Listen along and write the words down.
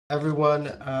everyone.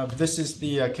 This is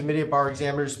the Committee of Bar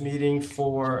Examiners meeting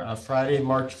for Friday,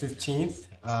 March 15th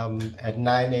at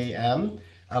 9 a.m.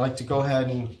 I'd like to go ahead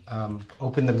and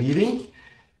open the meeting.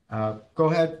 Go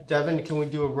ahead, Devin, can we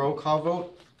do a roll call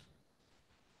vote?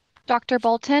 Dr.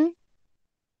 Bolton?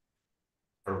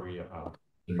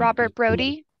 Robert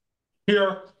Brody?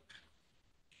 Here.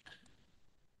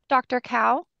 Dr.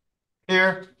 Cow?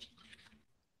 Here.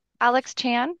 Alex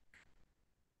Chan?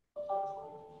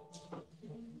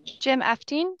 Jim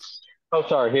Efting? Oh,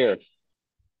 sorry, here.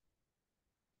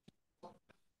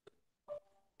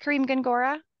 Kareem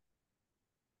Gangora?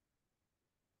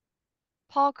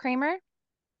 Paul Kramer?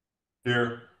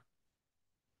 Here.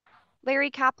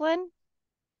 Larry Kaplan?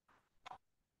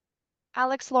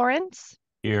 Alex Lawrence?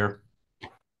 Here.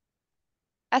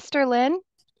 Esther Lynn?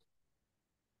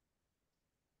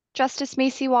 Justice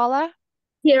Macy Walla?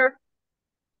 Here.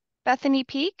 Bethany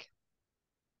Peak?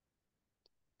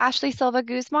 Ashley Silva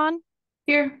Guzman?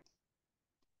 Here.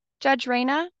 Judge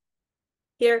Reyna?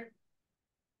 Here.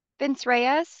 Vince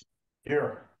Reyes?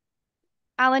 Here.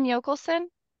 Alan Yokelson?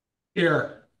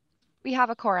 Here. We have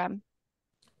a quorum.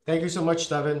 Thank you so much,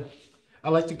 Devin. I'd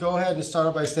like to go ahead and start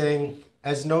off by saying,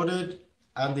 as noted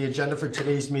on the agenda for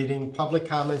today's meeting, public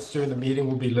comments during the meeting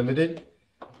will be limited.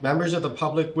 Members of the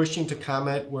public wishing to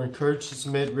comment were encouraged to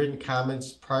submit written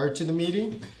comments prior to the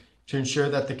meeting to ensure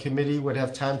that the committee would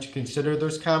have time to consider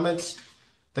those comments.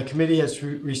 The committee has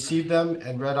received them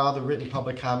and read all the written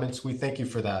public comments. We thank you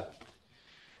for that.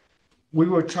 We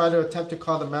will try to attempt to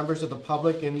call the members of the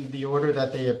public in the order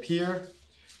that they appear.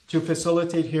 To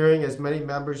facilitate hearing as many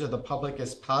members of the public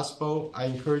as possible, I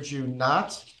encourage you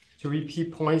not to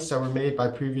repeat points that were made by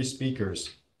previous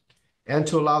speakers, and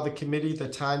to allow the committee the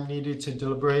time needed to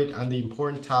deliberate on the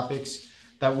important topics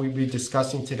that we'll be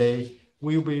discussing today.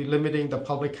 We will be limiting the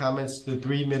public comments to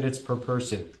 3 minutes per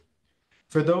person.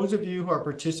 For those of you who are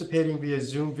participating via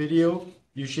Zoom video,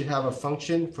 you should have a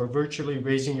function for virtually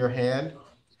raising your hand.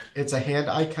 It's a hand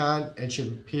icon and should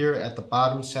appear at the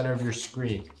bottom center of your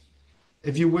screen.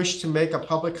 If you wish to make a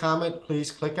public comment,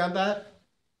 please click on that.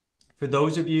 For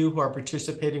those of you who are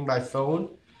participating by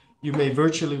phone, you may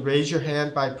virtually raise your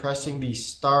hand by pressing the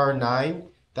 *9.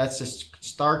 That's the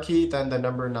star key, then the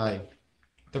number 9.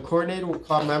 The coordinator will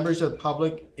call members of the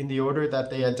public in the order that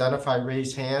they identify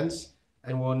raised hands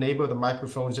and will enable the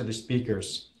microphones of the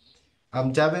speakers.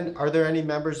 Devin, are there any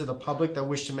members of the public that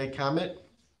wish to make comment?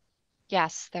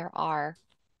 Yes, there are.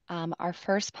 Our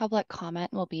first public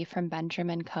comment will be from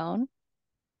Benjamin Cohn.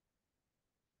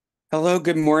 Hello,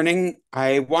 good morning.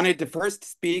 I wanted to first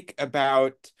speak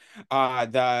about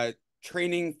the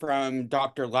training from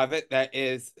Dr. Lovett that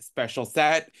is special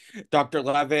set. Dr.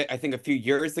 Lovett, I think a few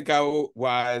years ago,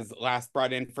 was last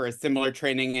brought in for a similar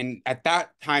training, and at that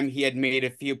time he had made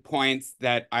a few points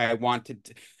that I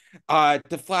wanted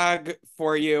to flag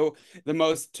for you. The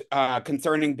most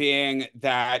concerning being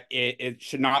that it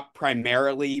should not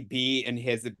primarily be, in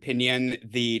his opinion,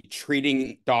 the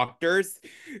treating doctors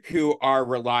who are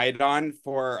relied on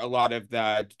for a lot of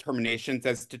the determinations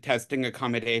as to testing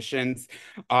accommodations.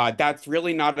 That's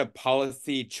really not a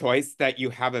policy choice that you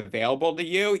have available to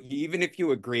you, even if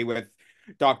you agree with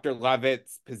Dr.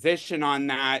 Lovett's position on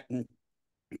that.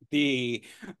 The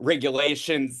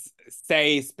regulations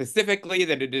say specifically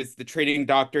that it is the treating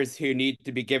doctors who need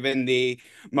to be given the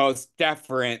most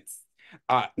deference.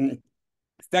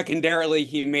 Secondarily,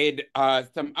 he made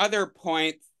some other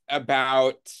points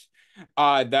about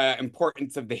the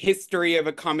importance of the history of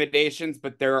accommodations,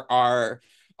 but there are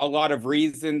a lot of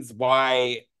reasons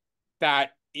why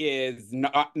that is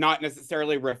not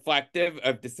necessarily reflective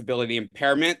of disability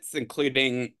impairments,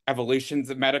 including evolutions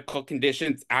of medical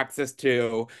conditions, access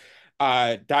to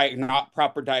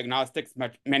proper diagnostics,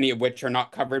 many of which are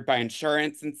not covered by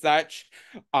insurance and such.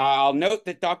 I'll note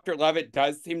that Dr. Lovett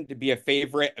does seem to be a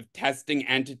favorite of testing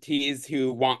entities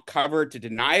who want cover to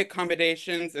deny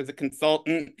accommodations as a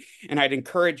consultant, and I'd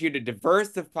encourage you to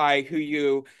diversify who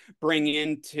you bring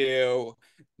in to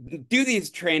do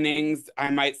these trainings. I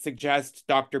might suggest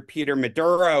Dr. Peter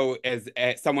Maduro as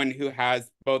someone who has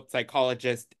both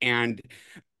psychologist and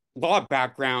law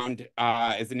background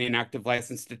as an inactive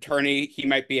licensed attorney. He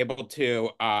might be able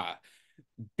to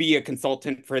be a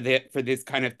consultant for these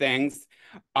kind of things.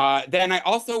 Then I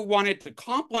also wanted to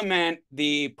compliment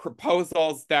the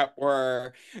proposals that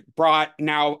were brought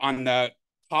now on the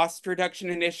cost reduction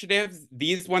initiatives.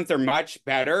 These ones are much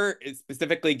better,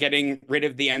 specifically getting rid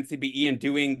of the NCBE and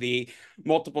doing the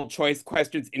multiple choice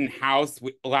questions in-house,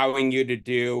 allowing you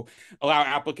to allow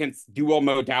applicants dual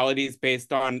modalities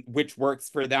based on which works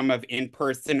for them of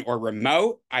in-person or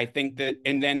remote. I think that,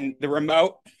 and then the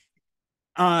remote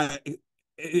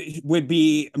it would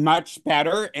be much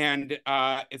better, and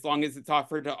as long as it's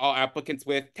offered to all applicants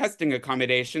with testing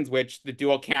accommodations, which the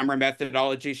dual camera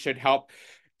methodology should help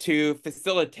to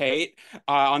facilitate.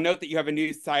 I'll note that you have a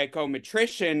new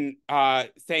psychometrician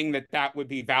saying that that would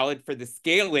be valid for the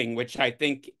scaling, which I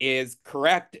think is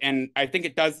correct. And I think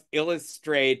it does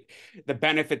illustrate the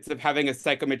benefits of having a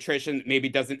psychometrician that maybe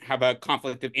doesn't have a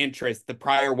conflict of interest. The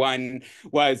prior one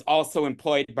was also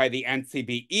employed by the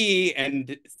NCBE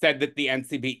and said that the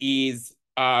NCBE's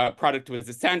product was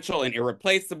essential and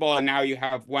irreplaceable. And now you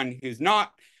have one who's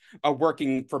not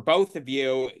working for both of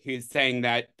you, who's saying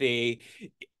that the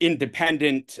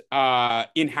independent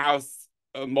in-house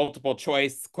multiple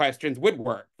choice questions would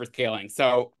work for scaling.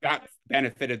 So that's the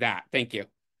benefit of that. Thank you.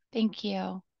 Thank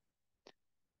you.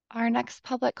 Our next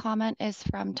public comment is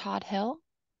from Todd Hill.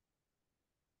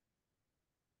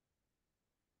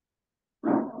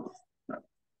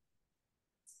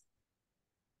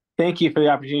 Thank you for the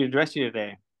opportunity to address you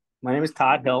today. My name is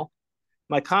Todd Hill.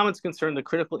 My comments concern the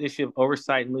critical issue of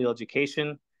oversight in legal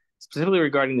education, specifically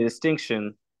regarding the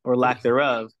distinction, or lack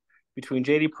thereof, between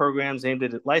JD programs aimed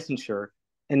at licensure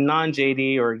and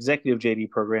non-JD or executive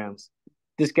JD programs.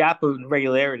 This gap of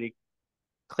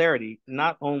clarity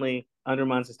not only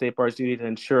undermines the State Bar's duty to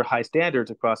ensure high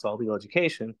standards across all legal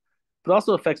education, but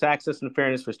also affects access and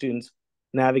fairness for students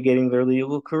navigating their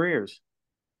legal careers.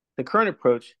 The current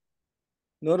approach,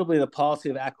 notably the policy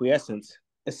of acquiescence,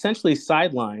 essentially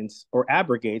sidelines or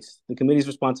abrogates the committee's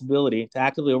responsibility to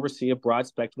actively oversee a broad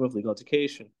spectrum of legal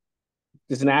education.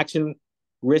 This inaction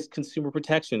risks consumer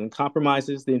protection and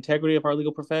compromises the integrity of our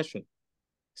legal profession.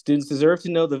 Students deserve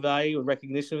to know the value and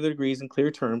recognition of their degrees in clear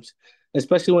terms,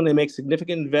 especially when they make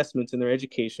significant investments in their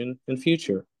education and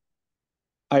future.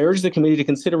 I urge the committee to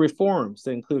consider reforms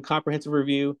that include a comprehensive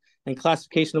review and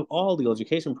classification of all legal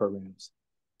education programs.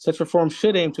 Such reforms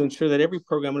should aim to ensure that every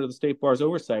program under the State Bar's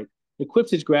oversight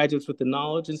equips its graduates with the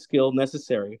knowledge and skill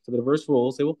necessary for the diverse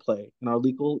roles they will play in our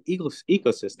legal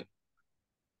ecosystem.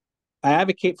 I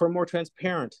advocate for a more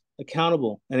transparent,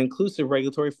 accountable, and inclusive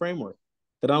regulatory framework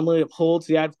that not only upholds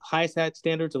the highest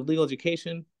standards of legal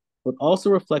education, but also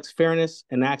reflects fairness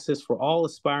and access for all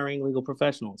aspiring legal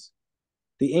professionals.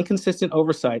 The inconsistent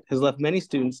oversight has left many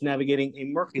students navigating a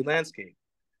murky landscape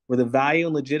where the value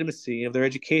and legitimacy of their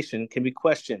education can be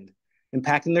questioned,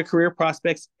 impacting their career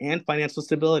prospects and financial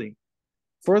stability.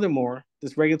 Furthermore,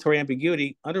 this regulatory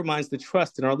ambiguity undermines the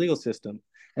trust in our legal system,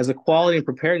 as the quality and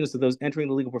preparedness of those entering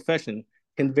the legal profession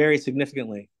can vary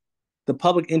significantly. The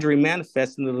public injury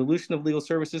manifests in the dilution of legal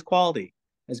services quality,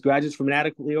 as graduates from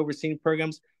inadequately overseen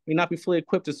programs may not be fully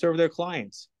equipped to serve their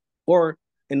clients, or,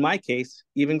 in my case,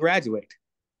 even graduate.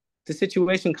 This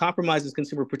situation compromises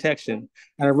consumer protection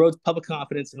and erodes public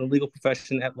confidence in the legal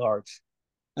profession at large.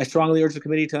 I strongly urge the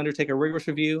committee to undertake a rigorous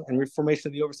review and reformation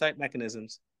of the oversight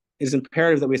mechanisms. It is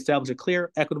imperative that we establish a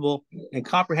clear, equitable, and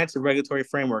comprehensive regulatory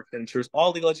framework that ensures all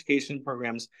legal education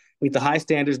programs meet the high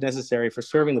standards necessary for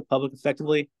serving the public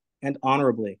effectively and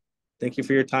honorably. Thank you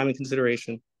for your time and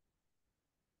consideration.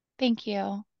 Thank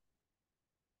you.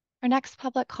 Our next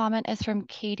public comment is from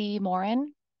Katie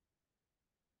Morin.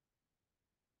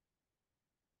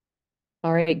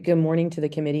 All right, good morning to the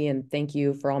committee, and thank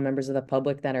you for all members of the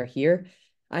public that are here.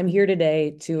 I'm here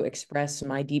today to express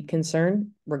my deep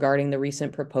concern regarding the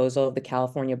recent proposal of the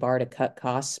California Bar to cut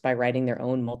costs by writing their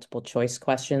own multiple choice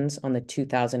questions on the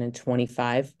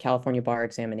 2025 California Bar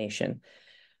examination.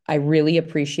 I really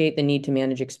appreciate the need to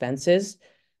manage expenses,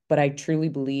 but I truly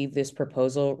believe this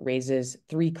proposal raises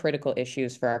three critical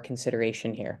issues for our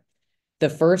consideration here. The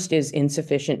first is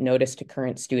insufficient notice to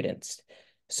current students.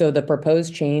 So the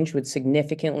proposed change would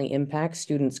significantly impact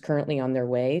students currently on their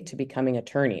way to becoming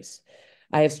attorneys.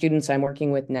 I have students I'm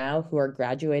working with now who are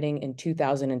graduating in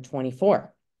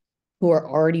 2024, who are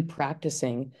already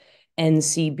practicing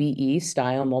NCBE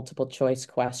style multiple choice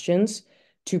questions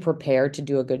to prepare to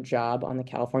do a good job on the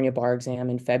California Bar exam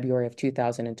in February of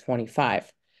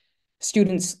 2025.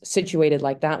 Students situated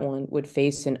like that one would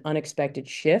face an unexpected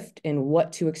shift in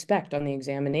what to expect on the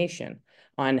examination,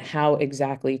 on how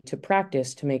exactly to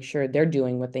practice to make sure they're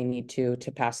doing what they need to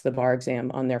pass the bar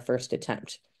exam on their first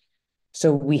attempt.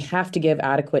 So we have to give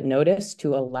adequate notice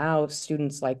to allow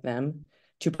students like them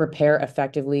to prepare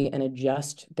effectively and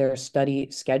adjust their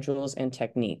study schedules and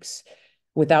techniques.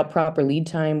 Without proper lead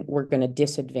time, we're going to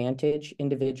disadvantage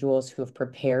individuals who have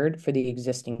prepared for the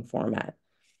existing format.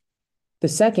 The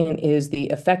second is the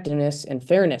effectiveness and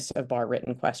fairness of bar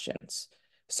written questions.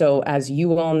 So as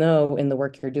you all know in the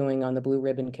work you're doing on the Blue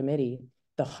Ribbon Committee,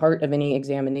 the heart of any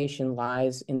examination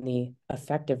lies in the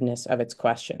effectiveness of its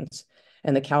questions.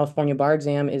 And the California Bar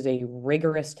exam is a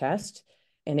rigorous test,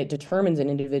 and it determines an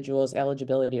individual's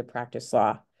eligibility to practice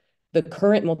law. The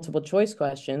current multiple choice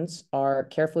questions are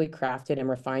carefully crafted and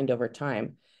refined over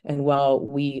time. And while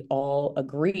we all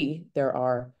agree there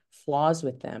are flaws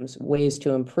with them, ways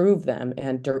to improve them,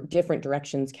 and different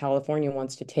directions California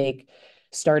wants to take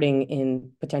starting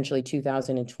in potentially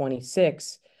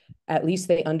 2026, at least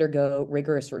they undergo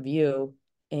rigorous review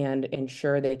and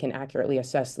ensure they can accurately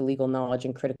assess the legal knowledge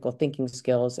and critical thinking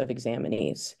skills of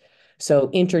examinees.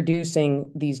 So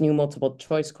introducing these new multiple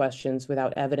choice questions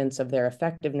without evidence of their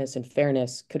effectiveness and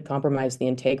fairness could compromise the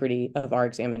integrity of our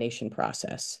examination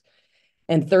process.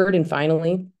 And third and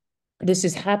finally, this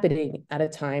is happening at a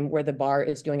time where the bar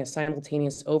is doing a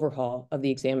simultaneous overhaul of the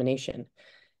examination.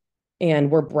 And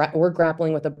we're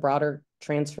grappling with a broader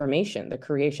transformation, the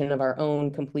creation of our own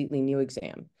completely new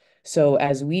exam. So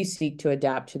as we seek to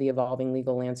adapt to the evolving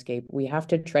legal landscape, we have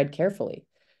to tread carefully.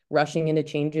 Rushing into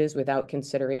changes without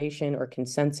consideration or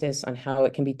consensus on how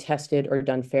it can be tested or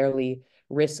done fairly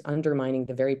risks undermining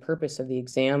the very purpose of the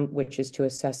exam, which is to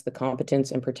assess the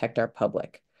competence and protect our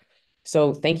public.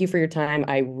 So thank you for your time.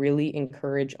 I really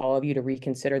encourage all of you to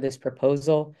reconsider this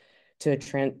proposal to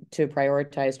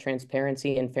prioritize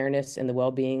transparency and fairness and the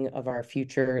well-being of our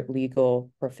future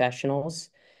legal professionals.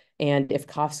 And if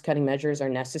cost-cutting measures are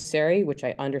necessary, which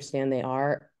I understand they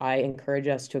are, I encourage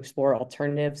us to explore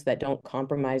alternatives that don't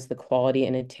compromise the quality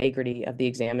and integrity of the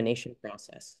examination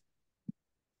process.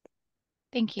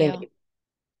 Thank you. Thank you.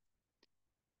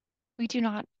 We do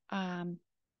not,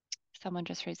 someone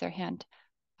just raised their hand.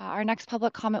 Our next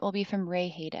public comment will be from Ray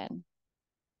Hayden.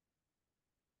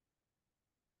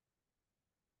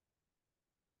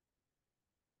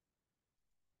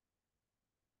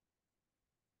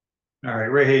 All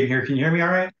right, Ray Hayden here. Can you hear me all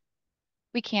right?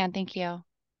 We can, thank you. All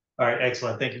right,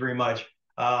 excellent. Thank you very much.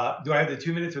 Do I have the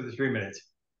 2 minutes or the 3 minutes?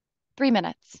 3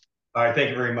 minutes. All right, thank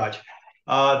you very much.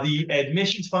 The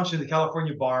admissions function of the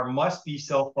California Bar must be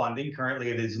self-funding. Currently,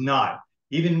 it is not.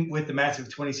 Even with the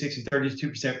massive 26 and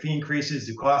 32% fee increases,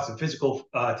 the cost of physical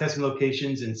testing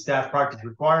locations and staff practice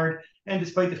required, and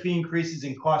despite the fee increases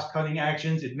and cost-cutting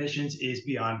actions, admissions is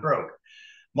beyond broke.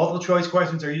 Multiple choice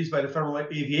questions are used by the Federal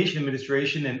Aviation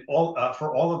Administration and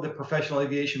for all of the professional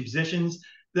aviation positions.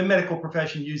 The medical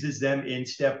profession uses them in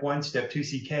Step 1, Step 2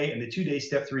 CK, and the 2-day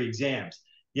Step 3 exams.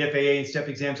 The FAA and STEP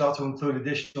exams also include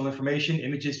additional information,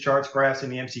 images, charts, graphs,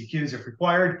 and the MCQs if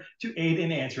required to aid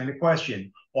in answering the question.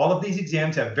 All of these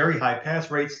exams have very high pass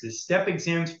rates. The STEP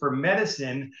exams for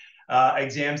medicine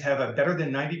exams have a better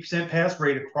than 90% pass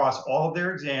rate across all of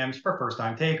their exams for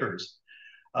first-time takers.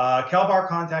 CalBar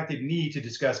contacted me to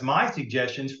discuss my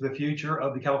suggestions for the future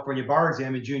of the California Bar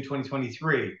exam in June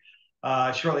 2023.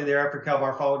 Shortly thereafter,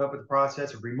 CalBar followed up with the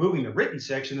process of removing the written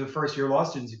section of the first-year law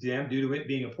students exam due to it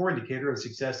being a poor indicator of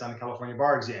success on the California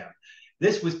Bar exam.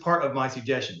 This was part of my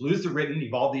suggestion. Lose the written,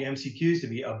 evolve the MCQs to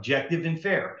be objective and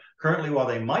fair. Currently, while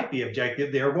they might be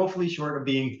objective, they are woefully short of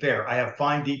being fair. I have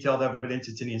fine detailed evidence.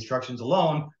 It's in the instructions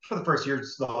alone for the first-year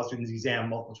law students exam,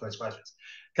 multiple choice questions.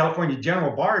 California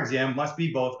General Bar exam must be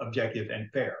both objective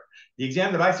and fair. The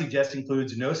exam that I suggest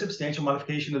includes no substantial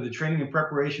modification of the training and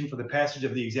preparation for the passage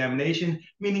of the examination,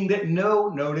 meaning that no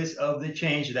notice of the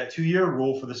change to that 2-year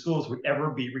rule for the schools would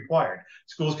ever be required.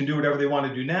 Schools can do whatever they want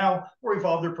to do now or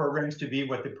evolve their programs to be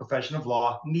what the profession of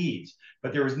law needs.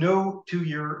 But there is no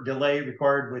 2-year delay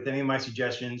required with any of my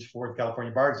suggestions for the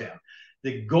California Bar exam.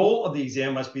 The goal of the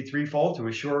exam must be threefold: to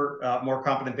assure a more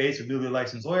competent base of newly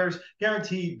licensed lawyers,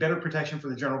 guarantee better protection for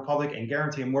the general public, and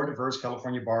guarantee a more diverse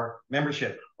California Bar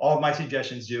membership. All of my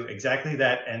suggestions do exactly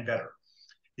that and better.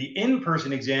 The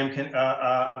in-person exam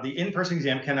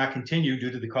cannot continue due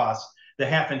to the costs. The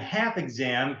half and half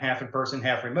exam, half in person,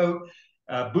 half remote,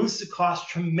 boosts the cost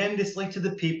tremendously to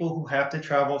the people who have to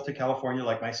travel to California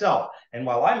like myself. And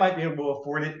while I might be able to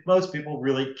afford it, most people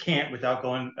really can't without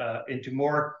going into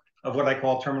more of what I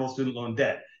call terminal student loan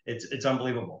debt. It's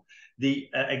unbelievable. The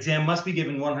exam must be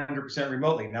given 100%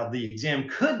 remotely. Now, the exam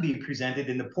could be presented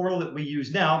in the portal that we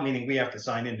use now, meaning we have to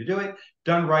sign in to do it.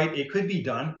 Done right, it could be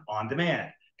done on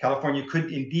demand. California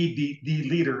could indeed be the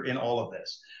leader in all of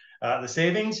this. The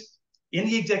savings, in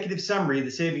the executive summary, the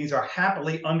savings are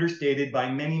happily understated by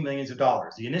many millions of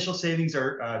dollars. The initial savings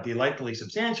are delightfully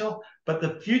substantial, but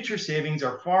the future savings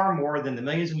are far more than the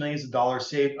millions and millions of dollars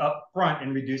saved up front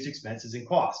in reduced expenses and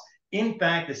costs. In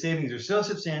fact, the savings are so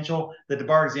substantial that the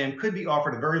bar exam could be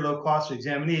offered at a very low cost to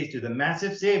examinees due to the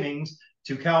massive savings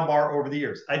to CalBar over the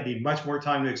years. I'd need much more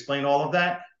time to explain all of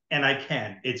that, and I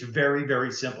can. It's very, very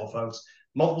simple, folks.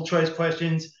 Multiple choice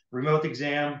questions, remote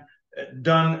exam,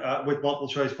 done with multiple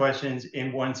choice questions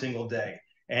in one single day.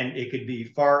 And it could be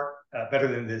far better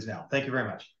than it is now. Thank you very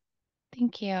much.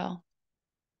 Thank you.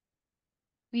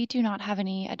 We do not have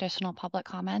any additional public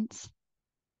comments.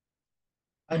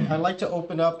 I'd like to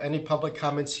open up any public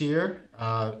comments here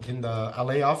in the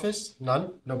LA office.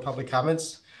 None, no public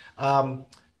comments. Paul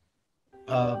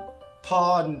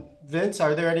and Vince,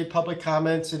 are there any public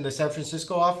comments in the San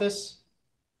Francisco office?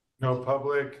 No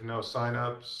public, no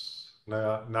signups,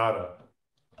 nada.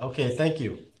 Okay, thank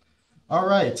you. All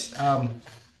right.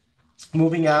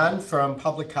 Moving on from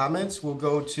public comments, we'll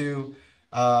go to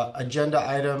agenda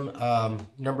item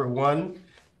number 1,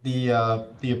 the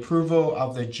approval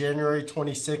of the January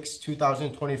 26,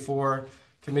 2024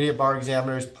 Committee of Bar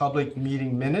Examiners public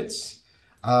meeting minutes.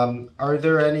 Are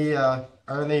there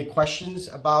any questions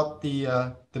about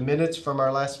the minutes from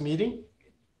our last meeting?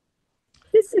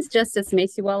 This is Justice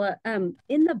Maciwala.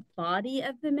 In the body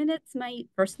of the minutes, my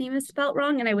first name is spelled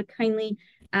wrong, and I would kindly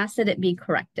ask that it be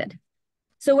corrected.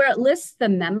 So where it lists the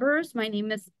members, my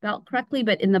name is spelled correctly,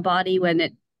 but in the body,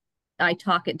 when I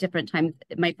talk at different times,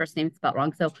 my first name is spelled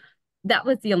wrong. So that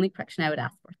was the only correction I would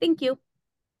ask for. Thank you.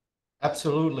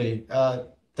 Absolutely.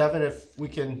 Devin, if we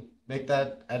can make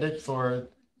that edit for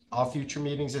all future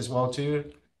meetings as well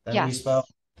too, that we Yes. spell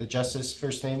the justice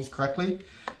first name correctly.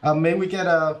 May we get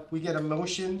a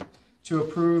motion to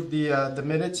approve the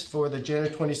minutes for the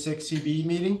January 26 CBE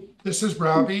meeting? This is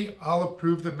Robbie. I'll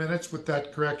approve the minutes with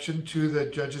that correction to the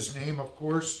judge's name, of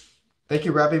course. Thank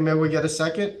you, Robbie. May we get a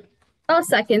second? I'll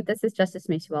second. This is Justice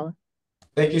Maciwala.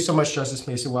 Thank you so much, Justice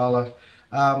Maciwala.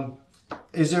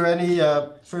 Is there any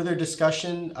further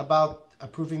discussion about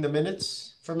approving the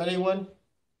minutes from anyone?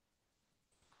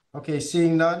 Okay,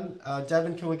 seeing none.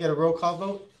 Devin, can we get a roll call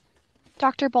vote?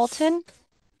 Dr. Bolton?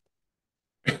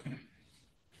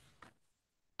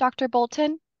 Dr.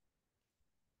 Bolton?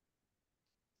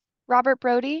 Robert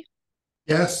Brody?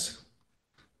 Yes.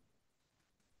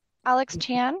 Alex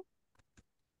Chan?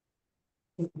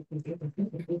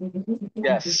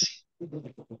 Yes.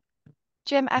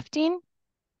 Jim Efting?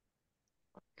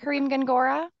 Kareem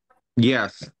Gangora?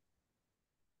 Yes.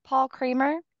 Paul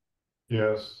Kramer?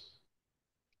 Yes.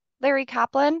 Larry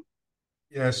Kaplan?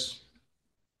 Yes.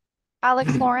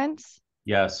 Alex Lawrence?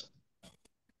 Yes.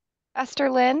 Esther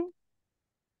Lynn?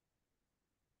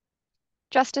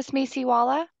 Justice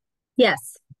Maciwala?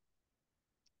 Yes.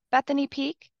 Bethany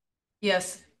Peak?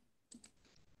 Yes.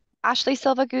 Ashley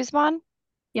Silva Guzman?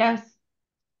 Yes.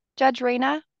 Judge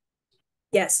Reyna?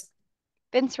 Yes.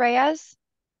 Vince Reyes?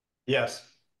 Yes.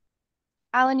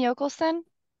 Alan Yokelson?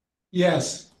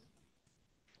 Yes.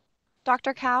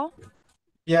 Dr. Cow?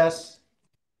 Yes.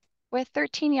 With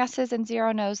 13 yeses and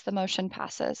 0 nos, the motion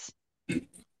passes.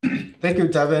 Thank you,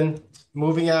 Devin.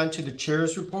 Moving on to the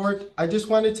chair's report. I just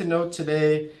wanted to note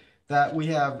today that we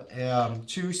have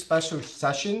 2 special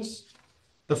sessions.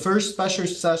 The first special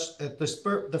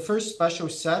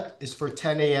set is for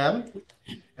 10 a.m.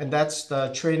 and that's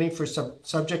the training for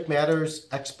subject matters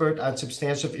expert on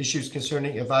substantive issues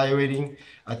concerning evaluating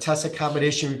a test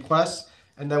accommodation request.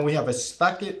 And then we have a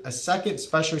second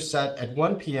special set at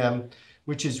 1 p.m.,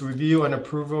 which is review and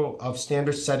approval of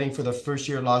standard setting for the first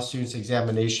year law students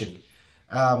examination.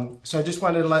 So I just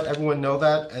wanted to let everyone know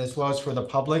that, as well as for the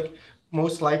public.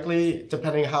 Most likely,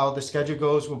 depending how the schedule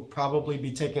goes, we'll probably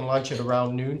be taking lunch at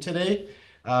around noon today.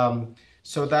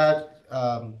 So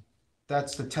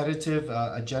that's the tentative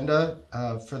agenda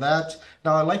for that.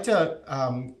 Now, I'd like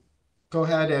to go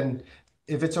ahead and,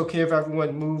 if it's okay if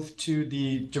everyone move to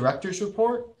the director's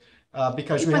report,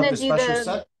 because we have the special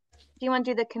set. Do you want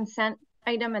to do the consent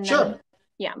item and Sure. then,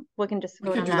 yeah, we can just We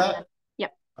vote can on do that. that.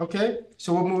 Yep. Okay,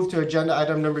 so we'll move to agenda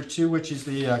item number 2, which is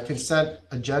the consent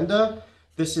agenda.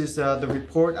 This is the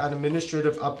report on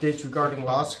administrative updates regarding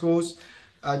law schools.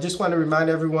 I just want to remind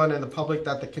everyone and the public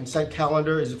that the consent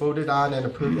calendar is voted on and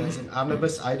approved as an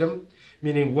omnibus item,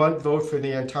 meaning one vote for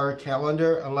the entire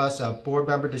calendar unless a board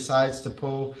member decides to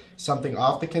pull something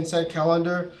off the consent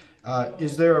calendar. Are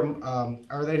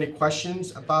there any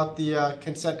questions about the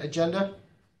consent agenda?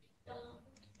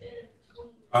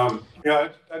 Yeah,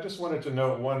 I just wanted to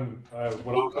note one,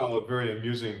 what I'll call a very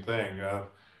amusing thing.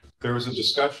 There was a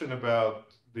discussion about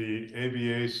the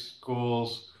ABA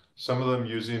schools, some of them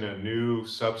using a new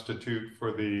substitute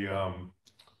for the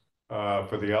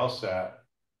LSAT.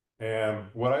 And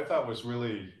what I thought was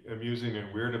really amusing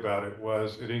and weird about it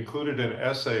was it included an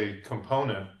essay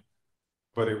component,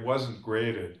 but it wasn't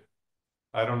graded.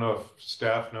 I don't know if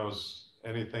staff knows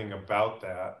anything about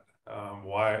that,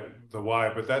 why,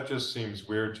 but that just seems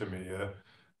weird to me.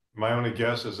 My only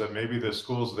guess is that maybe the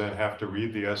schools then have to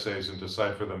read the essays and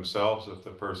decide for themselves if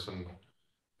the person,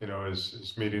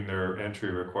 is meeting their entry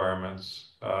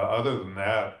requirements. Other than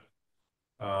that,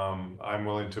 I'm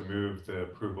willing to move the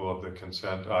approval of the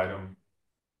consent item.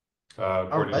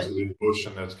 according right. to the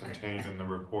motion that's contained in the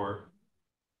report.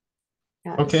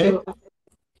 Yeah, Okay.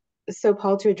 So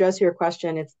Paul, to address your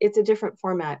question, it's a different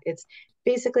format. It's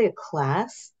basically a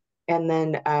class, and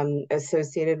then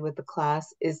associated with the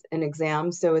class is an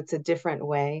exam. So it's a different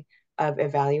way of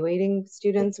evaluating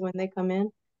students when they come in.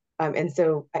 And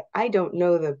so I don't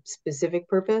know the specific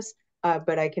purpose,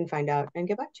 but I can find out and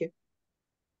get back to you.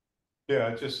 Yeah,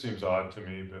 it just seems odd to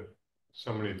me, but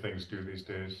so many things do these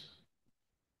days.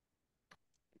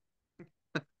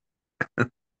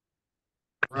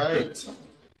 Right.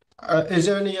 Is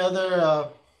there any other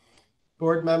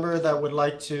board member that would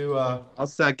like to? I'll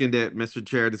second it, Mr.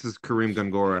 Chair. This is Kareem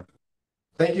Gangora.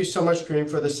 Thank you so much, Kareem,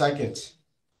 for the second.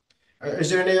 Is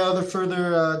there any other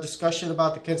further discussion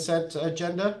about the consent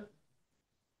agenda?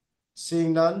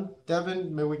 Seeing none,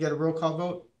 Devin, may we get a roll call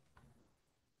vote?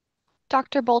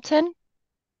 Dr. Bolton,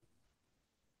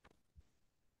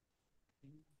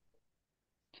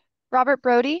 Robert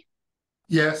Brody,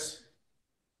 Yes.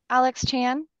 Alex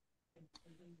Chan,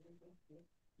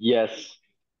 Yes.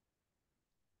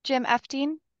 Jim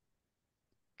Efting,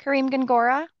 Kareem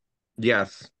Gangora,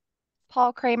 Yes.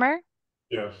 Paul Kramer,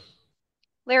 Yes.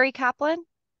 Larry Kaplan,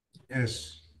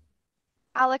 Yes.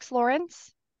 Alex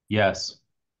Lawrence, Yes.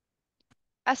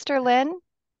 Esther Lynn,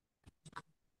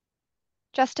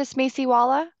 Justice Macy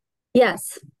Walla,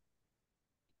 Yes.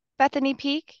 Bethany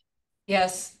Peak,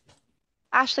 Yes.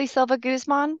 Ashley Silva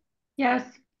Guzman,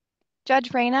 Yes.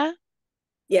 Judge Reyna,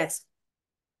 Yes.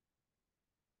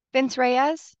 Vince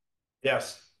Reyes,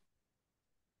 Yes.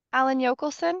 Alan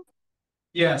Yokelson,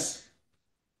 Yes.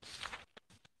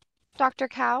 Dr.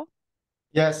 Cow.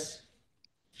 Yes.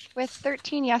 With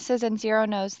 13 yeses and 0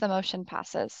 nos, the motion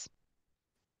passes.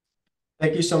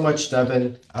 Thank you so much,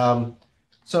 Devin.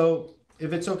 So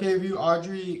if it's okay with you,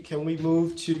 Audrey, can we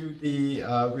move to the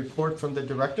report from the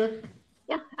director?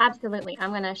 Yeah, absolutely.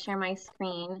 I'm going to share my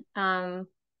screen. And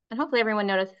hopefully everyone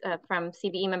noticed from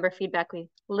CBE member feedback, we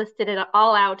listed it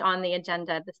all out on the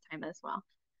agenda this time as well.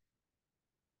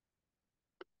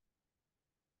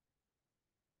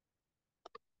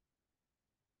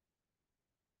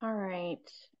 All right.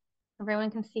 Everyone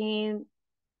can see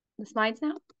the slides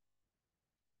now?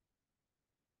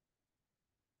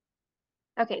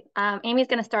 Okay, Amy's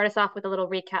going to start us off with a little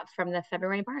recap from the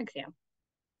February bar exam.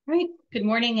 All right, good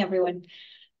morning, everyone.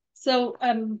 So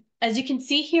as you can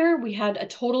see here, we had a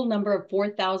total number of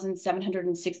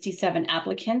 4,767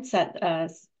 applicants that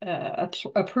were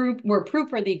approved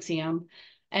for the exam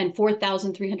and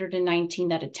 4,319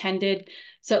 that attended.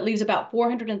 So it leaves about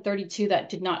 432 that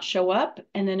did not show up,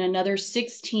 and then another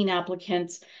 16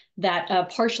 applicants that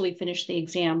partially finished the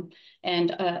exam.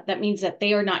 And that means that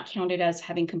they are not counted as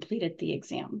having completed the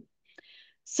exam.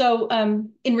 So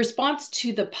in response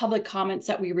to the public comments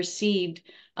that we received,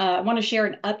 I want to share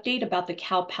an update about the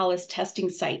Cal Palace testing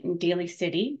site in Daly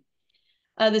City.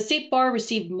 The State Bar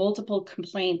received multiple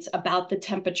complaints about the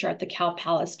temperature at the Cal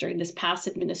Palace during this past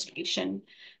administration.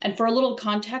 And for a little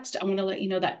context, I want to let you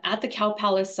know that at the Cal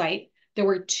Palace site, there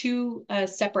were two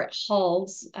separate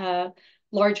halls,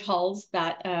 large halls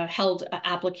that held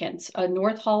applicants, a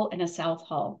North Hall and a South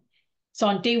Hall. So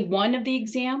on day one of the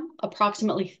exam,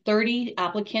 approximately 30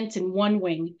 applicants in one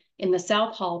wing in the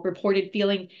South Hall reported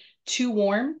feeling too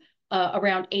warm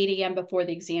around 8 a.m. before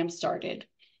the exam started.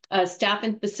 Staff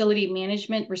and facility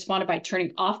management responded by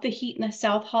turning off the heat in the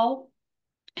South Hall.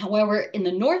 However, in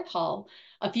the North Hall,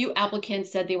 a few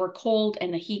applicants said they were cold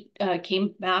and the heat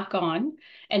came back on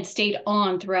and stayed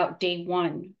on throughout day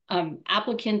one.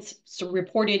 Applicants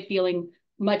reported feeling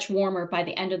much warmer by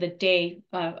the end of the day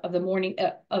of the morning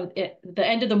the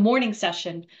end of the morning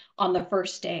session on the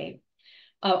first day.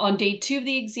 On day two of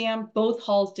the exam, both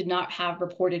halls did not have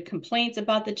reported complaints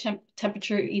about the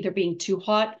temperature either being too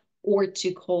hot or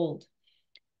too cold.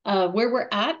 Where we're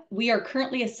at, we are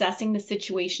currently assessing the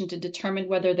situation to determine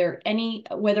whether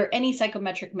any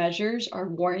psychometric measures are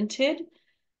warranted.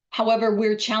 However,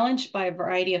 we're challenged by a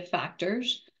variety of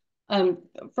factors.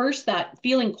 First, that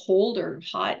feeling cold or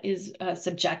hot is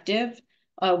subjective.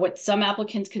 What some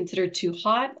applicants consider too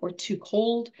hot or too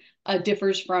cold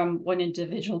differs from one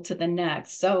individual to the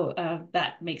next. So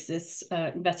that makes this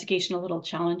investigation a little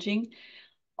challenging.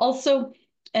 Also,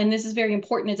 and this is very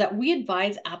important, is that we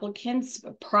advise applicants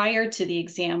prior to the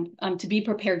exam to be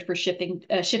prepared for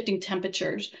shifting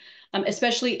temperatures,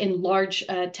 especially in large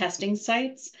testing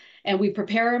sites. And we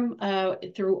prepare them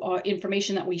through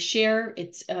information that we share.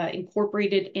 It's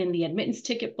incorporated in the admittance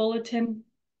ticket bulletin.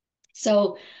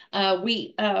 So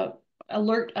we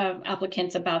alert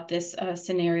applicants about this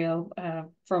scenario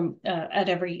at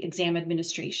every exam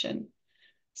administration.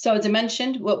 So as I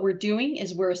mentioned, what we're doing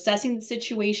is we're assessing the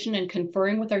situation and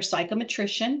conferring with our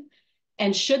psychometrician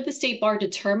And should the state bar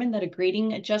determine that a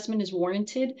grading adjustment is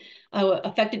warranted,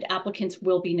 affected applicants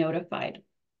will be notified.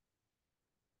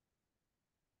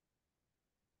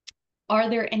 Are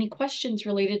there any questions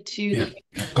related to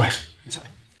Go ahead.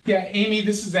 Yeah, Amy,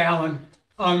 this is Alan.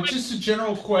 Just a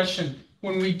general question.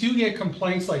 When we do get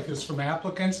complaints like this from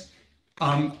applicants,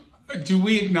 do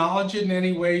we acknowledge it in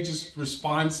any way? Just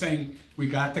respond saying we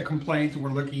got the complaint and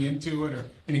we're looking into it or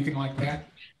anything like that?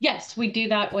 Yes, we do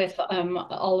that with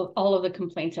all of the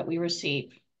complaints that we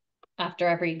receive after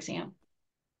every exam.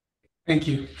 Thank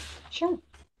you. Sure.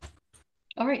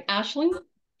 All right, Ashley.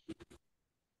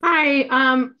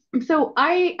 Hi. So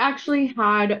I actually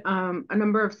had a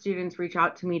number of students reach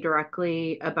out to me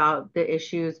directly about the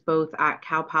issues both at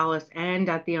Cal Palace and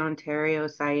at the Ontario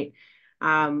site.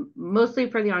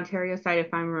 Mostly for the Ontario site,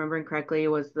 if I'm remembering correctly,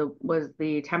 was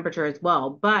the temperature as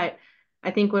well. But I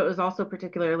think what was also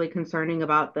particularly concerning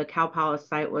about the Cal Palace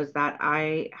site was that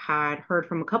I had heard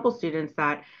from a couple students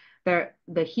that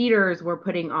the heaters were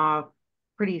putting off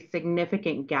pretty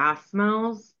significant gas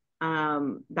smells.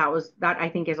 That I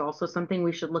think is also something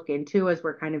we should look into as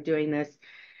we're kind of doing this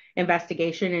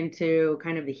investigation into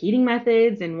kind of the heating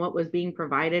methods and what was being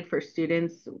provided for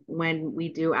students when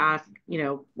we do ask,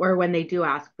 or when they do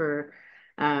ask for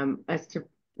us to,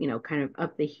 kind of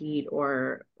up the heat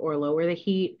or lower the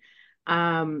heat.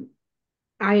 I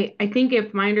think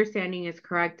if my understanding is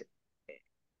correct,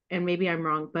 and maybe I'm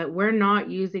wrong, but we're not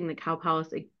using the Cal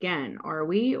Palace again, are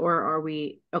we? Or are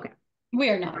we? Okay. We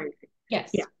are not.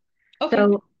 Yes. Yeah. Okay.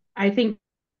 So I think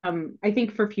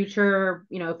for future,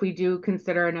 if we do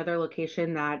consider another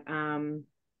location that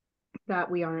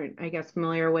we aren't, I guess,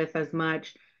 familiar with as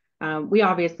much, we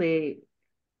obviously,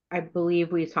 I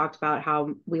believe we talked about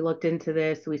how we looked into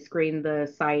this, we screened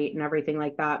the site and everything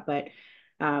like that, but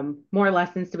more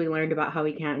lessons to be learned about how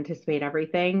we can't anticipate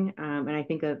everything. And I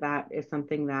think that is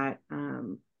something that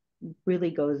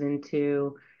really goes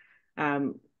into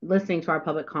listening to our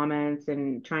public comments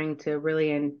and trying to really,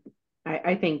 and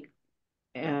I think,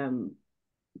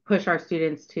 push our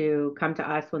students to come to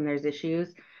us when there's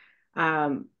issues.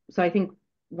 So I think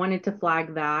wanted to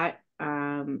flag that,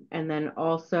 and then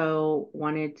also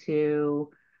wanted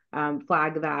to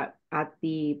flag that at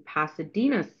the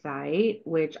Pasadena site,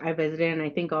 which I visited, and I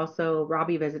think also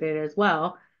Robbie visited as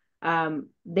well.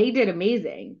 They did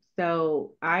amazing.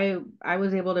 So I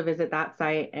was able to visit that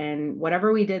site, and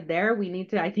whatever we did there, we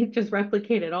need to, I think, just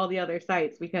replicate at all the other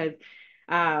sites because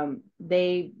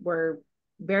they were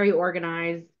very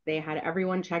organized. They had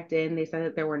everyone checked in. They said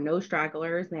that there were no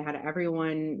stragglers. They had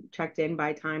everyone checked in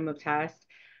by time of test.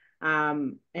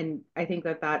 And I think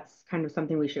that that's kind of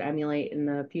something we should emulate in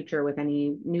the future with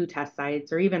any new test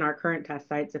sites or even our current test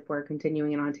sites if we're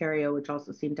continuing in Ontario, which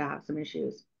also seem to have some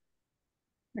issues.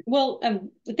 Well,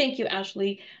 thank you,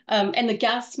 Ashley. And the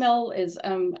gas smell is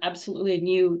absolutely a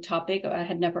new topic. I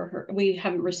had never heard, we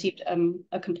haven't received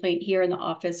a complaint here in the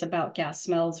office about gas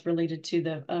smells related to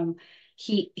the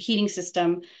heating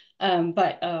system.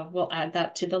 But we'll add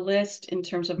that to the list in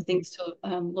terms of things to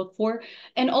look for.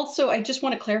 And also, I just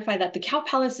want to clarify that the Cal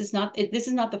Palace is not, this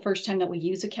is not the first time that we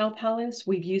use a Cal Palace.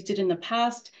 We've used it in the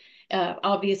past.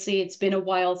 Obviously, it's been a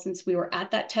while since we were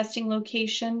at that testing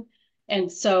location. And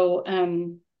so,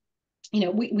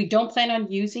 we don't plan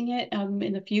on using it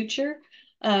in the future.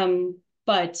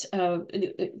 But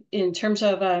in terms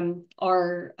of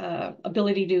our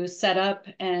ability to set up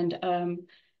and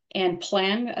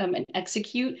plan and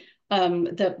execute,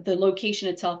 the location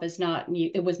itself is not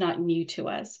new. It was not new to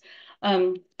us.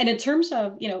 And in terms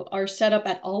of our setup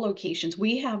at all locations,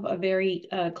 we have a very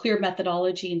clear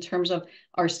methodology in terms of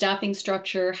our staffing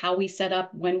structure, how we set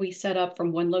up, when we set up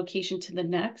from one location to the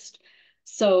next.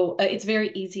 So it's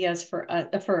very easy for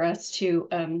us to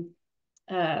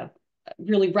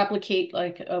really replicate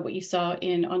like what you saw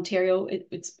in Ontario.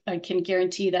 I can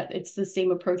guarantee that it's the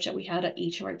same approach that we had at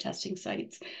each of our testing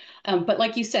sites. But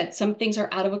like you said, some things are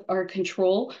out of our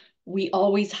control. We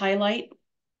always highlight.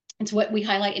 It's what we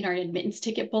highlight in our admittance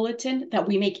ticket bulletin, that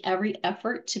we make every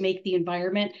effort to make the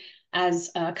environment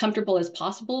as comfortable as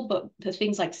possible. But the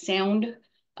things like sound,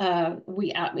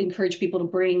 we encourage people to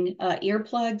bring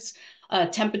earplugs.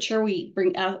 Temperature, we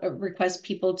request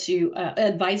people to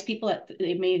advise people that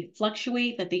they may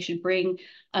fluctuate, that they should bring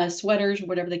sweaters,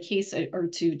 whatever the case, or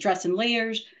to dress in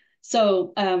layers.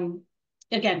 So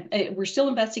again, we're still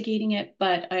investigating it,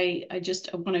 but I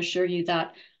just want to assure you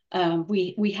that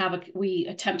we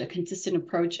attempt a consistent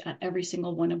approach at every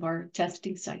single one of our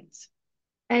testing sites.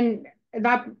 And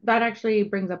that actually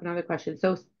brings up another question.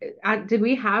 So did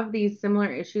we have these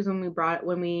similar issues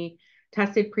when we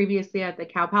tested previously at the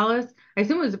Cal Palace? I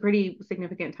assume it was a pretty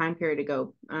significant time period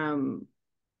ago.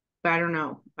 but I don't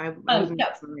know. I wasn't No,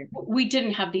 familiar. we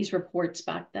didn't have these reports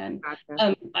back then.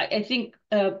 Gotcha. I think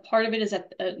part of it is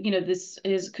that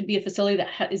this could be a facility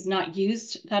that is not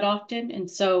used that often, and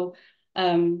so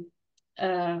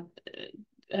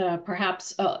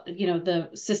perhaps the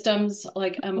systems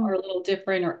like are a little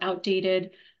different or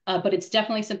outdated. But it's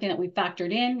definitely something that we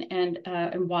factored in,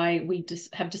 and why we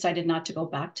just have decided not to go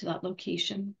back to that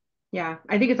location. Yeah,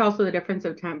 I think it's also the difference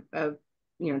of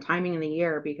timing in the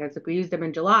year, because if we used them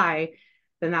in July,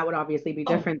 then that would obviously be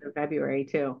different than February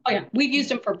too. Oh yeah, we've used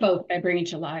them for both February and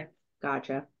July.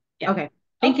 Gotcha. Yeah. Okay.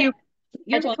 Thank you.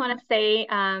 I just want to say,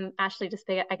 Ashley,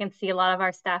 I can see a lot of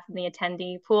our staff in the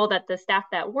attendee pool that the staff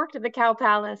that worked at the Cow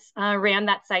Palace ran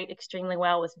that site extremely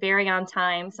well, was very on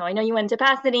time. So I know you went to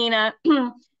Pasadena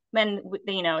when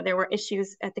there were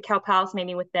issues at the Cow Palace,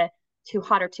 maybe with the too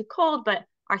hot or too cold, but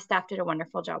our staff did a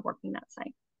wonderful job working that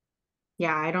site.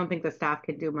 Yeah, I don't think the staff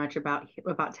could do much about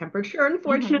temperature,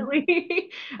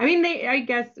 unfortunately. I mean, I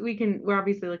guess we're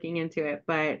obviously looking into it,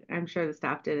 but I'm sure the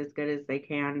staff did as good as they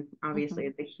can. Obviously,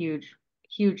 it's a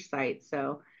huge site,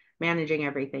 so managing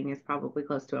everything is probably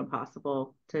close to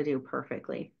impossible to do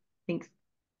perfectly. Thanks.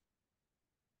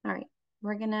 All right,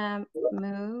 we're gonna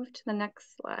move to the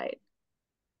next slide.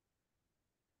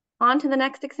 On to the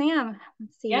next exam.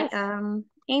 Let's see, yes.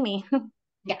 Amy.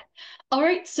 Yeah. All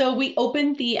right. So we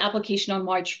opened the application on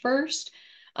March 1st.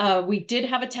 We did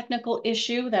have a technical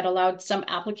issue that allowed some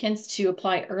applicants to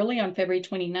apply early on February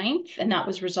 29th, and that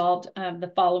was resolved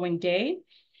the following day.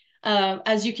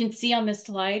 As you can see on this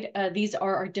slide, these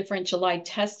are our different July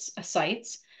test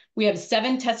sites. We have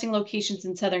 7 testing locations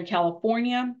in Southern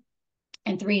California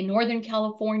and 3 in Northern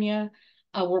California.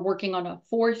 We're working on a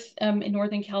 4th in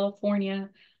Northern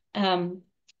California. As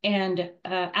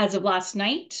of last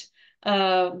night,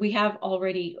 we have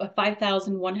already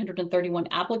 5,131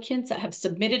 applicants that have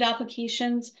submitted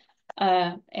applications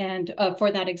for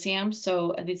that exam.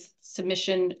 So this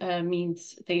submission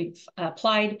means they've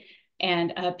applied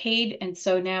and paid. And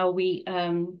so now we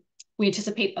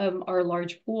anticipate our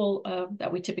large pool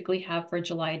that we typically have for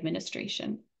July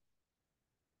administration.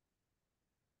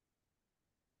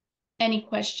 Any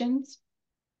questions?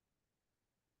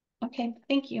 Okay,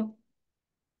 thank you.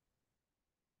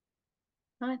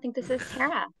 I think this is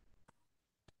Tara.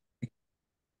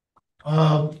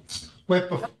 Wait,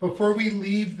 before we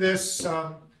leave this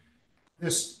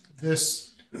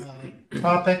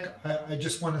topic, I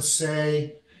just want to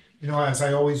say, as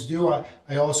I always do, I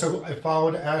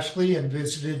followed Ashley and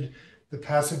visited the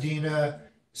Pasadena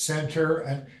Center,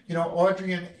 and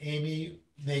Audrey and Amy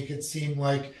make it seem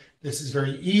like this is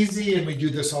very easy and we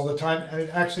do this all the time, and it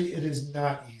is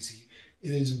not easy. It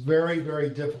is very,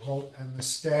 very difficult, and the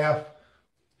staff,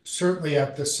 certainly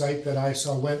at the site that I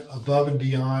saw, went above and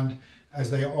beyond,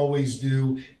 as they always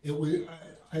do.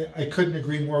 I couldn't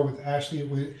agree more with Ashley.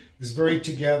 It was very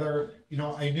together.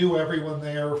 I knew everyone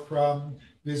there from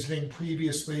visiting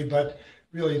previously, but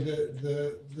really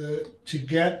to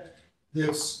get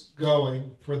this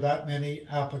going for that many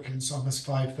applicants, almost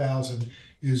 5,000,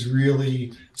 is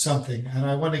really something. And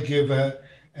I want to give an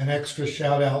extra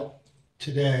shout out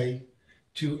today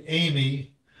to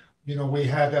Amy. We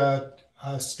had a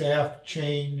staff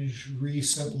change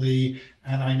recently,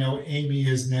 and I know Amy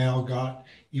has now got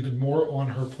even more on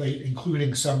her plate,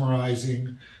 including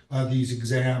summarizing these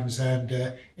exams.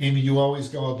 And Amy, you always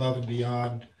go above and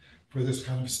beyond for this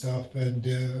kind of stuff,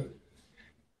 and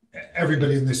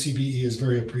everybody in the CBE is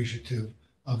very appreciative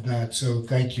of that. So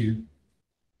thank you.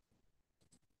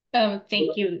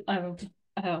 Thank you,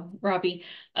 Robbie,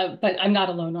 but I'm not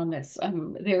alone on this.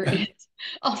 There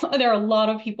are a lot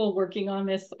of people working on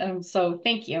this, so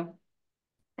thank you.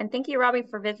 And thank you, Robbie,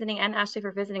 for visiting, and Ashley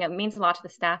for visiting. It means a lot to the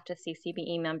staff to see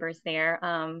CBE members there.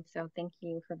 So thank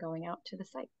you for going out to the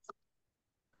sites.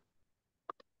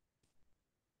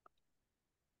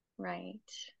 Right.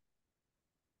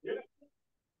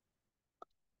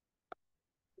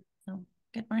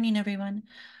 Good morning, everyone.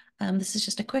 This is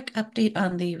just a quick update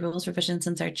on the rules revision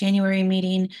since our January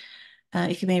meeting.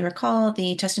 If you may recall,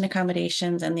 the testing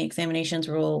accommodations and the examinations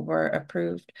rule were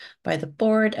approved by the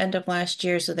board end of last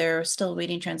year, so they're still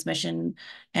awaiting transmission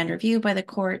and review by the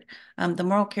court. The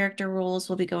moral character rules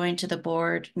will be going to the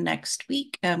board next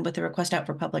week with a request out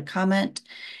for public comment.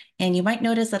 And you might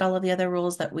notice that all of the other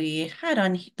rules that we had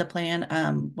on the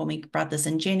plan when we brought this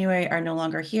in January are no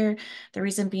longer here. The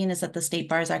reason being is that the state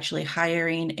bar is actually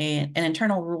hiring an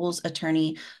internal rules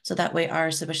attorney, so that way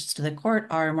our submissions to the court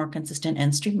are more consistent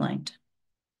and streamlined.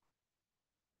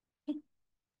 Okay.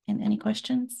 And any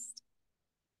questions?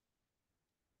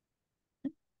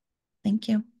 Thank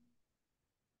you.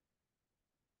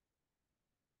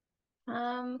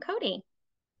 Cody.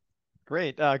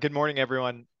 Great. Good morning,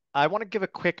 everyone. I want to give a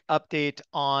quick update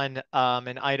on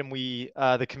an item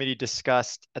the committee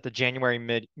discussed at the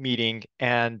January meeting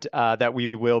and that we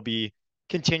will be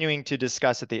continuing to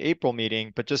discuss at the April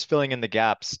meeting, but just filling in the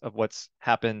gaps of what's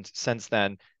happened since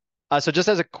then. So just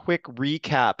as a quick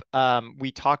recap,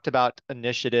 we talked about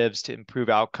initiatives to improve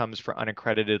outcomes for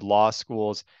unaccredited law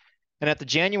schools. And at the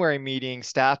January meeting,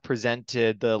 staff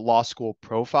presented the law school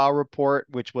profile report,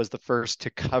 which was the first to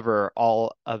cover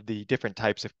all of the different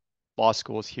types of law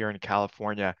schools here in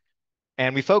California.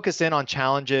 And we focused in on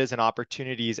challenges and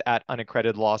opportunities at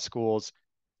unaccredited law schools,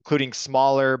 including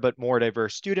smaller but more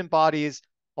diverse student bodies,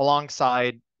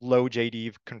 alongside low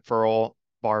JD conferral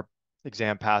bar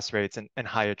exam pass rates and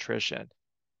high attrition.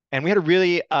 And we had a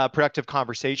really productive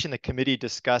conversation. The committee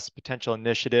discussed potential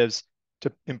initiatives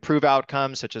to improve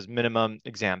outcomes such as minimum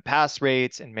exam pass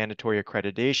rates and mandatory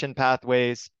accreditation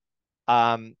pathways.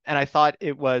 And I thought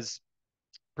it was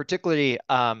particularly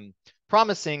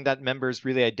promising that members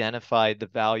really identified the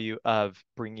value of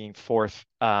bringing forth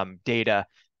data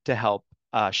to help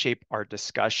shape our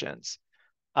discussions.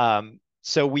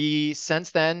 So we, since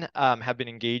then, have been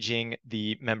engaging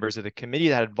the members of the committee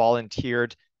that had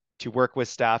volunteered to work with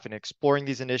staff in exploring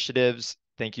these initiatives.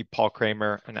 Thank you, Paul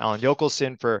Kramer and Alan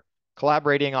Yokelson, for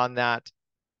collaborating on that.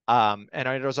 And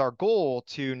it was our goal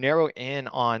to narrow in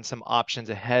on some options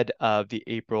ahead of the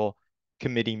April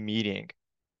committee meeting.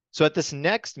 So at this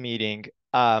next meeting,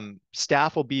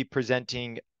 staff will be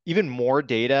presenting even more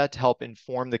data to help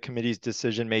inform the committee's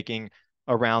decision-making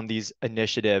around these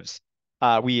initiatives.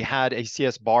 We had a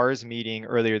CS BARS meeting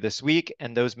earlier this week,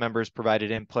 and those members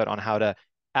provided input on how to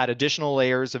add additional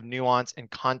layers of nuance and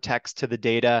context to the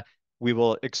data. We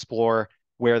will explore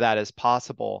where that is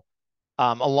possible.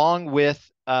 Along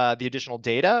with the additional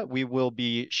data, we will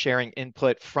be sharing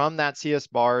input from that CS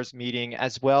BARS meeting,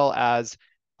 as well as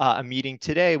a meeting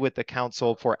today with the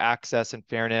Council for Access and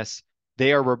Fairness.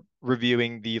 They are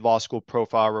reviewing the law school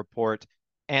profile report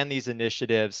and these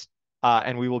initiatives,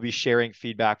 and we will be sharing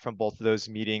feedback from both of those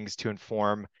meetings to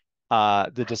inform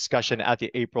the discussion at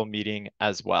the April meeting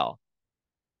as well.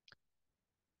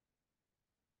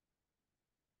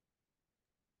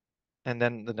 And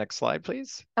then the next slide,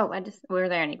 please. Oh, were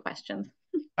there any questions?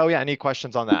 Oh yeah, any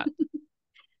questions on that?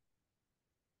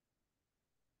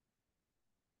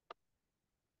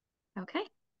 Okay.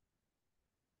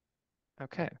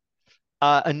 Okay.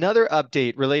 Another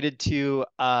update related to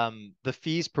the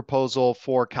fees proposal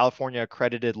for California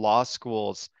Accredited Law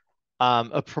Schools.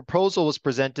 A proposal was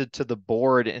presented to the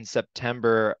board in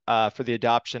September for the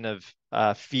adoption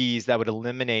of fees that would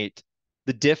eliminate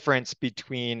the difference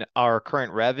between our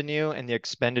current revenue and the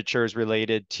expenditures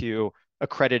related to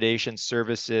accreditation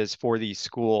services for these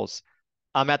schools.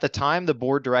 At the time, the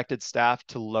board directed staff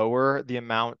to lower the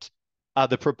amount,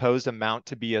 the proposed amount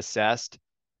to be assessed.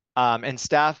 And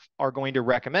staff are going to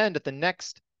recommend at the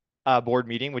next board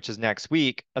meeting, which is next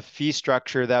week, a fee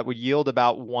structure that would yield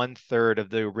about 1/3 of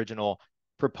the original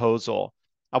proposal.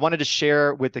 I wanted to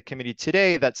share with the committee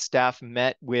today that staff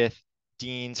met with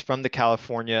deans from the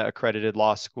California Accredited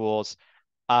Law Schools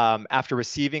after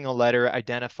receiving a letter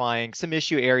identifying some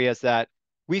issue areas that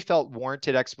we felt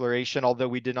warranted exploration, although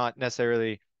we did not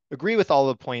necessarily agree with all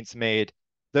the points made.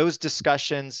 Those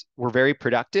discussions were very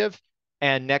productive,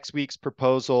 and next week's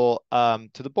proposal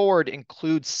to the board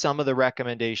includes some of the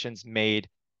recommendations made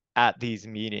at these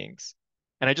meetings.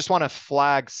 And I just want to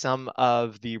flag some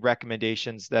of the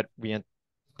recommendations that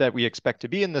we expect to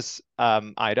be in this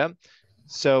item.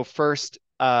 So first,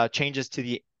 changes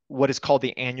to what is called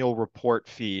the annual report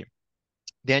fee.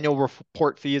 The annual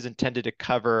report fee is intended to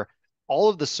cover all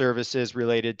of the services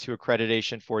related to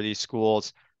accreditation for these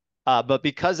schools. But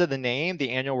because of the name,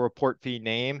 the annual report fee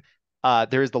name,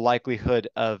 there is the likelihood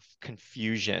of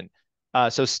confusion.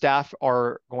 So staff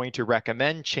are going to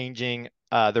recommend changing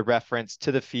the reference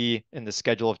to the fee in the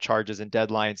schedule of charges and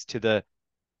deadlines to the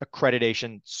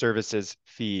accreditation services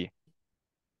fee.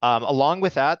 Along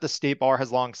with that, the State Bar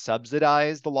has long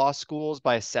subsidized the law schools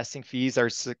by assessing fees that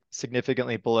are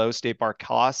significantly below State Bar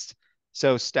costs.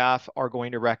 So staff are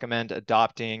going to recommend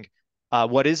adopting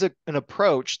what is an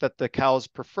approach that the CAL's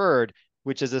preferred,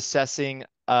 which is assessing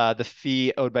the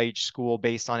fee owed by each school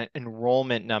based on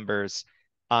enrollment numbers.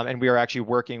 And we are actually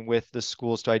working with the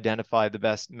schools to identify the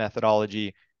best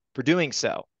methodology for doing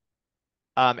so.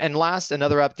 And last,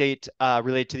 another update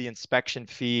related to the inspection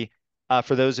fee.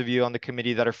 For those of you on the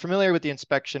committee that are familiar with the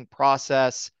inspection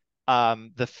process,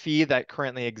 the fee that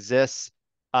currently exists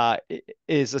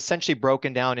is essentially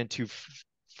broken down into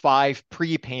 5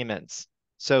 prepayments.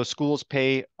 So schools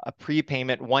pay a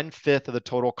prepayment 1/5 of the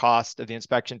total cost of the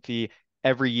inspection fee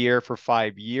every year for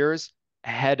 5 years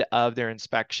ahead of their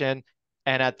inspection.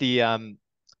 And at the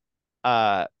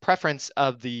preference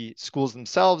of the schools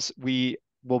themselves, we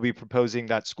will be proposing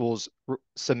that schools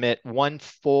submit one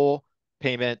full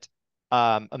payment,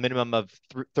 a minimum of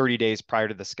 30 days prior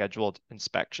to the scheduled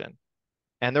inspection.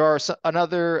 And there are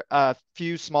another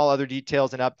few small other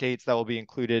details and updates that will be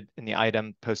included in the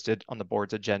item posted on the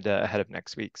board's agenda ahead of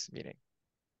next week's meeting.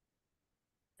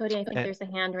 Cody, I think there's a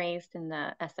hand raised in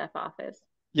the SF office.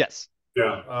 Yes.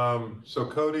 Yeah. So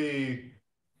Cody,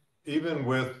 even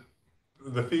with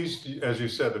the fees, as you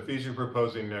said, the fees you're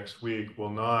proposing next week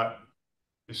will not,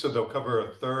 you said they'll cover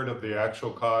a third of the actual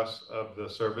cost of the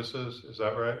services. Is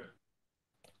that right?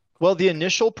 Well, the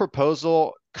initial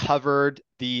proposal covered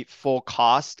the full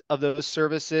cost of those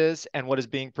services, and what is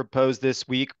being proposed this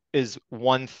week is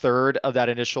 1/3 of that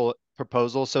initial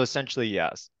proposal. So essentially,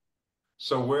 yes.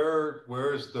 So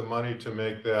where is the money to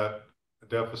make that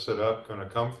deficit up going to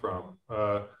come from?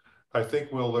 I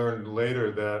think we'll learn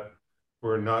later that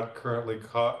we're not currently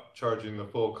charging the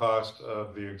full cost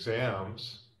of the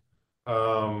exams.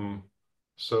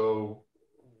 So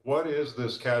what is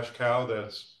this cash cow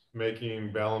that's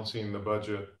making balancing the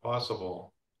budget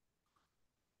possible?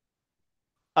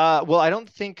 Well, I don't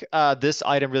think this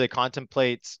item really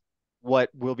contemplates what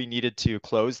will be needed to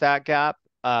close that gap.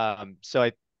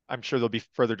 So I'm sure there'll be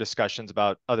further discussions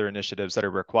about other initiatives that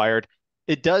are required.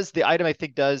 The item I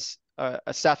think does,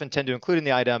 staff intend to include in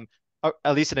the item,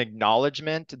 at least an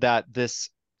acknowledgement that this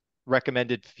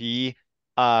recommended fee,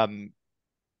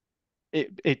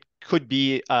 it could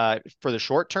be for the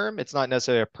short term. It's not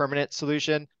necessarily a permanent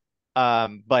solution,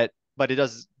 but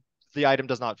the item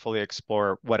does not fully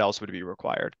explore what else would be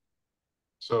required.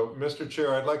 So, Mr.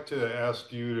 Chair, I'd like to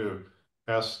ask you to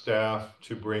ask staff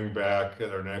to bring back at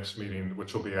our next meeting,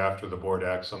 which will be after the board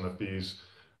acts on the fees,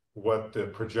 what the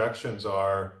projections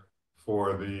are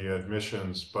for the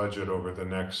admissions budget over the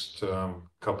next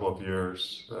couple of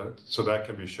years, so that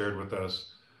can be shared with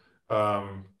us.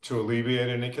 To alleviate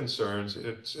any concerns,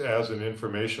 it's as an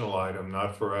informational item,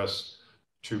 not for us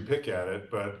to pick at it,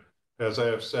 but as I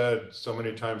have said so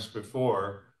many times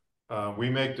before, we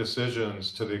make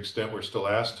decisions to the extent we're still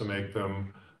asked to make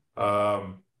them,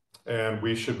 and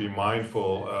we should be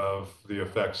mindful of the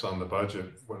effects on the budget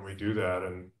when we do that,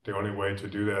 and the only way to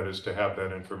do that is to have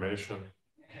that information.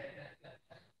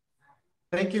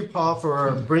 Thank you, Paul,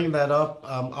 for bringing that up.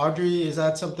 Audrey, is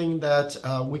that something that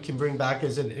we can bring back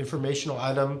as an informational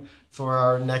item for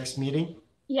our next meeting?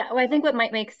 Yeah, well, I think what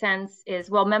might make sense is,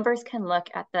 well, members can look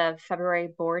at the February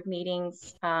board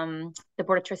meetings. The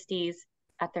Board of Trustees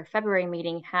at their February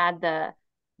meeting had the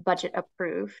budget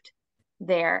approved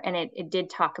there, and it did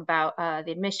talk about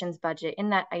the admissions budget in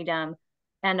that item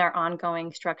and our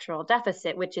ongoing structural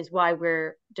deficit, which is why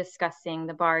we're discussing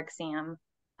the bar exam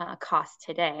cost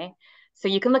today. So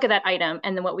you can look at that item,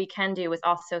 and then what we can do is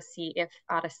also see if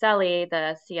Araceli,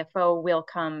 the CFO, will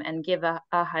come and give a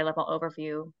high-level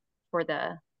overview for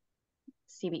the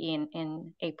CBE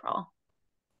in April.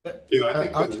 Yeah, I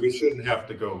think that we shouldn't have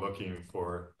to go looking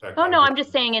for that. Oh, no, I'm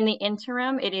just saying in the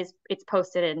interim, it's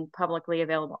posted and publicly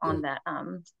available on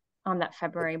that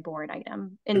February board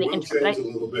item in the interim. Change a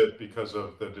little bit because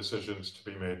of the decisions to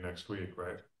be made next week,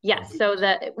 right? Yes, so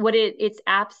it's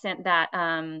absent that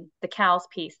the CALS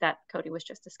piece that Cody was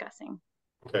just discussing.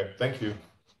 Okay, thank you.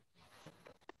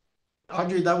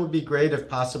 Audrey, that would be great if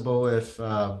possible,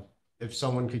 if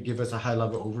someone could give us a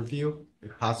high-level overview,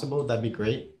 if possible, that'd be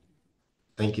great.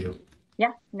 Thank you.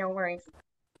 Yeah, no worries.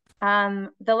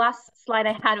 The last slide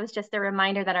I had was just a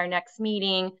reminder that our next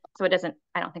meeting, so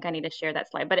I don't think I need to share that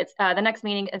slide, but it's the next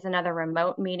meeting is another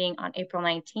remote meeting on April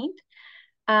 19th.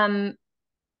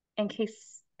 In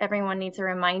case everyone needs a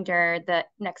reminder, the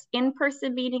next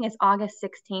in-person meeting is August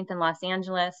 16th in Los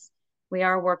Angeles. We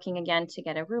are working again to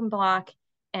get a room block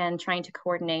and trying to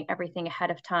coordinate everything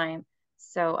ahead of time.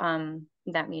 So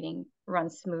that meeting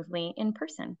runs smoothly in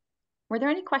person. Were there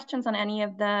any questions on any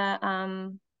of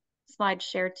the slides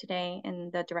shared today in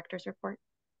the director's report?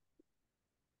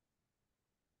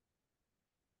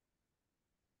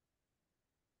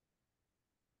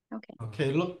 Okay.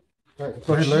 Okay, look.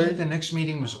 Go ahead, Larry. The next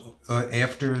meeting was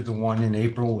after the one in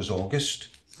April was August?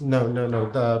 No.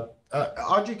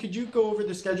 Audrey, could you go over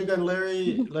the schedule again?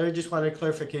 Larry just wanted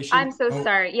clarification. I'm so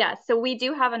sorry. Yeah, so we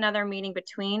do have another meeting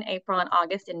between April and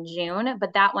August in June,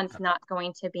 but that one's not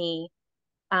going to be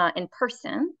in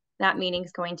person. That meeting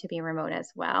is going to be remote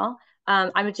as well.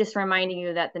 I was just reminding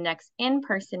you that the next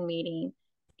in-person meeting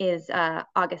is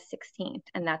August 16th,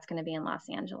 and that's going to be in Los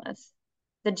Angeles.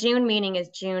 The June meeting is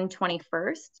June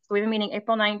 21st. So we have a meeting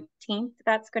April 19th.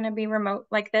 That's going to be remote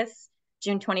like this.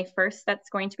 June 21st, that's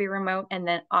going to be remote. And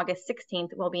then August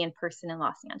 16th will be in person in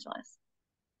Los Angeles.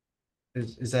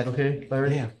 Is that okay,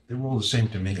 Larry? Yeah, they're all the same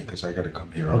to me because I gotta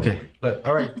come here. Okay,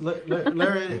 all right,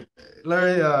 Larry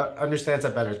understands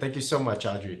that better. Thank you so much,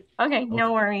 Audrey. Okay,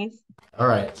 no worries. All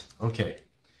right, okay.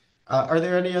 Are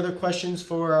there any other questions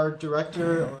for our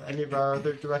director or any of our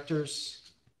other directors?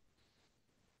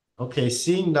 Okay,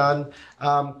 seeing none.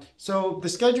 So the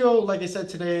schedule, like I said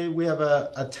today, we have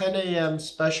a 10 a.m.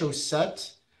 special set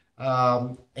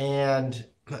and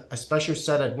a special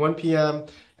set at 1 p.m.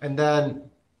 And then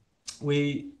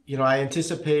I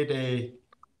anticipate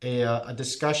a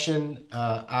discussion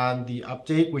on the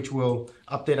update, which will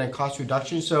update on cost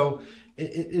reduction. So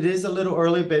it is a little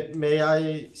early, but may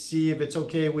I see if it's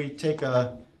okay we take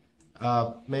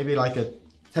maybe like a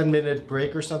 10-minute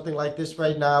break or something like this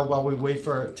right now while we wait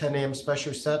for 10 a.m.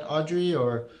 special set, Audrey,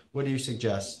 or what do you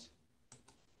suggest?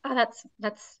 Oh,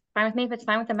 that's fine with me if it's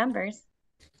fine with the members.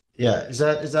 Yeah, is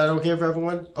that okay for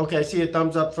everyone? Okay, I see a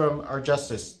thumbs up from our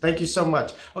justice. Thank you so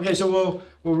much. Okay, so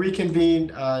we'll reconvene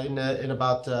in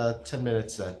about 10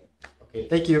 minutes then. Okay,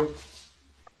 thank you.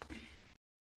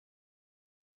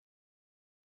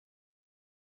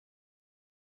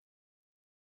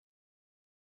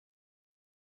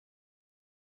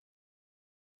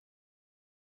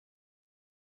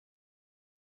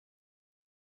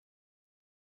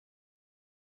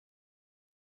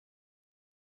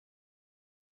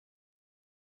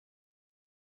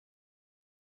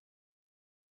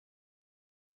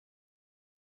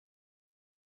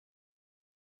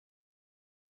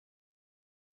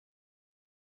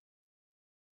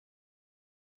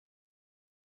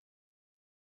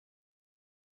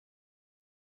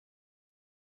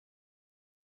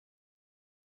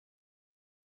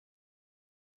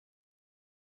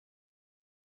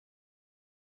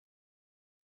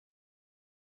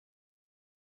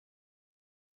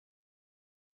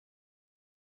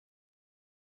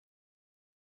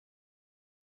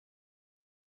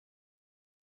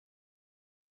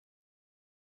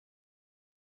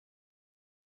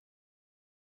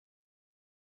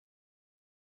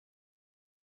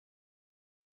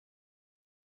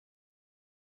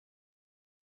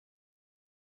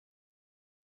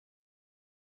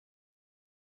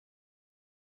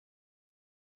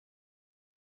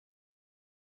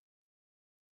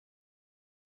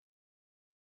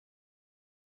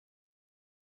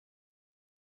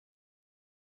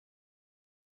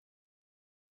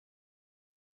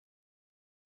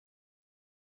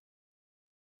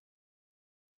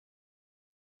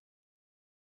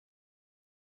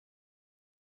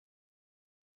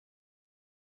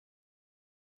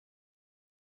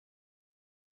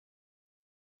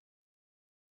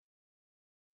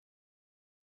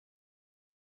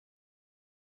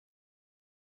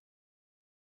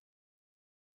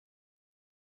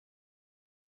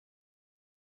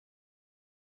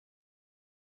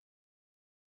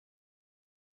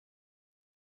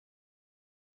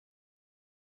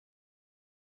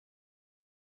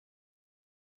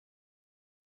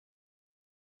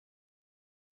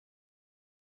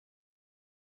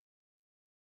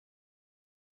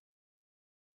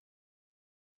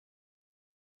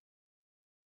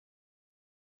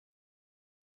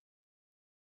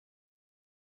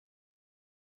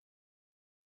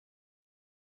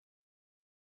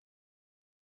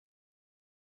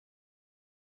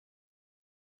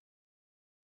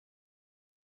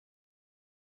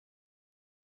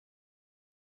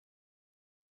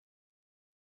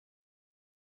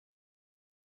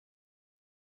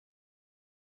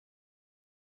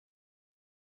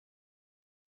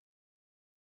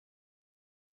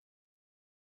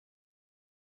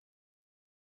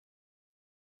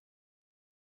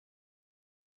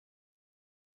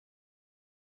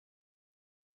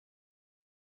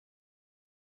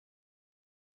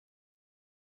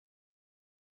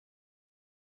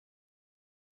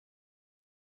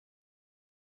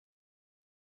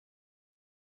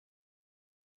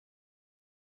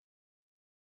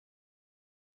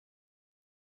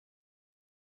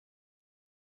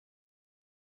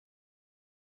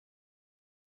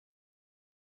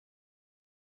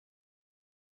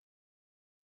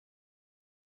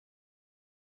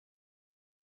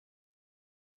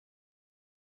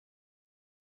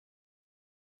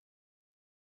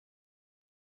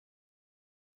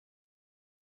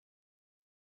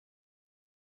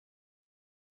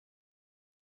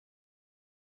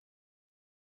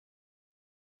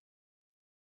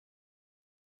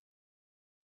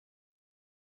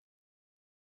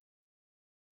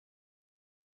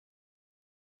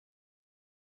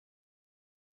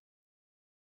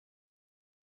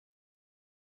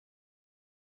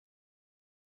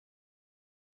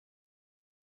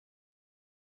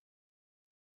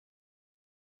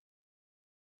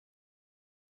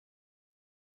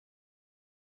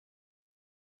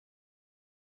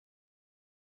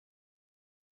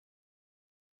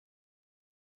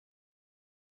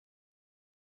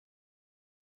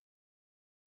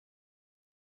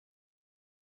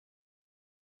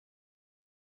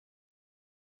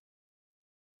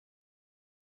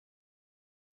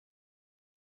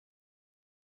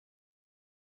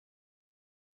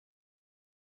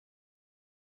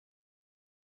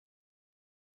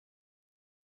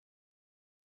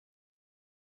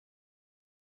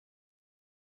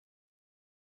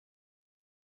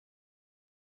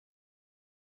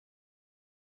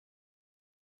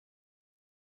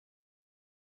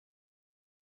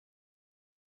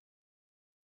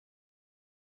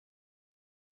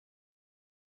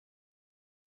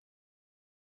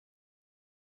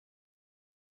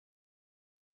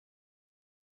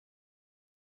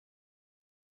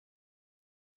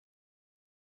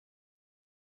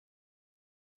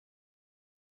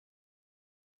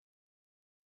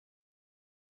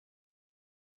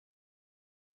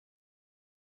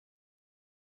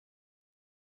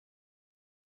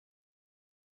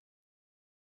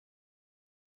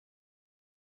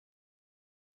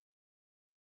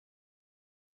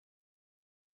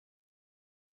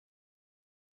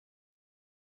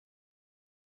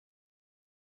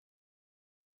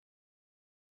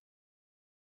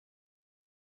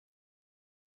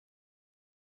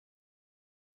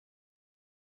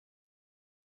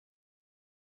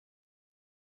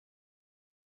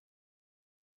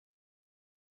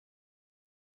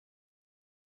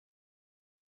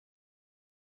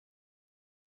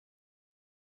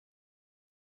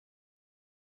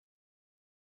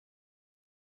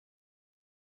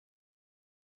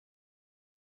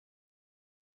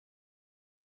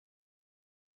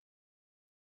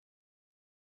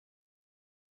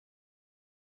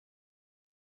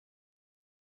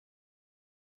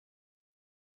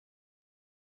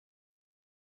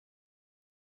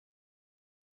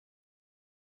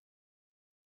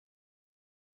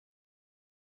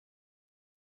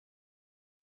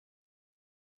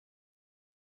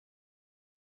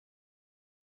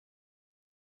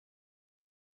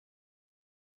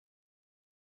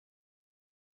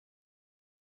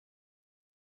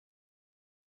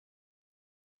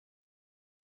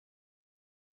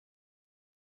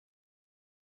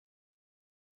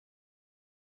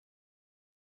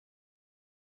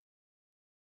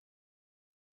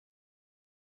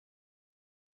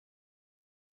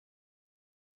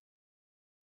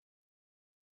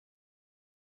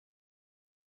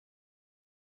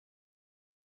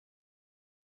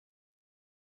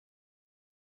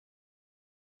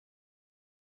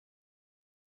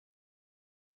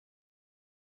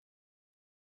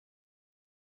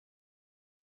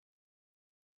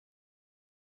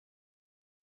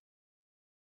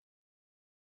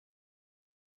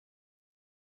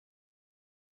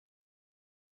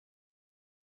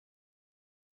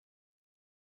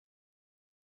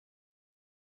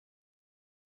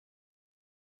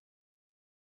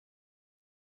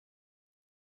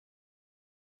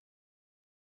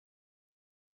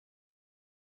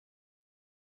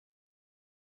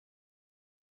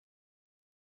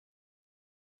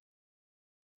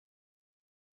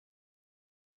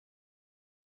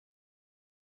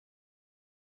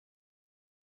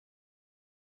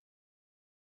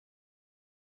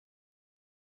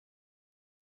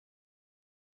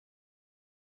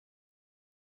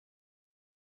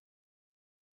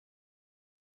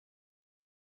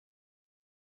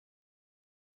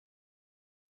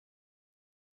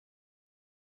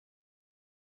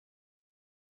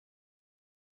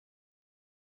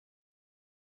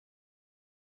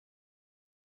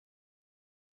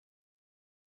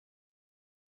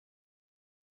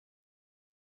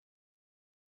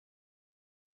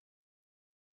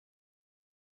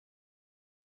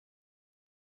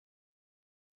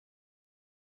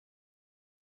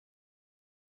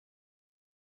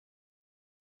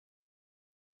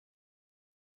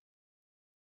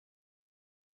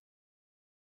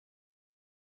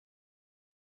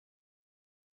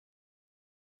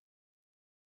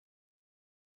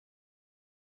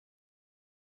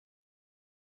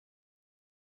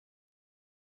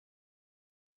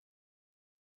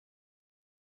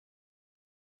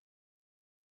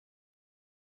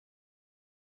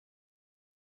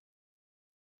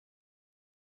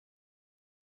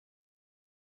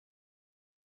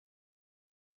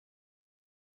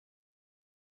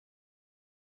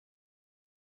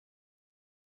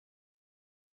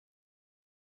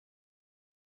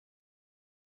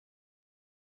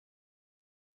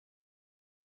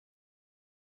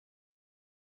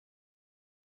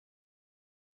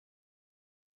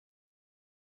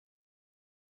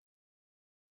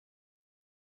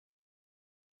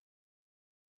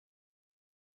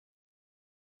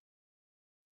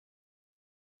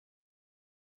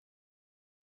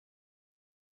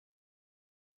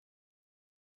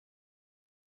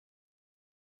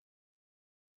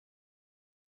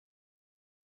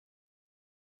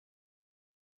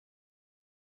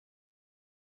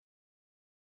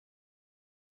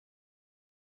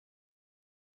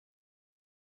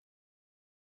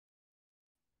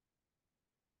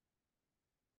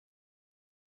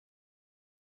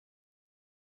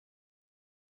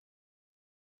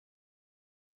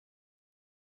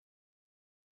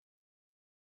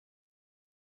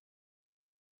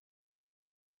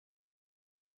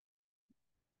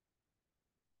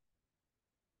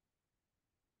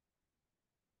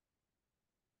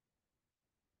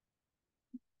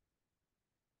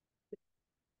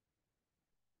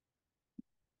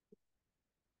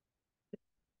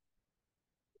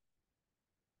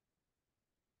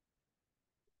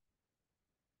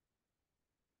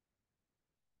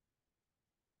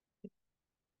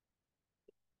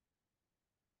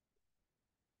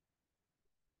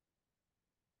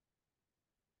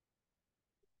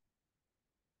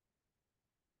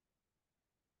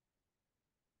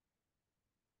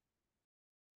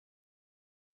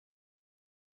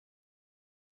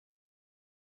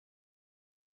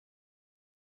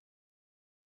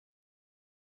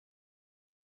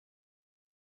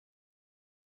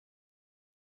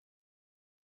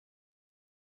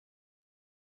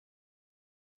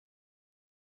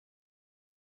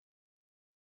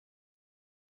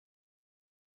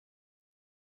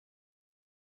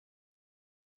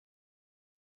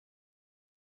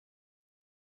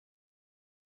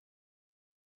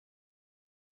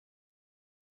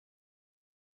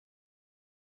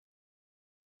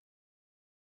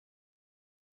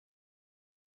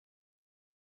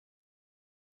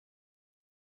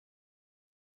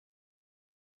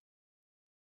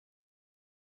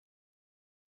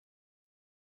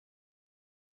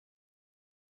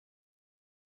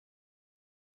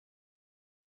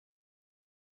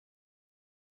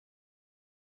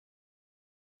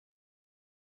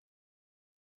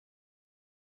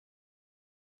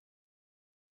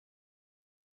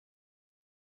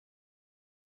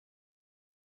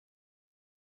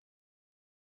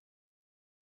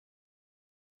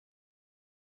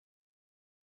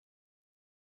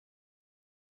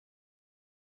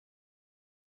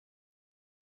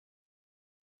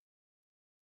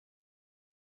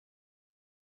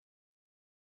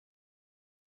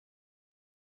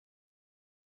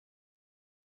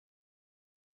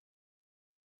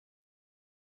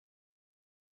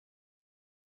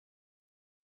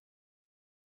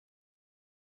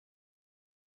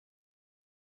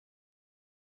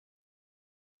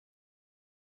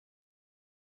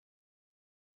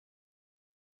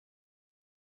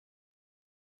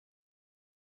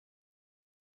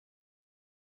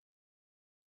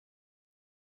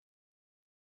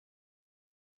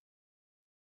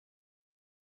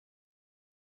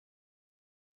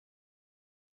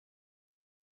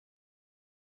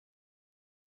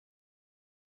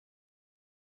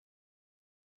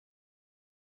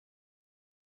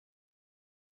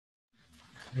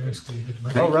 Yes, David.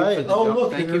 All right. Oh,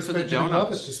 look, thank you there's for the Benjamin Lovett,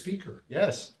 donuts. the speaker.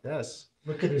 Yes, yes.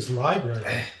 Look at his library.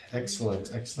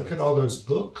 Excellent, excellent. Look at all those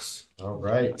books. All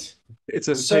right. It's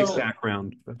a So- fake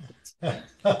background.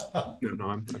 No,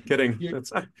 I'm kidding.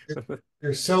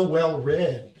 They're so well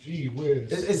read. Gee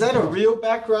whiz. Is that a real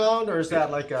background or is that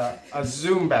like a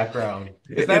Zoom background?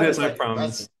 It That is, I like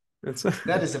promise.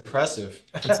 that is impressive.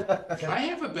 I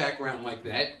have a background like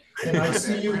that. Can I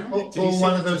see you pull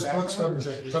one of those books from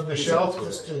the shelf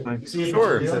just to see if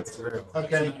Sure. it's real?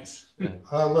 Okay.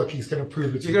 Look, he's gonna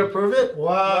prove it. You're gonna prove it?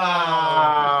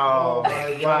 Wow. Oh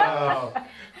my Wow.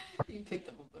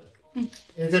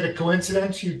 Is it a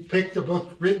coincidence you picked a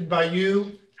book written by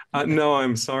you? No,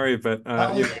 I'm sorry, but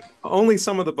only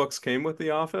some of the books came with the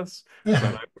office, but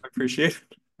I appreciate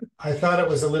it. I thought it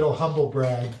was a little humble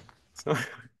brag. So,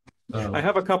 I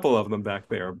have a couple of them back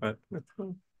there, but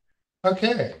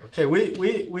Okay. Okay,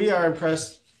 we are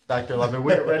impressed, Dr. Lovett.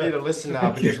 We're ready to listen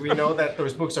now because we know that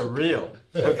those books are real.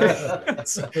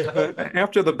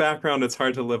 after the background, it's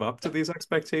hard to live up to these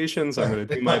expectations. I'm going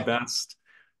to do my best.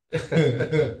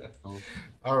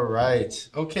 All right.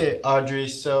 Okay, Audrey.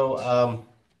 So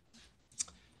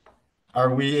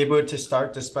are we able to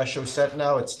start the special set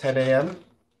now? It's 10 a.m.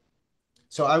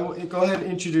 So I will go ahead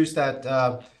and introduce that.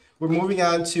 We're moving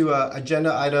on to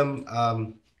agenda item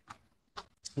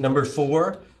number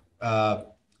 4,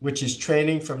 which is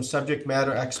training from subject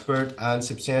matter expert on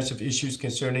substantive issues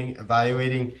concerning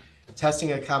evaluating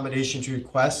testing accommodations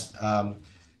requests.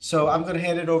 So I'm going to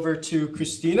hand it over to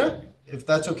Christina, if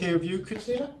that's okay with you,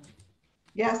 Christina.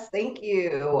 Yes, thank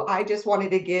you. I just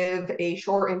wanted to give a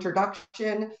short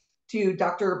introduction to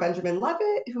Dr. Benjamin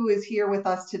Lovett, who is here with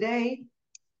us today.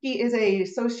 He is an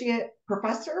associate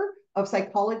professor of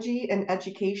psychology and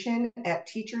education at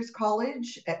Teachers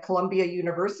College at Columbia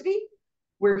University,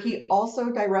 where he also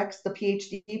directs the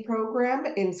Ph.D. program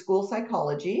in school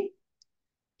psychology.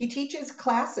 He teaches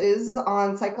classes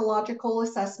on psychological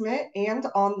assessment and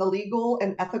on the legal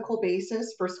and ethical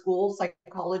basis for school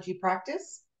psychology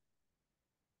practice.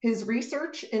 His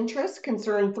research interests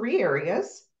concern 3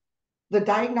 areas: the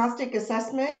diagnostic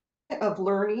assessment of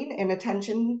learning and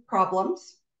attention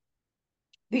problems,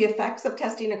 the effects of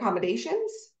testing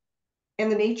accommodations,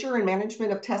 and the nature and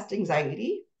management of test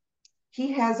anxiety.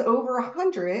 He has over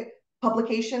 100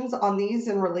 publications on these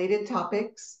and related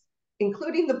topics,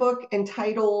 including the book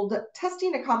entitled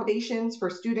Testing Accommodations for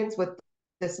Students with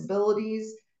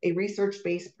Disabilities, a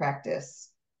Research-Based Practice.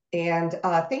 And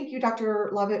thank you,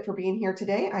 Dr. Lovett, for being here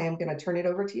today. I am going to turn it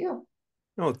over to you.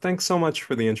 Oh, thanks so much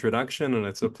for the introduction, and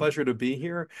it's a pleasure to be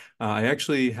here. I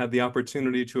actually had the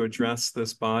opportunity to address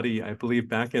this body, I believe,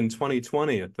 back in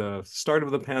 2020 at the start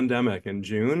of the pandemic in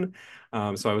June.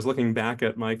 So I was looking back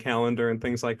at my calendar and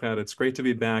things like that. It's great to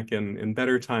be back in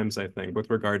better times, I think, with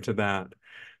regard to that.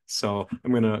 So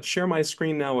I'm going to share my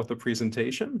screen now with the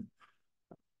presentation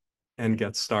and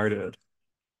get started.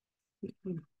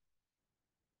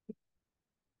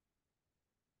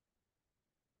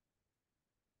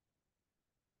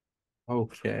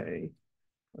 Okay,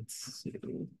 let's see.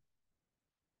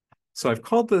 So I've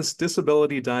called this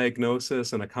Disability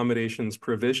Diagnosis and Accommodations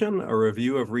Provision, a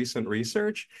review of recent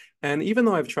research. And even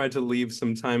though I've tried to leave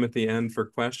some time at the end for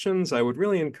questions, I would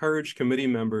really encourage committee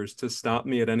members to stop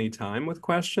me at any time with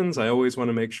questions. I always want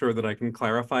to make sure that I can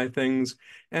clarify things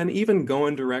and even go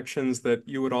in directions that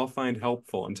you would all find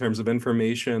helpful in terms of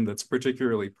information that's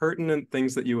particularly pertinent,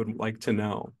 things that you would like to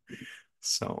know.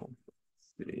 So,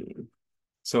 let's see.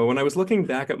 So when I was looking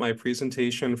back at my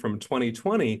presentation from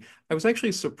 2020, I was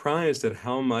actually surprised at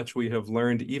how much we have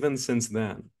learned even since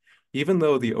then. Even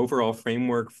though the overall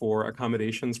framework for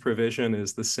accommodations provision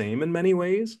is the same in many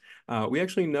ways, we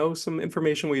actually know some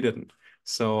information we didn't.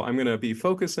 So I'm going to be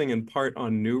focusing in part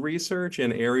on new research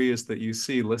in areas that you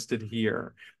see listed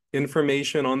here.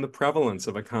 Information on the prevalence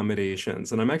of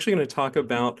accommodations. And I'm actually going to talk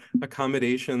about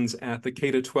accommodations at the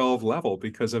K-12 level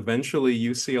because eventually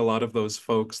you see a lot of those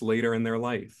folks later in their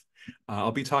life.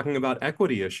 I'll be talking about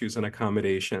equity issues and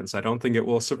accommodations. I don't think it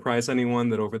will surprise anyone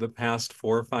that over the past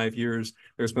 4 or 5 years,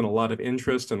 there's been a lot of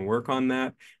interest and work on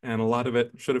that. And a lot of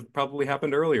it should have probably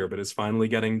happened earlier, but is finally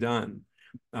getting done.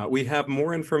 We have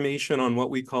more information on what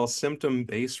we call symptom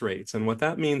base rates. And what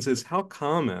that means is how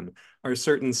common are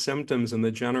certain symptoms in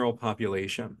the general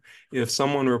population. If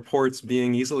someone reports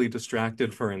being easily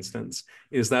distracted, for instance,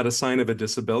 is that a sign of a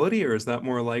disability or is that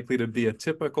more likely to be a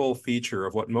typical feature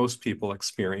of what most people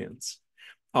experience?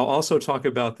 I'll also talk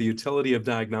about the utility of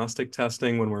diagnostic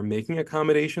testing when we're making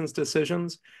accommodations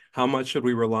decisions. How much should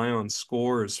we rely on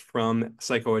scores from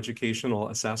psychoeducational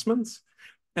assessments?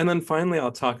 And then finally,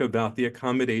 I'll talk about the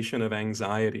accommodation of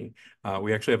anxiety.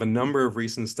 We actually have a number of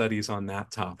recent studies on that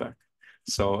topic.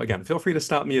 So again, feel free to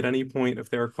stop me at any point if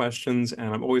there are questions,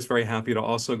 and I'm always very happy to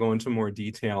also go into more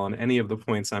detail on any of the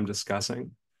points I'm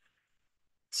discussing.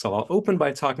 So I'll open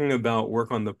by talking about work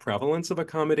on the prevalence of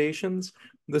accommodations.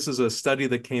 This is a study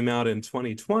that came out in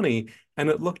 2020, and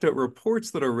it looked at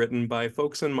reports that are written by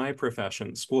folks in my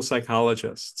profession, school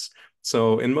psychologists.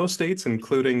 So in most states,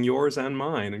 including yours and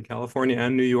mine, in California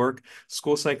and New York,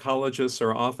 school psychologists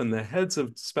are often the heads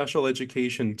of special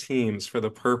education teams for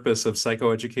the purpose of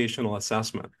psychoeducational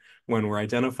assessment when we're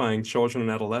identifying children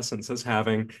and adolescents as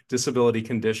having disability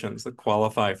conditions that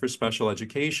qualify for special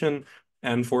education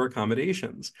and for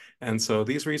accommodations. And so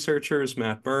these researchers,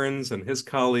 Matt Burns and his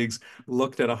colleagues,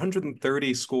 looked at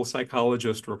 130 school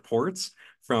psychologist reports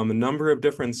from a number of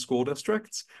different school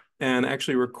districts and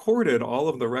actually recorded all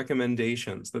of the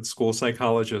recommendations that school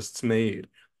psychologists made.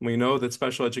 We know that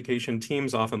special education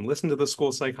teams often listen to the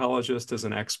school psychologist as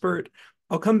an expert.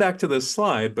 I'll come back to this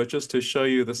slide, but just to show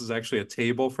you, this is actually a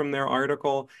table from their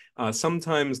article.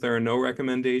 Sometimes there are no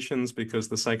recommendations because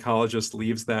the psychologist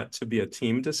leaves that to be a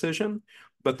team decision.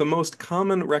 But the most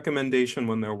common recommendation,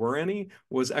 when there were any,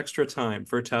 was extra time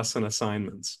for tests and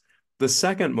assignments. The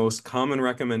second most common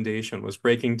recommendation was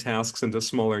breaking tasks into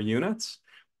smaller units.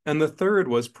 And the third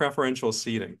was preferential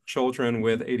seating. Children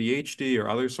with ADHD or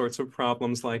other sorts of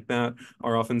problems like that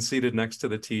are often seated next to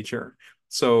the teacher.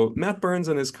 So Matt Burns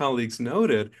and his colleagues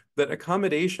noted that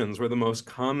accommodations were the most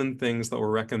common things that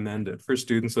were recommended for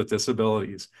students with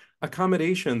disabilities.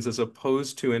 Accommodations as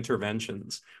opposed to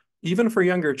interventions. Even for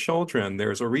younger children,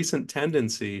 there's a recent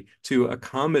tendency to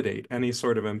accommodate any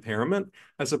sort of impairment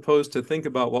as opposed to think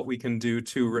about what we can do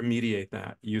to remediate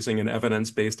that using an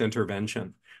evidence-based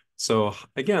intervention. So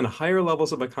again, higher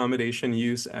levels of accommodation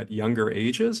use at younger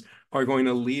ages are going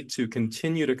to lead to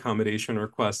continued accommodation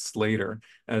requests later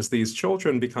as these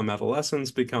children become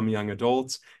adolescents, become young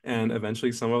adults, and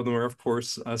eventually some of them are, of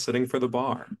course, sitting for the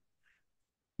bar.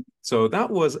 So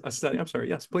that was a study. I'm sorry.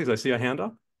 Yes, please. I see a hand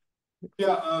up.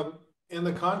 Yeah, in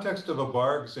the context of a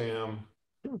bar exam,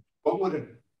 what would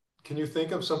it, can you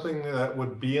think of something that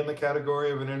would be in the category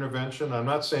of an intervention? I'm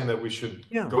not saying that we should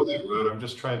go that route. I'm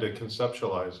just trying to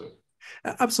conceptualize it.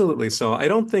 Absolutely. So I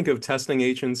don't think of testing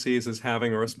agencies as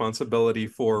having a responsibility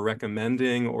for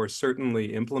recommending or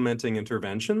certainly implementing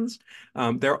interventions.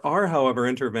 There are, however,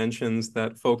 interventions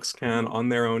that folks can on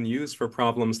their own use for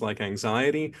problems like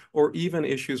anxiety or even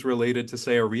issues related to,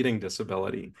 say, a reading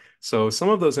disability. So some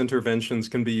of those interventions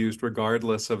can be used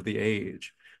regardless of the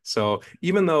age. So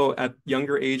even though at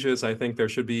younger ages, I think there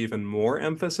should be even more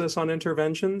emphasis on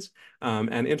interventions,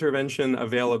 and intervention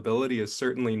availability is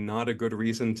certainly not a good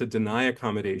reason to deny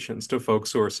accommodations to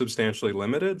folks who are substantially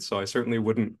limited. So I certainly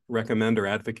wouldn't recommend or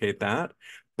advocate that.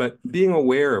 But being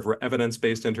aware of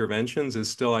evidence-based interventions is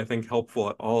still, I think, helpful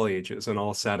at all ages and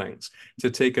all settings.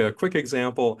 To take a quick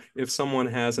example, if someone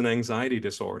has an anxiety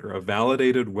disorder, a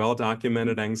validated,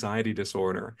 well-documented anxiety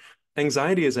disorder,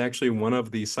 anxiety is actually one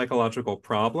of the psychological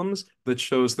problems that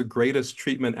shows the greatest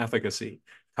treatment efficacy.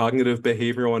 Cognitive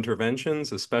behavioral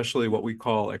interventions, especially what we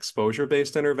call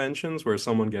exposure-based interventions, where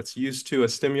someone gets used to a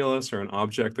stimulus or an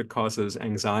object that causes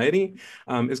anxiety,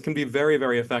 can be very,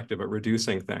 very effective at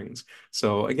reducing things.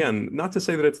 So again, not to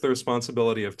say that it's the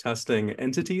responsibility of testing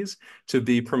entities to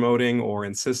be promoting or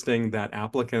insisting that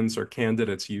applicants or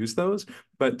candidates use those,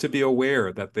 but to be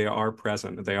aware that they are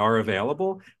present, they are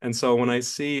available. And so when I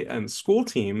see school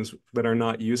teams that are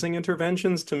not using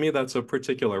interventions, to me, that's a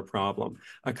particular problem.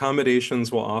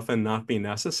 Accommodations will often not be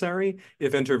necessary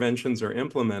if interventions are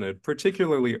implemented,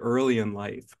 particularly early in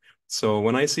life. So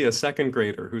when I see a second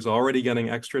grader who's already getting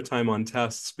extra time on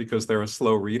tests because they're a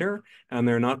slow reader and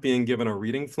they're not being given a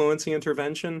reading fluency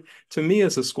intervention, to me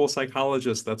as a school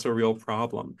psychologist, that's a real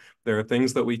problem. There are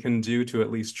things that we can do to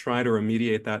at least try to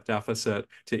remediate that deficit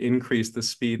to increase the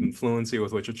speed and fluency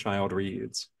with which a child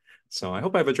reads. So I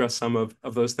hope I've addressed some of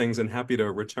those things and happy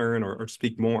to return or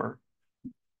speak more.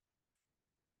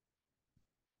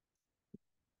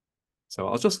 So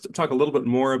I'll just talk a little bit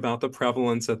more about the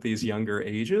prevalence at these younger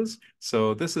ages.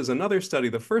 So this is another study.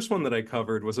 The first one that I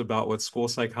covered was about what school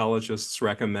psychologists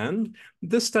recommend.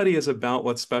 This study is about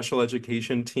what special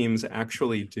education teams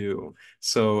actually do.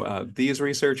 So these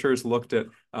researchers looked at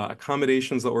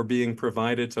accommodations that were being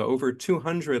provided to over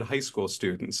 200 high school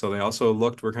students. So they also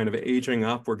looked, we're kind of aging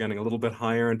up, we're getting a little bit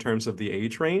higher in terms of the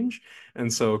age range.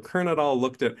 And so Kern et al.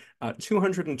 Looked at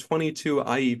 222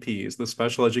 IEPs, the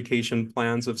special education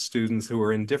plans of students who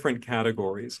are in different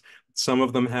categories. Some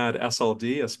of them had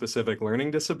SLD, a specific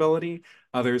learning disability.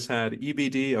 Others had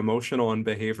EBD, emotional and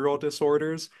behavioral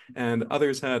disorders, and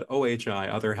others had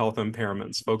OHI, other health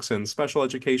impairments. Folks in special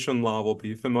education law will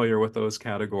be familiar with those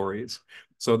categories.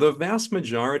 So the vast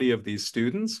majority of these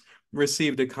students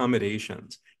received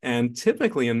accommodations, and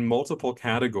typically in multiple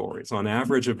categories, on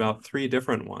average about 3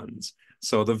 different ones.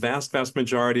 So the vast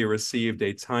majority received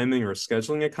a timing or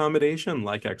scheduling accommodation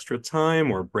like extra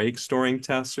time or break storing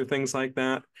tests or things like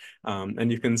that.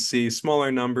 And you can see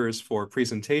smaller numbers for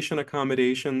presentation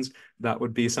accommodations. That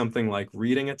would be something like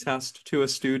reading a test to a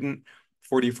student.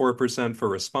 44% for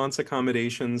response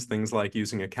accommodations, things like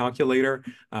using a calculator,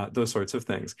 those sorts of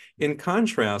things. In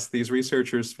contrast, these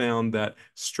researchers found that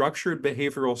structured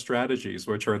behavioral strategies,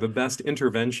 which are the best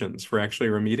interventions for actually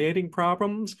remediating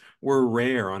problems, were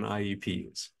rare on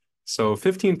IEPs. So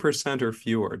 15% or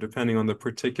fewer, depending on the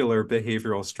particular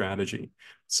behavioral strategy.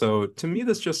 So to me,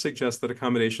 this just suggests that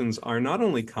accommodations are not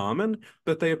only common,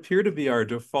 but they appear to be our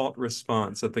default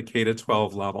response at the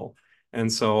K-12 level. And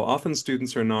so often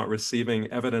students are not receiving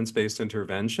evidence-based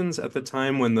interventions at the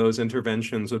time when those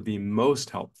interventions would be most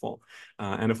helpful.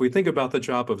 And if we think about the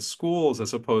job of schools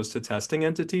as opposed to testing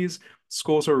entities,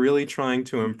 schools are really trying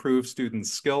to improve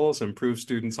students' skills, improve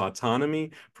students'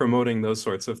 autonomy, promoting those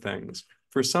sorts of things.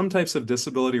 For some types of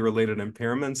disability-related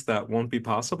impairments, that won't be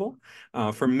possible.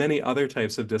 For many other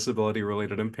types of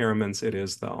disability-related impairments, it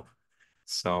is, though.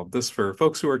 So this, for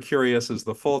folks who are curious, is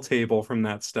the full table from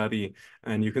that study.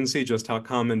 And you can see just how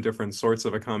common different sorts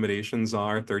of accommodations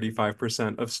are.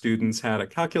 35% of students had a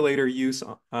calculator use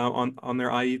on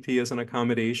their IEP as an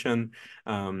accommodation.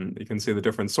 You can see the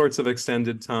different sorts of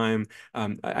extended time.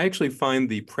 I actually find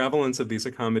the prevalence of these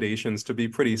accommodations to be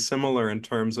pretty similar in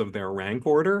terms of their rank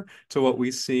order to what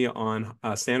we see on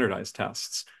standardized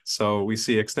tests. So we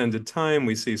see extended time,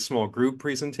 we see small group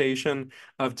presentation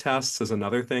of tests as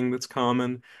another thing that's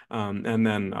common. And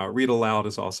then read aloud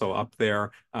is also up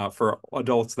there. For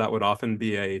adults, that would often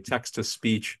be a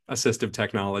text-to-speech assistive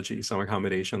technology, some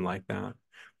accommodation like that.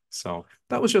 So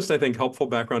that was just, I think, helpful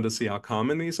background to see how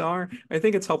common these are. I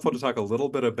think it's helpful to talk a little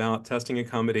bit about testing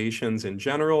accommodations in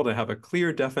general, to have a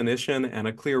clear definition and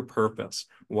a clear purpose,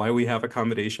 why we have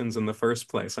accommodations in the first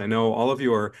place. I know all of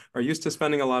you are used to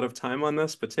spending a lot of time on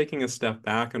this, but taking a step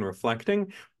back and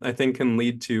reflecting, I think, can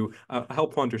lead to a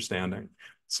helpful understanding.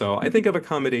 So I think of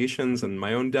accommodations, and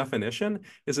my own definition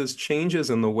is as changes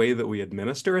in the way that we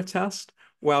administer a test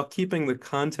while keeping the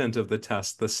content of the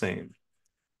test the same.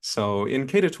 So in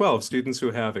K-12, students who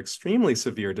have extremely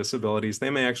severe disabilities, they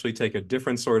may actually take a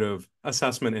different sort of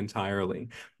assessment entirely.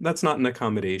 That's not an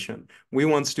accommodation. We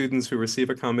want students who receive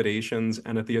accommodations,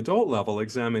 and at the adult level,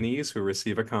 examinees who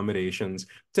receive accommodations,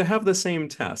 to have the same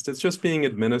test. It's just being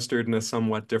administered in a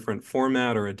somewhat different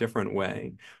format or a different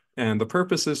way. And the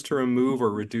purpose is to remove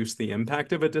or reduce the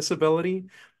impact of a disability.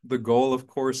 The goal, of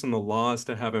course, in the law is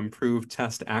to have improved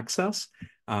test access.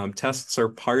 Tests are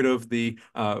part of the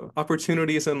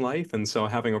opportunities in life, and so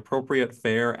having appropriate,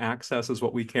 fair access is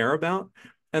what we care about.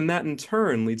 And that in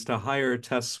turn leads to higher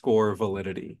test score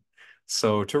validity.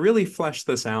 So to really flesh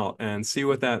this out and see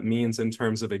what that means in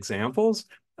terms of examples,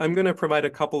 I'm going to provide a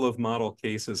couple of model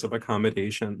cases of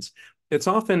accommodations. It's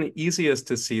often easiest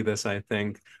to see this, I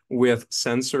think, with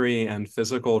sensory and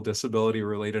physical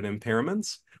disability-related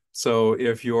impairments. So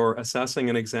if you're assessing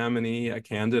an examinee, a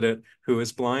candidate who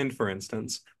is blind, for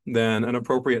instance, then an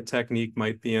appropriate technique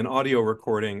might be an audio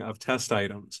recording of test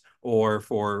items, or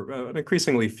for an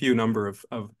increasingly few number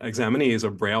of examinees,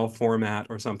 a Braille format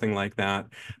or something like that.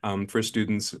 For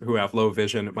students who have low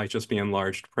vision, it might just be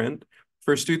enlarged print.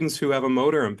 For students who have a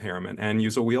motor impairment and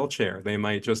use a wheelchair, they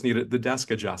might just need the desk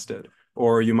adjusted,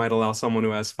 or you might allow someone who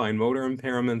has fine motor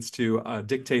impairments to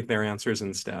dictate their answers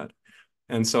instead.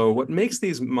 And so what makes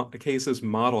these cases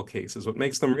model cases, what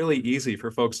makes them really easy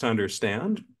for folks to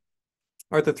understand,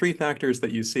 are the 3 factors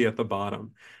that you see at the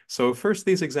bottom. So first,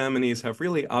 these examinees have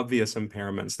really obvious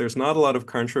impairments. There's not a lot of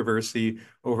controversy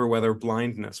over whether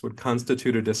blindness would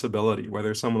constitute a disability,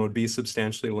 whether someone would be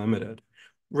substantially limited.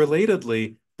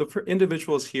 Relatedly, the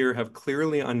individuals here have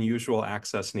clearly unusual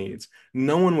access needs.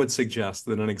 No one would suggest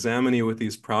that an examinee with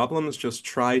these problems just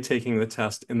try taking the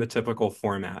test in the typical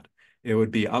format. It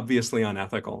would be obviously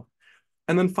unethical.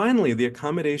 And then finally, the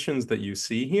accommodations that you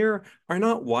see here are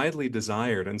not widely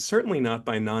desired, and certainly not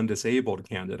by non-disabled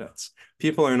candidates.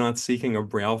 People are not seeking a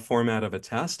Braille format of a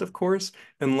test, of course,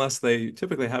 unless they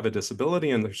typically have a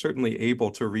disability and they're certainly able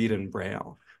to read in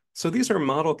Braille. So these are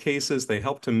model cases. They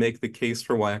help to make the case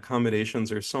for why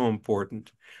accommodations are so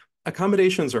important.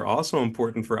 Accommodations are also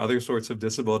important for other sorts of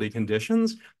disability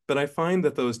conditions, but I find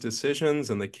that those decisions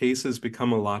and the cases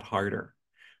become a lot harder.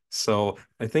 So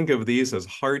I think of these as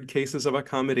hard cases of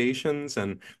accommodations,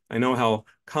 and I know how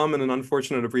common and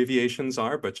unfortunate abbreviations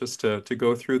are, but just to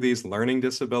go through these: learning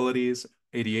disabilities,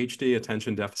 ADHD,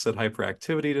 attention deficit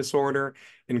hyperactivity disorder.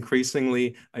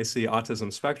 Increasingly, I see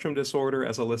autism spectrum disorder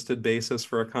as a listed basis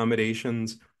for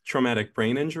accommodations, traumatic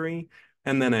brain injury,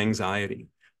 and then anxiety.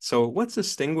 So what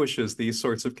distinguishes these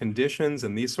sorts of conditions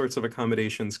and these sorts of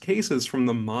accommodations cases from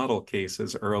the model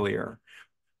cases earlier?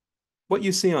 What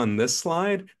you see on this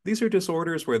slide, these are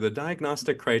disorders where the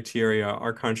diagnostic criteria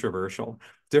are controversial.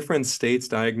 Different states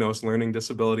diagnose learning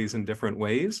disabilities in different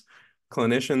ways.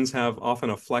 Clinicians have often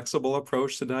a flexible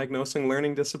approach to diagnosing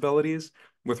learning disabilities.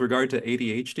 With regard to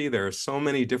ADHD, there are so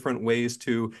many different ways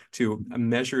to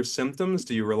measure symptoms.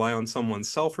 Do you rely on someone's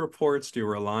self-reports? Do you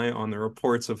rely on the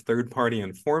reports of third-party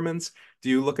informants? Do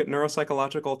you look at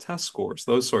neuropsychological test scores?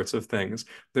 Those sorts of things.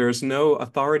 There's no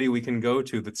authority we can go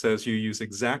to that says you use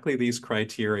exactly these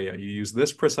criteria. You use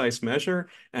this precise measure,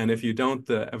 and if you don't,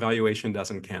 the evaluation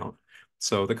doesn't count.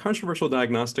 So the controversial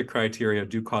diagnostic criteria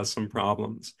do cause some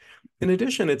problems. In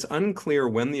addition, it's unclear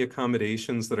when the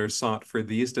accommodations that are sought for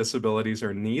these disabilities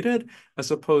are needed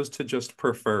as opposed to just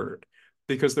preferred,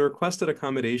 because the requested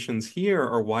accommodations here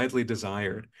are widely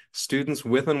desired. Students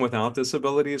with and without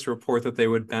disabilities report that they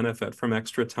would benefit from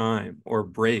extra time or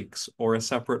breaks or a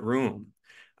separate room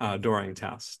during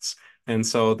tests. And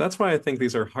so that's why I think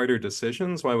these are harder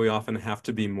decisions, why we often have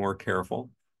to be more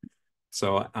careful.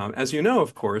 So as you know,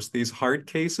 of course, these hard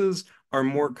cases are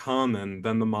more common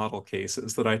than the model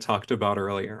cases that I talked about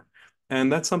earlier.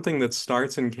 And that's something that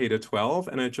starts in K-12,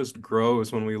 and it just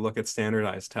grows when we look at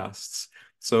standardized tests.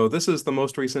 So this is the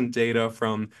most recent data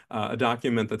from a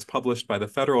document that's published by the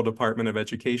Federal Department of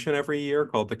Education every year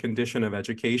called the Condition of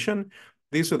Education.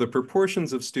 These are the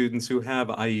proportions of students who have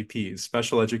IEPs,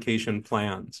 special education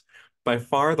plans. By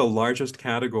far, the largest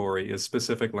category is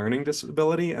specific learning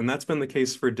disability, and that's been the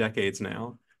case for decades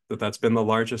now, that's been the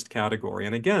largest category.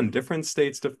 And again, different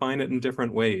states define it in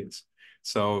different ways.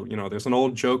 So, there's an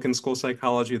old joke in school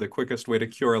psychology: the quickest way to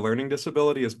cure a learning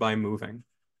disability is by moving.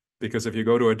 Because if you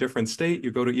go to a different state,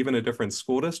 you go to even a different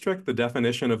school district, the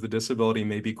definition of the disability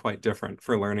may be quite different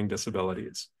for learning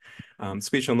disabilities.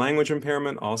 Speech and language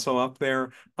impairment also up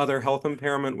there. Other health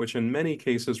impairment, which in many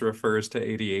cases refers to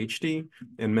ADHD.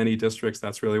 In many districts,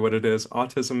 that's really what it is.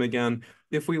 Autism again.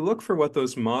 If we look for what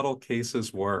those model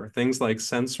cases were, things like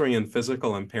sensory and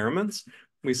physical impairments,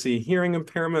 we see hearing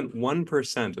impairment,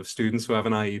 1% of students who have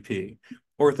an IEP.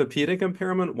 Orthopedic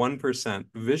impairment, 1%.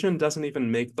 Vision doesn't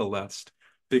even make the list,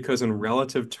 because in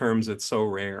relative terms, it's so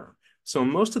rare. So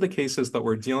most of the cases that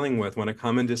we're dealing with when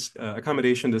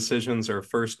accommodation decisions are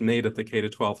first made at the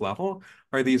K-12 level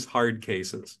are these hard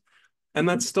cases. And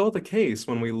that's still the case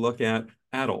when we look at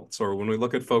adults or when we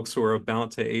look at folks who are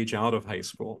about to age out of high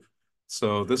school.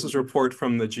 So this is a report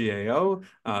from the GAO.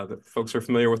 That folks are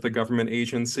familiar with the government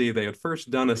agency. They had first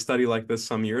done a study like this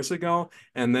some years ago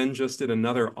and then just did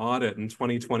another audit in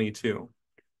 2022.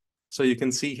 So you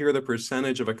can see here the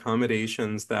percentage of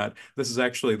accommodations that this is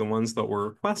actually the ones that were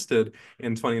requested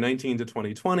in 2019 to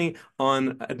 2020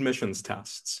 on admissions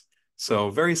tests. So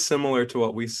very similar to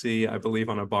what we see, I believe,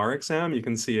 on a bar exam. You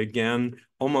can see, again,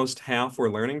 almost half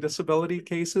were learning disability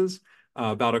cases,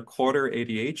 about a quarter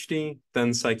ADHD,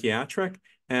 then psychiatric,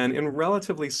 and in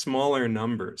relatively smaller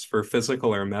numbers for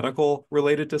physical or medical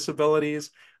related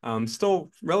disabilities.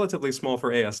 Still relatively small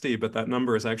for ASD, but that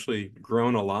number has actually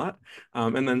grown a lot.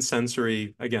 And then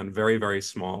sensory, again, very, very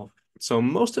small. So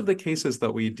most of the cases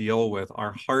that we deal with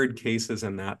are hard cases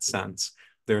in that sense.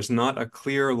 There's not a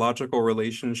clear logical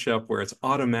relationship where it's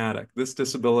automatic. This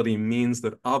disability means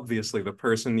that obviously the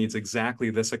person needs exactly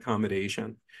this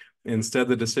accommodation. Instead,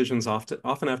 the decisions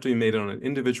often have to be made on an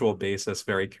individual basis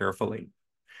very carefully.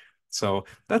 So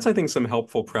that's, I think, some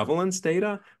helpful prevalence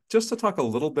data. Just to talk a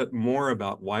little bit more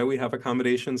about why we have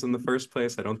accommodations in the first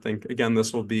place. I don't think, again,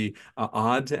 this will be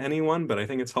odd to anyone, but I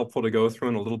think it's helpful to go through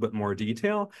in a little bit more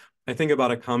detail. I think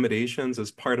about accommodations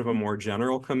as part of a more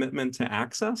general commitment to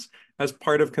access, as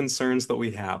part of concerns that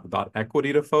we have about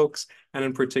equity to folks, and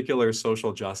in particular,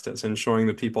 social justice, ensuring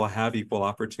that people have equal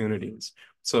opportunities.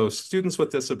 So students with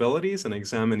disabilities and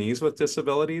examinees with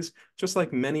disabilities, just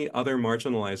like many other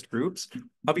marginalized groups,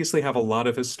 obviously have a lot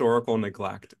of historical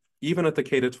neglect. Even at the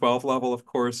K-12 level, of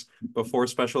course, before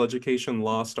special education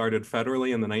law started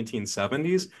federally in the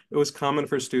 1970s, it was common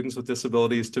for students with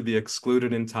disabilities to be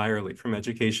excluded entirely from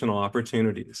educational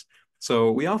opportunities.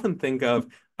 So we often think of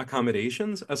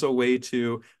accommodations as a way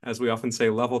to, as we often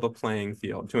say, level the playing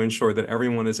field, to ensure that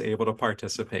everyone is able to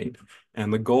participate.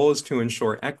 And the goal is to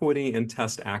ensure equity and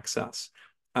test access.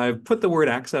 I've put the word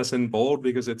access in bold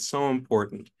because it's so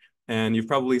important. And you've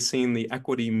probably seen the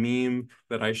equity meme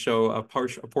that I show a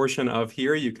portion of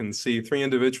here. You can see three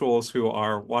individuals who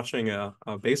are watching a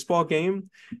baseball game.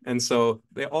 And so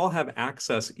they all have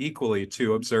access equally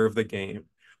to observe the game.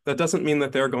 That doesn't mean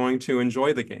that they're going to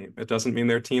enjoy the game. It doesn't mean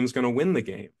their team's going to win the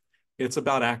game. It's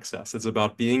about access. It's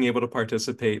about being able to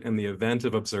participate in the event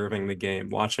of observing the game,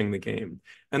 watching the game.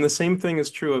 And the same thing is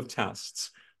true of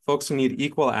tests. Folks need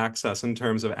equal access in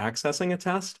terms of accessing a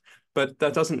test, but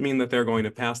that doesn't mean that they're going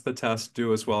to pass the test,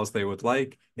 do as well as they would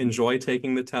like, enjoy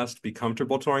taking the test, be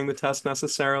comfortable during the test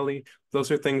necessarily.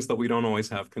 Those are things that we don't always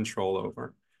have control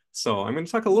over. So I'm going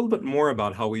to talk a little bit more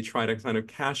about how we try to kind of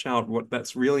cash out what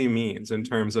that really means in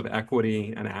terms of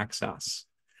equity and access.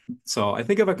 So I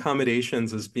think of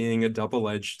accommodations as being a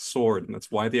double-edged sword, and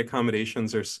that's why the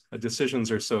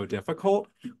decisions are so difficult.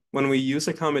 When we use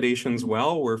accommodations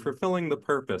well, we're fulfilling the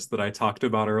purpose that I talked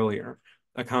about earlier.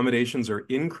 Accommodations are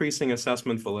increasing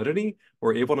assessment validity.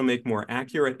 We're able to make more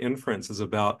accurate inferences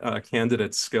about a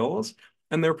candidate's skills,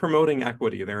 and they're promoting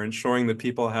equity. They're ensuring that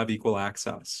people have equal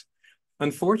access.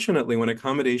 Unfortunately, when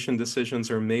accommodation decisions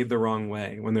are made the wrong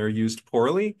way, when they're used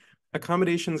poorly,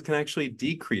 accommodations can actually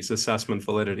decrease assessment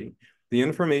validity. The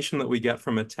information that we get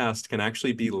from a test can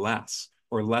actually be less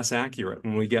or less accurate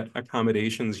when we get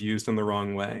accommodations used in the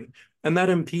wrong way. And that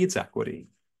impedes equity.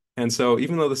 And so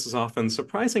even though this is often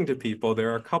surprising to people,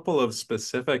 there are a couple of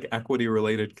specific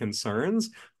equity-related concerns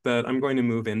that I'm going to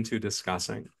move into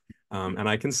discussing. And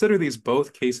I consider these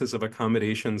both cases of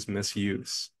accommodations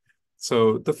misuse.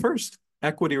 So the first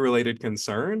equity-related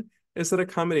concern is that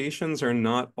accommodations are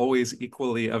not always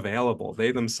equally available.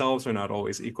 They themselves are not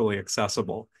always equally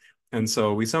accessible. And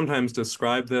so we sometimes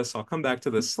describe this, I'll come back to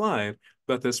this slide,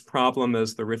 but this problem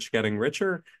as the rich getting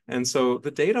richer. And so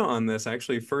the data on this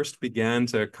actually first began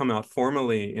to come out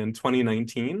formally in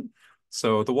 2019.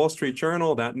 So the Wall Street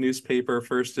Journal, that newspaper,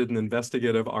 first did an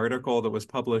investigative article that was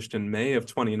published in May of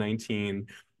 2019,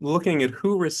 looking at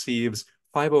who receives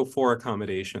 504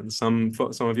 accommodations. Some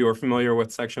of you are familiar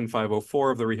with Section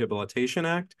 504 of the Rehabilitation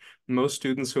Act. Most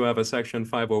students who have a Section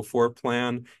 504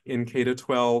 plan in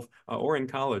K-12 or in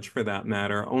college for that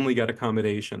matter only get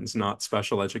accommodations, not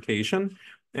special education.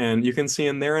 And you can see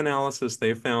in their analysis,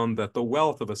 they found that the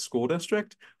wealth of a school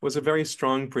district was a very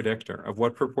strong predictor of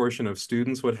what proportion of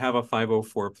students would have a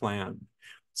 504 plan.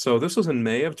 So this was in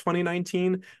May of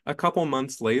 2019. A couple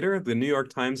months later, the New York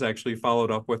Times actually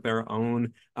followed up with their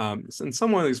own, in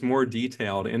some ways more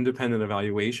detailed independent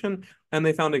evaluation, and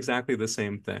they found exactly the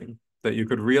same thing, that you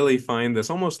could really find this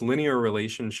almost linear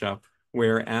relationship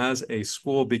where as a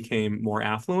school became more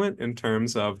affluent in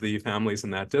terms of the families in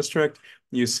that district,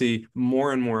 you see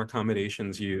more and more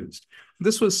accommodations used.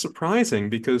 This was surprising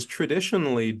because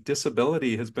traditionally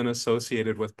disability has been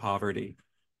associated with poverty.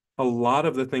 A lot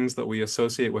of the things that we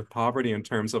associate with poverty in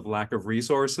terms of lack of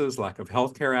resources, lack of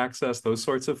healthcare access, those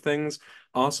sorts of things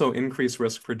also increase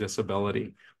risk for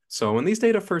disability. So when these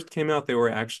data first came out, they were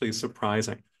actually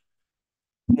surprising.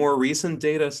 More recent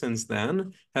data since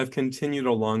then have continued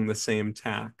along the same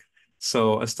tack.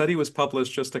 So a study was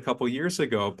published just a couple years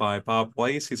ago by Bob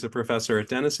Weiss. He's a professor at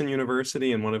Denison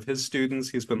University, and one of his students,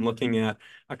 he's been looking at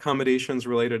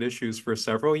accommodations-related issues for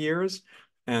several years.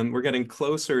 And we're getting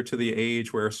closer to the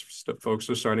age where folks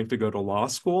are starting to go to law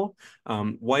school.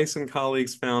 Weiss and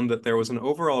colleagues found that there was an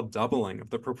overall doubling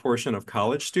of the proportion of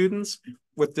college students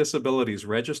with disabilities,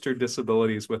 registered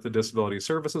disabilities with the Disability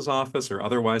Services Office or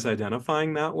otherwise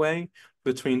identifying that way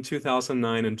between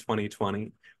 2009 and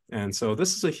 2020. And so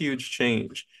this is a huge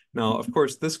change. Now, of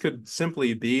course, this could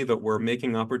simply be that we're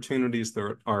making opportunities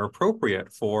that are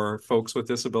appropriate for folks with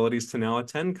disabilities to now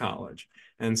attend college.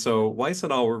 And so Weiss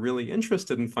et al. Were really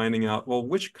interested in finding out, well,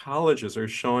 which colleges are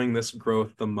showing this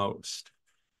growth the most?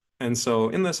 And so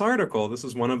in this article, this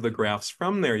is one of the graphs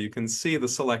from there. You can see the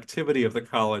selectivity of the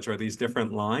college are these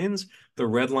different lines. The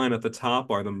red line at the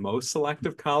top are the most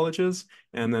selective colleges.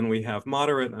 And then we have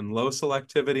moderate and low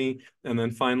selectivity. And then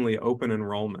finally, open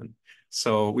enrollment.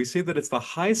 So we see that it's the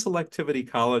high selectivity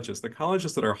colleges, the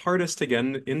colleges that are hardest to get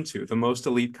into, the most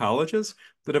elite colleges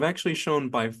that have actually shown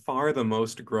by far the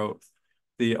most growth.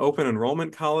 The open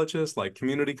enrollment colleges, like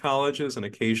community colleges and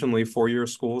occasionally four-year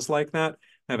schools like that,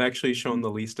 have actually shown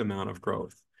the least amount of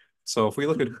growth. So if we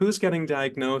look at who's getting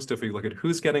diagnosed, if we look at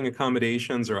who's getting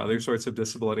accommodations or other sorts of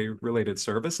disability-related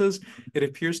services, it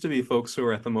appears to be folks who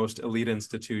are at the most elite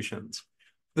institutions.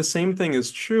 The same thing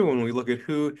is true when we look at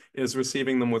who is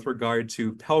receiving them with regard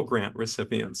to Pell Grant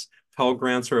recipients. Pell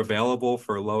Grants are available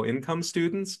for low-income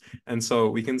students, and so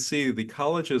we can see the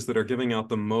colleges that are giving out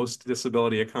the most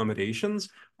disability accommodations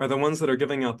are the ones that are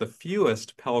giving out the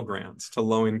fewest Pell Grants to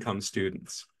low-income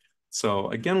students. So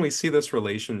again, we see this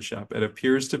relationship. It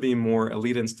appears to be more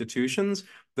elite institutions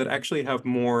that actually have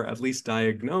more, at least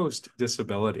diagnosed,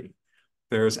 disability.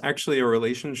 There's actually a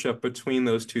relationship between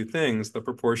those two things, the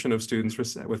proportion of students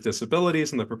with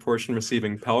disabilities and the proportion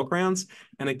receiving Pell Grants,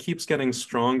 and it keeps getting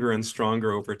stronger and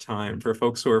stronger over time. For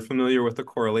folks who are familiar with the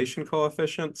correlation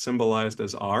coefficient, symbolized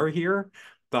as R here,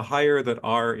 the higher that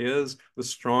R is, the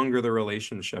stronger the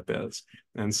relationship is.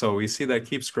 And so we see that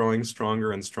keeps growing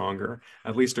stronger and stronger,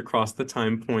 at least across the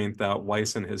time point that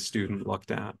Weiss and his student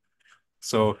looked at.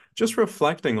 So just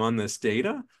reflecting on this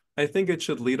data, I think it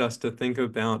should lead us to think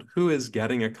about who is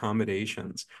getting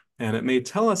accommodations. And it may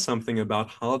tell us something about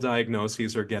how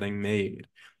diagnoses are getting made.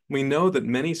 We know that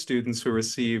many students who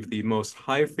receive the most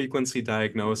high frequency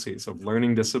diagnoses of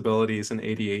learning disabilities and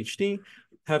ADHD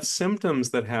have symptoms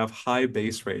that have high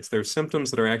base rates. They're symptoms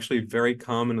that are actually very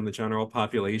common in the general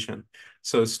population.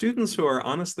 So students who are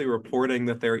honestly reporting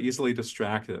that they're easily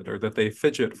distracted or that they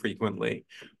fidget frequently,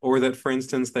 or that, for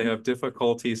instance, they have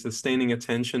difficulty sustaining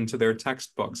attention to their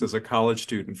textbooks as a college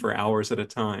student for hours at a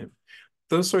time.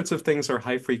 Those sorts of things are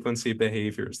high frequency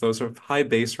behaviors. Those are high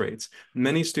base rates.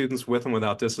 Many students with and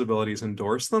without disabilities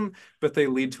endorse them, but they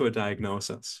lead to a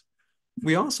diagnosis.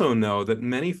 We also know that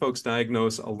many folks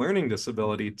diagnose a learning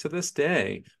disability to this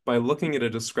day by looking at a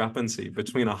discrepancy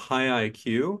between a high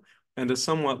IQ and a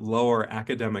somewhat lower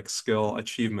academic skill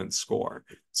achievement score.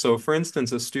 So for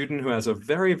instance, a student who has a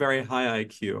very, very high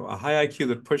IQ, a high IQ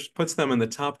that puts them in the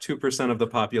top 2% of the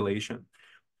population,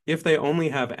 if they only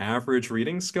have average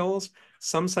reading skills,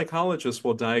 some psychologists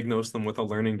will diagnose them with a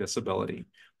learning disability.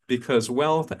 Because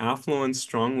wealth, affluence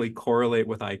strongly correlate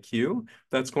with IQ,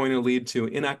 that's going to lead to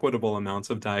inequitable amounts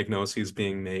of diagnoses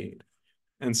being made.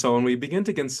 And so when we begin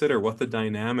to consider what the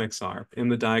dynamics are in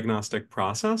the diagnostic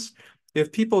process,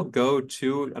 if people go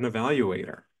to an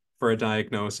evaluator for a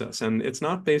diagnosis, and it's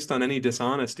not based on any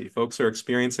dishonesty, folks are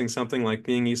experiencing something like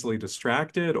being easily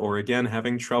distracted, or again,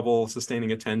 having trouble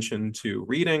sustaining attention to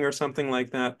reading or something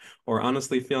like that, or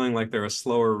honestly feeling like they're a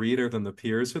slower reader than the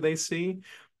peers who they see,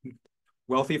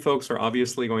 wealthy folks are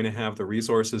obviously going to have the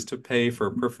resources to pay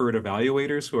for preferred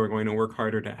evaluators who are going to work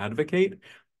harder to advocate.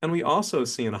 And we also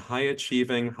see in high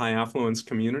achieving, high affluence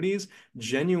communities,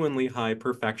 genuinely high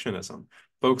perfectionism,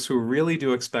 folks who really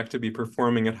do expect to be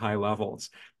performing at high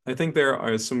levels. I think there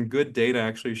are some good data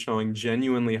actually showing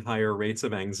genuinely higher rates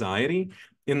of anxiety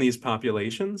in these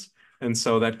populations. And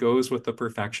so that goes with the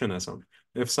perfectionism.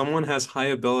 If someone has high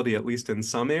ability, at least in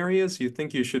some areas, you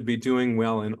think you should be doing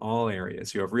well in all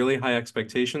areas. You have really high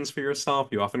expectations for yourself.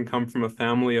 You often come from a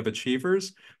family of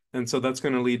achievers. And so that's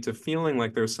going to lead to feeling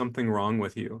like there's something wrong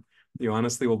with you. You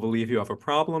honestly will believe you have a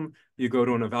problem. You go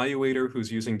to an evaluator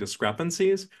who's using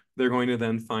discrepancies. They're going to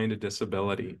then find a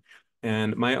disability.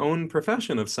 And my own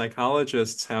profession of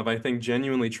psychologists have, I think,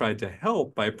 genuinely tried to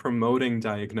help by promoting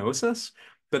diagnosis,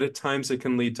 but at times it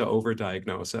can lead to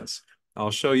overdiagnosis. I'll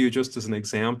show you just as an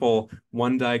example,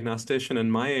 one diagnostician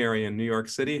in my area in New York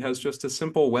City has just a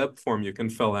simple web form you can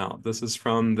fill out. This is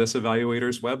from this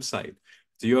evaluator's website.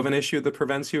 Do you have an issue that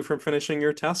prevents you from finishing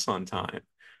your tests on time?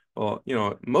 Well, you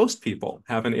know, most people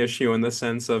have an issue in the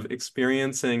sense of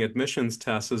experiencing admissions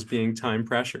tests as being time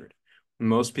pressured.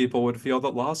 Most people would feel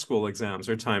that law school exams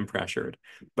are time pressured,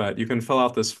 but you can fill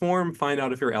out this form, find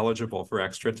out if you're eligible for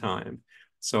extra time.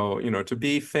 So, you know, to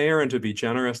be fair and to be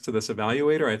generous to this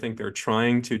evaluator, I think they're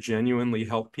trying to genuinely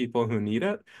help people who need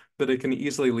it, but it can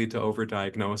easily lead to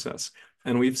overdiagnosis.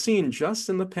 And we've seen just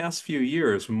in the past few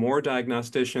years, more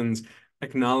diagnosticians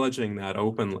acknowledging that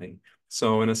openly.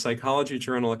 So in a psychology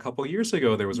journal a couple years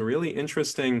ago, there was a really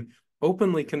interesting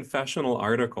openly confessional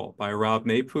article by Rob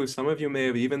Maypoo. Some of you may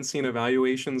have even seen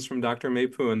evaluations from Dr.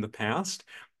 Maypoo in the past,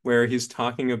 where he's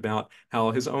talking about how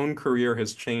his own career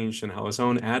has changed and how his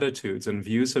own attitudes and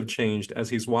views have changed as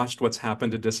he's watched what's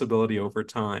happened to disability over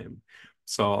time.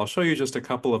 So I'll show you just a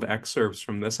couple of excerpts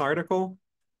from this article.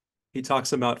 He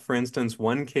talks about, for instance,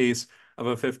 one case of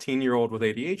a 15-year-old with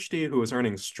ADHD who was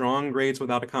earning strong grades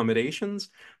without accommodations.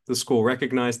 The school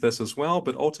recognized this as well,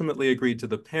 but ultimately agreed to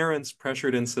the parents'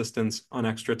 pressured insistence on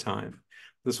extra time.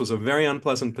 This was a very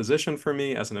unpleasant position for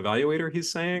me as an evaluator,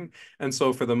 he's saying, and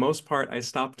so for the most part, I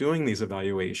stopped doing these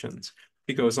evaluations.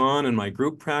 He goes on, in my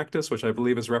group practice, which I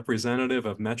believe is representative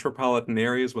of metropolitan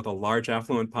areas with a large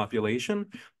affluent population,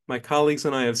 my colleagues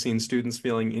and I have seen students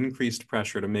feeling increased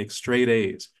pressure to make straight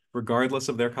A's, regardless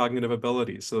of their cognitive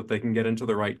abilities, so that they can get into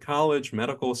the right college,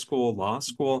 medical school, law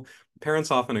school. Parents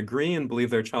often agree and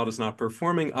believe their child is not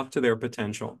performing up to their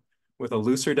potential. With a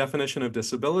looser definition of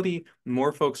disability,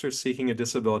 more folks are seeking a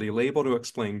disability label to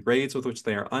explain grades with which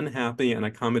they are unhappy and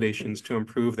accommodations to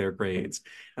improve their grades.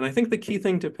 And I think the key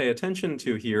thing to pay attention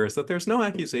to here is that there's no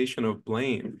accusation of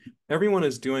blame. Everyone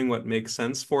is doing what makes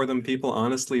sense for them. People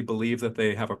honestly believe that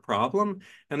they have a problem,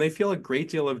 and they feel a great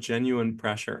deal of genuine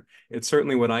pressure. It's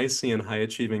certainly what I see in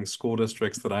high-achieving school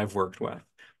districts that I've worked with.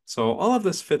 So all of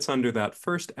this fits under that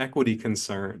first equity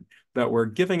concern, that we're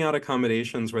giving out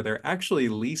accommodations where they're actually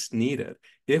least needed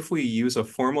if we use a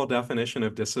formal definition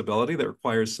of disability that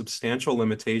requires substantial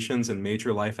limitations in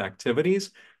major life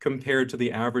activities compared to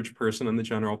the average person in the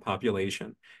general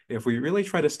population. If we really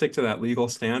try to stick to that legal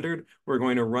standard, we're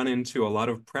going to run into a lot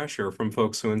of pressure from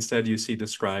folks who instead you see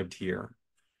described here.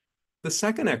 The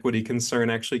second equity concern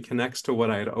actually connects to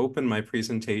what I had opened my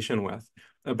presentation with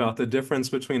about the difference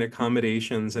between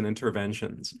accommodations and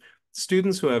interventions.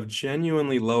 Students who have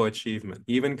genuinely low achievement,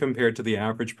 even compared to the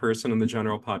average person in the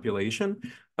general population,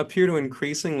 appear to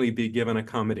increasingly be given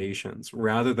accommodations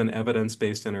rather than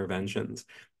evidence-based interventions.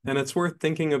 And it's worth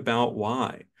thinking about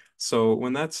why. So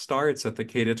when that starts at the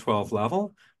K-12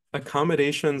 level,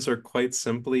 accommodations are quite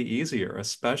simply easier,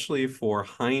 especially for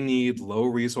high-need,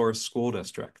 low-resource school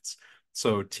districts.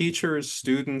 So teachers,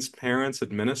 students, parents,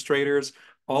 administrators,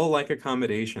 all like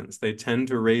accommodations. They tend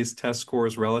to raise test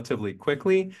scores relatively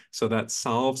quickly, so that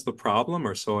solves the problem,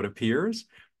 or so it appears.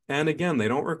 And again, they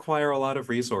don't require a lot of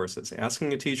resources.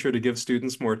 Asking a teacher to give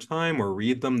students more time or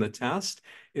read them the test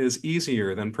is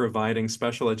easier than providing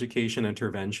special education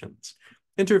interventions.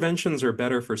 Interventions are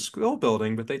better for skill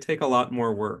building, but they take a lot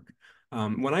more work.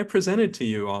 When I presented to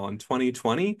you all in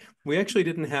 2020, we actually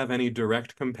didn't have any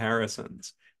direct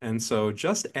comparisons. And so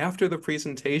just after the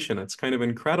presentation, it's kind of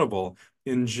incredible,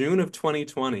 in June of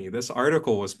 2020, this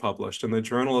article was published in the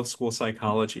Journal of School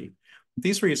Psychology.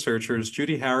 These researchers,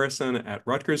 Judy Harrison at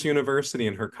Rutgers University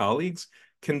and her colleagues,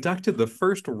 conducted the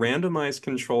first randomized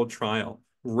controlled trial,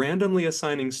 randomly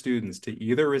assigning students to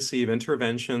either receive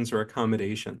interventions or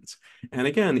accommodations. And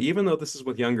again, even though this is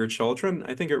with younger children,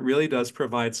 I think it really does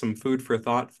provide some food for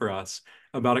thought for us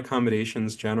about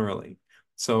accommodations generally.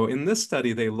 So in this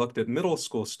study, they looked at middle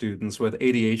school students with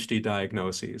ADHD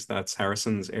diagnoses. That's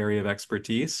Harrison's area of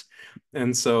expertise.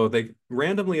 And so they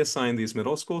randomly assigned these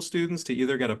middle school students to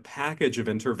either get a package of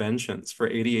interventions for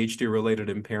ADHD-related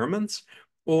impairments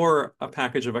or a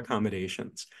package of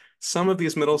accommodations. Some of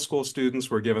these middle school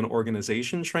students were given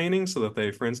organization training so that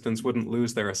they, for instance, wouldn't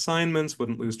lose their assignments,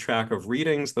 wouldn't lose track of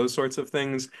readings, those sorts of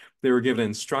things. They were given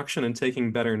instruction in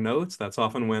taking better notes. That's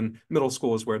often when middle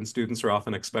school is when students are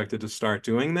often expected to start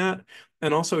doing that.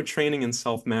 And also training in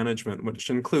self-management, which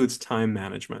includes time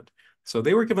management. So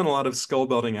they were given a lot of skill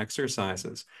building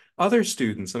exercises. Other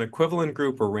students, an equivalent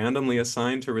group, were randomly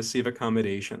assigned to receive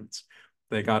accommodations.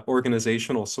 They got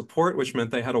organizational support, which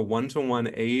meant they had a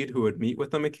one-to-one aide who would meet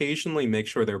with them occasionally, make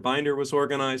sure their binder was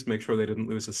organized, make sure they didn't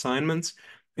lose assignments.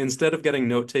 Instead of getting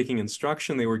note-taking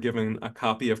instruction, they were given a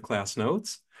copy of class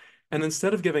notes. And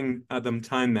instead of giving them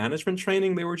time management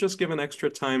training, they were just given extra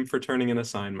time for turning in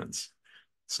assignments.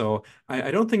 So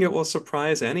I don't think it will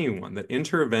surprise anyone that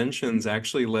interventions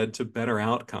actually led to better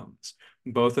outcomes,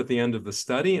 both at the end of the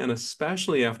study and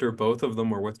especially after both of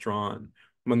them were withdrawn.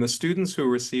 When the students who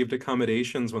received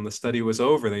accommodations when the study was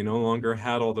over, they no longer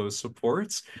had all those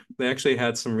supports. They actually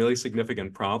had some really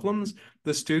significant problems.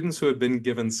 The students who had been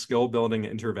given skill building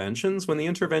interventions, when the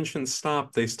interventions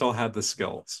stopped, they still had the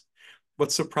skills.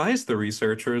 What surprised the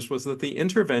researchers was that the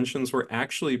interventions were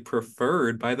actually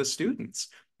preferred by the students,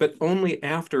 but only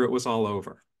after it was all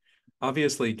over.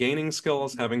 Obviously, gaining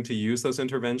skills, having to use those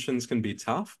interventions can be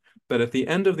tough, but at the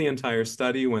end of the entire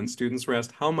study, when students were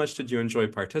asked, how much did you enjoy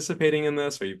participating in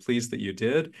this? Are you pleased that you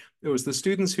did? It was the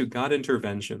students who got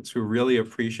interventions who really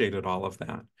appreciated all of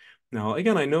that. Now,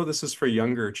 again, I know this is for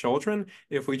younger children.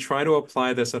 If we try to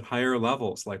apply this at higher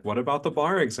levels, like what about the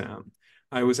bar exam?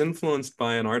 I was influenced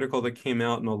by an article that came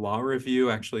out in a law review,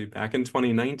 actually back in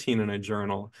 2019 in a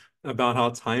journal, about how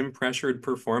time-pressured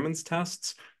performance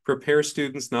tests prepare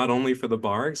students not only for the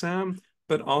bar exam,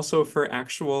 but also for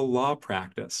actual law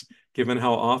practice, given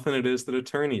how often it is that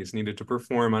attorneys needed to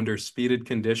perform under speeded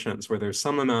conditions where there's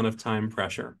some amount of time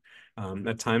pressure.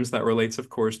 At times that relates, of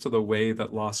course, to the way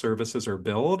that law services are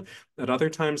billed. At other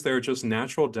times, there are just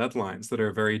natural deadlines that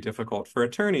are very difficult for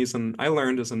attorneys. And I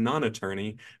learned as a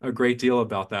non-attorney a great deal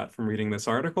about that from reading this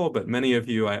article, but many of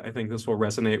you, I think this will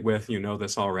resonate with, you know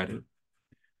this already.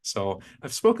 So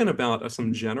I've spoken about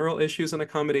some general issues and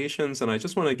accommodations, and I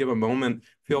just want to give a moment.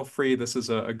 Feel free, this is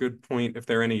a good point. If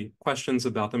there are any questions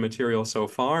about the material so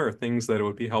far or things that it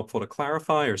would be helpful to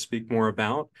clarify or speak more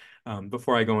about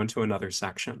before I go into another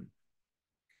section.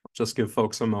 Just give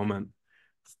folks a moment.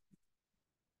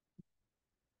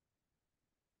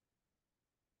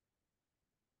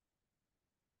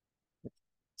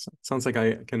 So it sounds like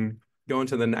I can go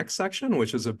into the next section,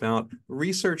 which is about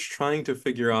research trying to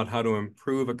figure out how to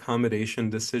improve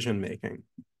accommodation decision-making.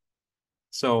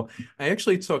 So I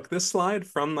actually took this slide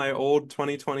from my old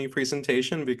 2020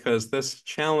 presentation because this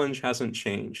challenge hasn't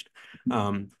changed.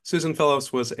 Susan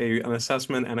Phillips was an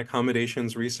assessment and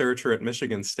accommodations researcher at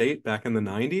Michigan State back in the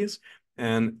 90s.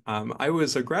 And I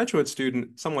was a graduate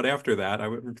student somewhat after that. I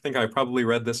think I probably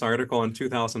read this article in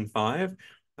 2005.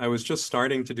 I was just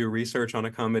starting to do research on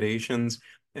accommodations,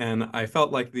 and I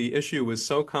felt like the issue was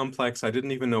so complex, I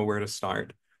didn't even know where to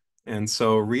start. And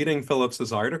so reading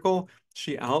Phillips's article,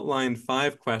 she outlined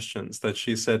 5 questions that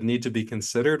she said need to be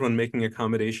considered when making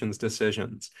accommodations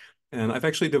decisions. And I've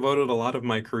actually devoted a lot of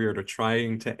my career to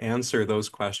trying to answer those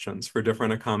questions for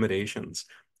different accommodations.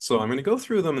 So I'm going to go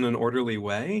through them in an orderly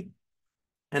way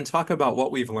and talk about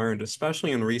what we've learned,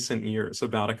 especially in recent years,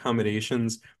 about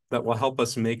accommodations that will help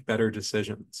us make better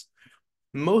decisions.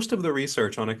 Most of the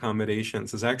research on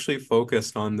accommodations is actually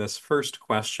focused on this first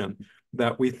question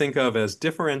that we think of as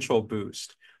differential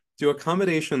boost. Do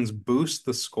accommodations boost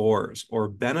the scores or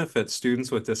benefit students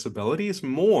with disabilities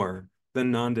more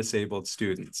than non-disabled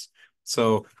students?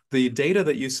 So the data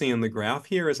that you see in the graph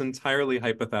here is entirely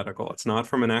hypothetical. It's not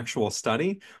from an actual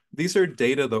study. These are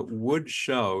data that would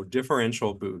show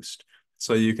differential boost.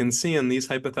 So you can see in these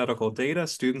hypothetical data,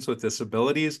 students with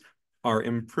disabilities are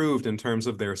improved in terms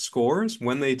of their scores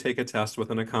when they take a test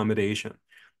with an accommodation.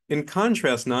 In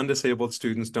contrast, non-disabled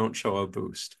students don't show a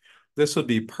boost. This would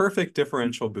be perfect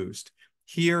differential boost.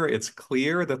 Here, it's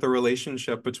clear that the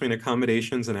relationship between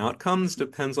accommodations and outcomes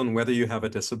depends on whether you have a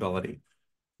disability.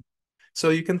 So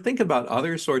you can think about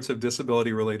other sorts of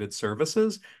disability-related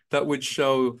services that would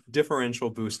show differential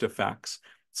boost effects.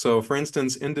 So for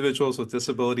instance, individuals with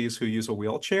disabilities who use a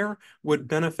wheelchair would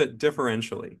benefit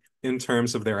differentially in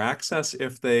terms of their access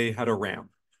if they had a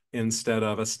ramp instead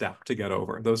of a step to get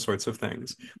over, those sorts of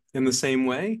things. In the same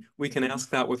way, we can ask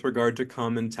that with regard to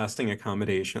common testing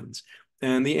accommodations.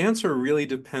 And the answer really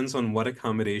depends on what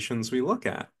accommodations we look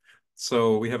at.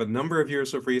 So we have a number of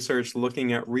years of research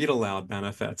looking at read aloud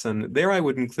benefits. And there I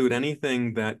would include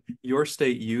anything that your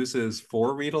state uses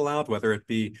for read aloud, whether it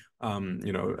be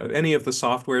any of the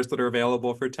softwares that are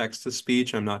available for text to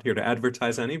speech. I'm not here to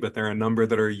advertise any, but there are a number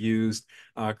that are used,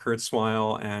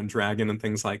 Kurzweil and Dragon and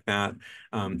things like that.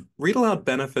 Read aloud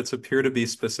benefits appear to be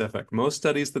specific. Most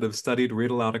studies that have studied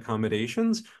read aloud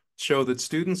accommodations show that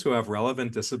students who have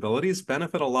relevant disabilities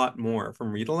benefit a lot more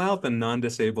from read aloud than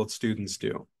non-disabled students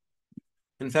do.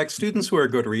 In fact, students who are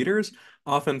good readers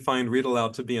often find read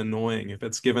aloud to be annoying if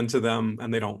it's given to them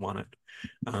and they don't want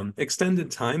it. Extended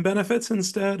time benefits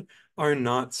instead are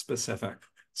not specific.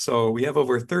 So we have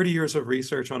over 30 years of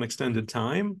research on extended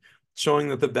time showing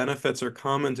that the benefits are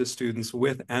common to students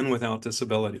with and without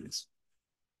disabilities.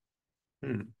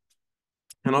 And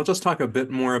I'll just talk a bit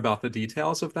more about the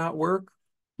details of that work.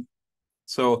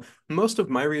 So most of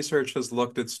my research has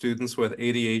looked at students with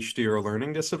ADHD or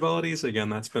learning disabilities. Again,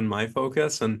 that's been my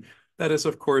focus. And that is,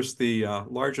 of course, the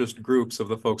largest groups of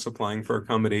the folks applying for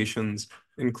accommodations,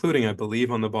 including, I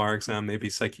believe, on the bar exam, maybe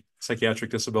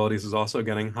psychiatric disabilities is also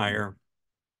getting higher.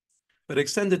 But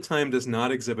extended time does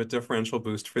not exhibit differential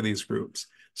boost for these groups.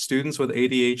 Students with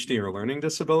ADHD or learning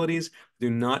disabilities do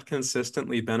not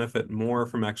consistently benefit more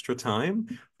from extra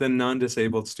time than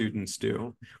non-disabled students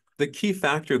do. The key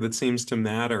factor that seems to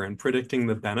matter in predicting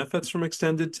the benefits from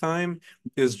extended time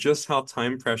is just how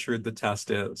time pressured the test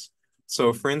is.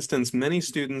 So for instance, many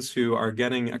students who are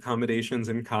getting accommodations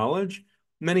in college,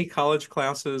 many college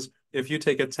classes, if you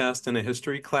take a test in a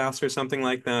history class or something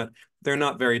like that, they're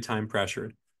not very time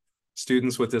pressured.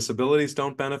 Students with disabilities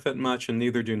don't benefit much, and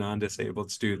neither do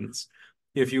non-disabled students.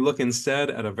 If you look instead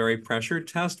at a very pressured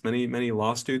test, many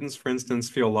law students, for instance,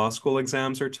 feel law school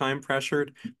exams are time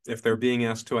pressured. If they're being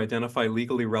asked to identify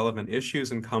legally relevant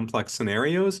issues in complex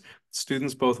scenarios,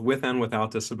 students both with and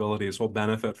without disabilities will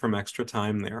benefit from extra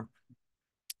time there.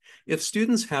 If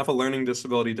students have a learning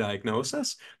disability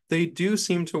diagnosis, they do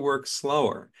seem to work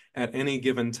slower at any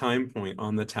given time point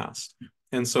on the test.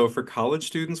 And so for college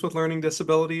students with learning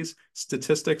disabilities,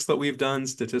 statistics that we've done,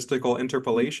 statistical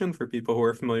interpolation for people who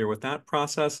are familiar with that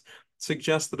process,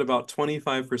 suggests that about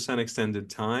 25% extended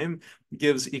time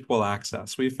gives equal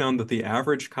access. We found that the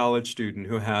average college student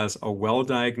who has a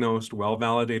well-diagnosed,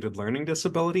 well-validated learning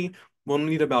disability will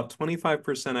need about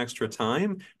 25% extra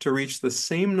time to reach the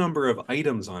same number of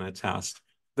items on a test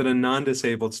that a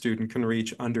non-disabled student can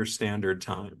reach under standard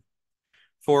time.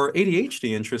 For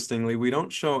ADHD, interestingly, we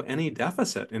don't show any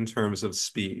deficit in terms of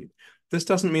speed. This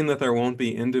doesn't mean that there won't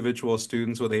be individual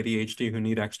students with ADHD who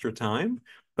need extra time,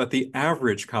 but the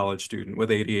average college student with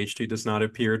ADHD does not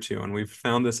appear to. And we've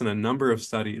found this in a number of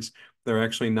studies. They're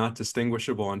actually not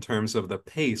distinguishable in terms of the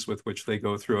pace with which they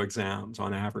go through exams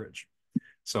on average.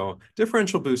 So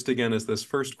differential boost, again, is this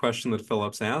first question that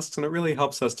Phillips asks, and it really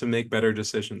helps us to make better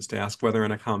decisions, to ask whether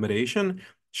an accommodation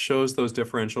shows those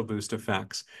differential boost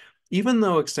effects. Even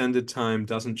though extended time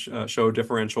doesn't show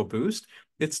differential boost,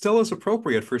 it still is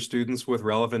appropriate for students with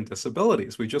relevant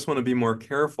disabilities. We just want to be more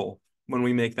careful when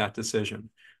we make that decision.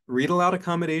 Read-aloud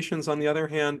accommodations, on the other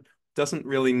hand, doesn't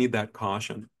really need that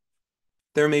caution.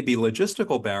 There may be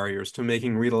logistical barriers to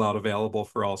making read aloud available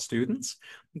for all students,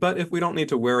 but if we don't need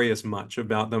to worry as much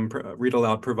about them read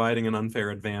aloud providing an unfair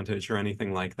advantage or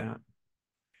anything like that.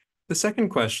 The second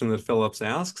question that Phillips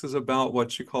asks is about what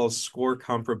she calls score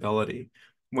comparability.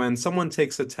 When someone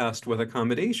takes a test with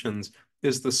accommodations,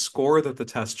 is the score that the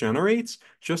test generates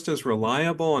just as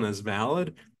reliable and as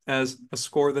valid as a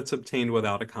score that's obtained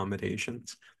without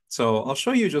accommodations? So I'll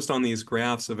show you just on these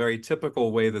graphs a very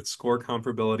typical way that score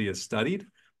comparability is studied.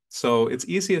 So it's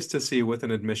easiest to see with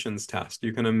an admissions test.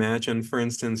 You can imagine, for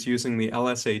instance, using the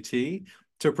LSAT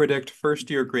to predict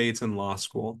first-year grades in law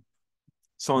school.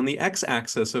 So on the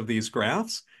x-axis of these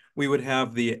graphs, we would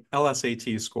have the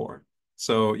LSAT score.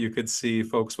 So you could see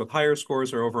folks with higher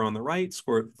scores are over on the right,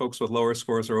 folks with lower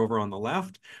scores are over on the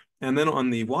left. And then on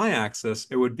the y-axis,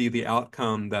 it would be the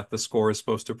outcome that the score is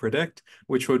supposed to predict,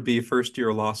 which would be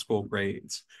first-year law school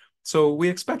grades. So we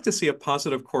expect to see a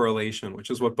positive correlation,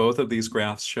 which is what both of these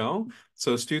graphs show.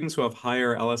 So students who have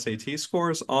higher LSAT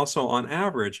scores also, on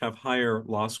average, have higher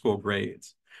law school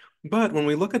grades. But when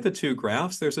we look at the two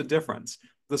graphs, there's a difference.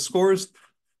 The scores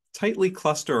tightly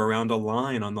cluster around a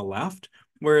line on the left,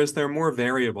 whereas they're more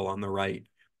variable on the right.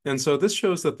 And so this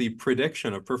shows that the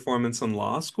prediction of performance in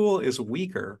law school is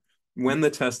weaker when the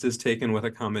test is taken with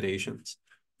accommodations.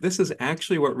 This is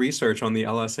actually what research on the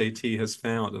LSAT has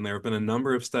found, and there have been a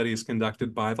number of studies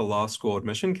conducted by the Law School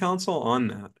Admission Council on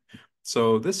that.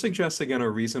 So this suggests, again, a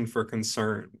reason for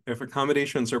concern. If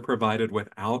accommodations are provided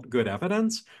without good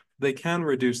evidence, they can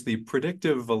reduce the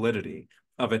predictive validity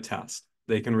of a test.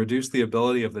 They can reduce the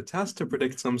ability of the test to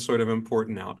predict some sort of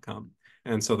important outcome.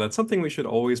 And so that's something we should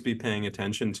always be paying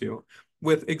attention to.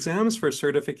 With exams for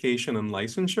certification and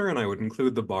licensure, and I would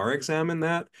include the bar exam in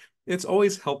that, it's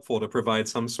always helpful to provide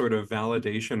some sort of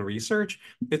validation research.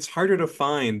 It's harder to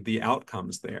find the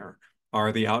outcomes there.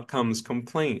 Are the outcomes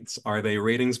complaints? Are they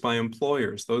ratings by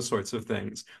employers? Those sorts of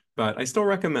things. But I still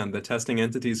recommend that testing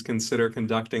entities consider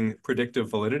conducting predictive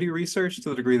validity research to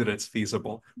the degree that it's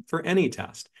feasible for any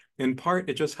test. In part,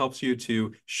 it just helps you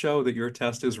to show that your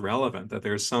test is relevant, that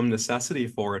there's some necessity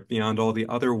for it beyond all the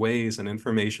other ways and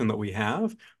information that we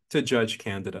have to judge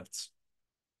candidates.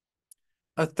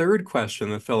 A third question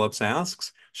that Phillips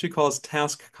asks, she calls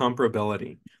task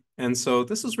comparability. And so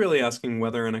this is really asking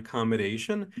whether an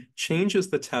accommodation changes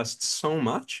the test so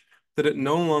much that it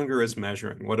no longer is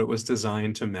measuring what it was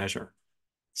designed to measure.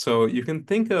 So you can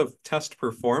think of test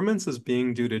performance as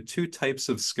being due to two types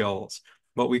of skills,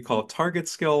 what we call target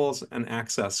skills and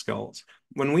access skills.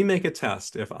 When we make a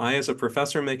test, if I as a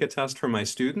professor make a test for my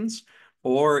students,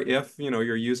 or if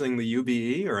you're using the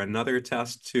UBE or another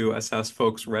test to assess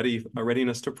folks'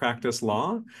 readiness to practice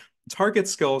law, target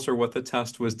skills are what the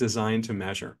test was designed to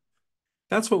measure.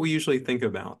 That's what we usually think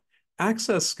about.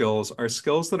 Access skills are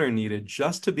skills that are needed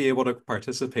just to be able to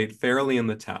participate fairly in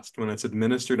the test when it's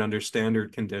administered under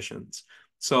standard conditions.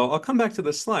 So I'll come back to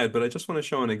this slide, but I just want to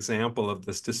show an example of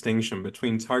this distinction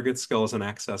between target skills and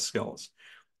access skills.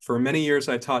 For many years,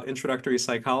 I taught introductory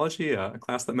psychology, a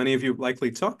class that many of you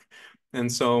likely took.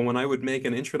 And so when I would make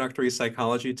an introductory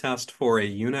psychology test for a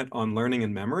unit on learning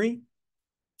and memory,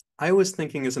 I was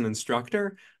thinking as an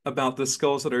instructor about the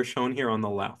skills that are shown here on the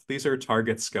left. These are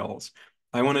target skills.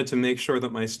 I wanted to make sure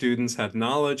that my students had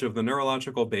knowledge of the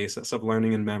neurological basis of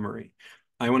learning and memory.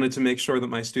 I wanted to make sure that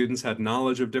my students had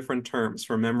knowledge of different terms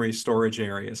for memory storage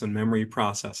areas and memory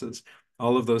processes,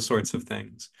 all of those sorts of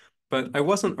things. But I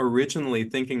wasn't originally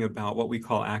thinking about what we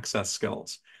call access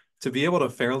skills. To be able to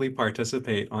fairly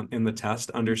participate in the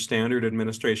test under standard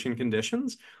administration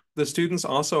conditions, the students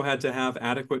also had to have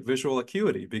adequate visual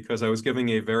acuity because I was giving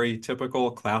a very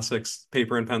typical classics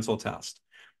paper and pencil test.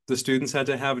 The students had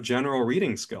to have general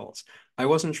reading skills. I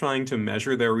wasn't trying to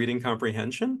measure their reading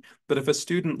comprehension, but if a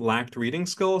student lacked reading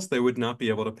skills, they would not be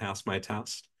able to pass my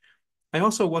test. I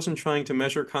also wasn't trying to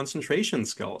measure concentration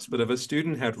skills, but if a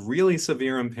student had really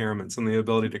severe impairments in the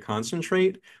ability to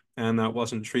concentrate and that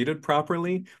wasn't treated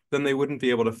properly, then they wouldn't be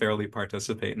able to fairly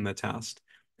participate in the test.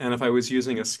 And if I was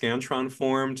using a Scantron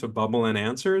form to bubble in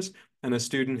answers, and a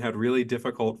student had really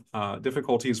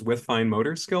difficulties with fine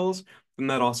motor skills, then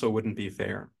that also wouldn't be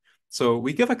fair. So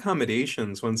we give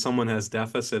accommodations when someone has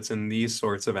deficits in these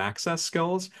sorts of access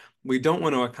skills. We don't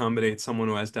want to accommodate someone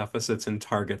who has deficits in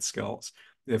target skills.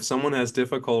 If someone has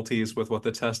difficulties with what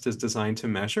the test is designed to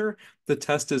measure, the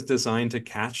test is designed to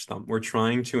catch them. We're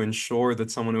trying to ensure that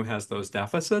someone who has those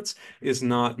deficits is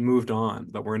not moved on,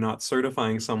 that we're not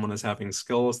certifying someone as having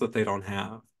skills that they don't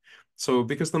have. So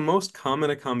because the most common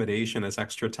accommodation is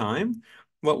extra time,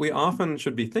 what we often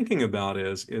should be thinking about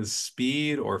is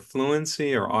speed or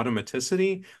fluency or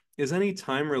automaticity. Is any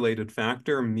time-related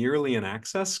factor merely an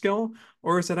access skill,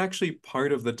 or is it actually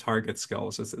part of the target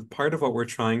skills? Is it part of what we're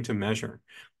trying to measure?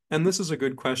 And this is a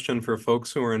good question for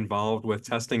folks who are involved with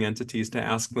testing entities to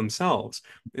ask themselves.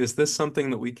 Is this something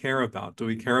that we care about? Do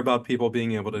we care about people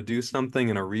being able to do something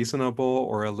in a reasonable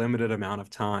or a limited amount of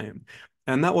time?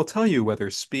 And that will tell you whether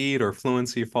speed or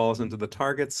fluency falls into the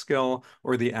target skill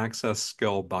or the access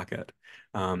skill bucket.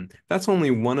 That's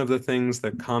only one of the things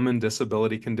that common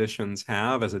disability conditions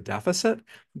have as a deficit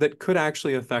that could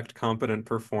actually affect competent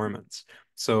performance.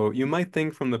 So you might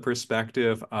think from the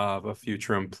perspective of a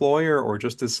future employer or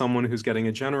just as someone who's getting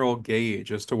a general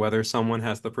gauge as to whether someone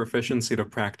has the proficiency to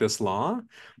practice law,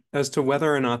 as to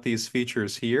whether or not these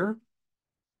features here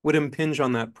would impinge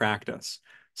on that practice.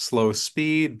 Slow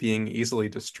speed, being easily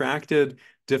distracted,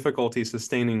 difficulty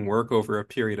sustaining work over a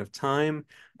period of time,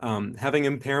 having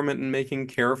impairment in making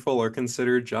careful or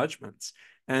considered judgments,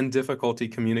 and difficulty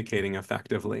communicating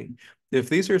effectively. If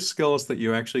these are skills that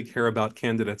you actually care about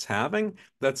candidates having,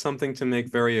 that's something to make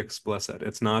very explicit.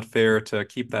 It's not fair to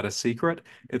keep that a secret.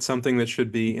 It's something that should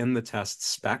be in the test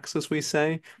specs, as we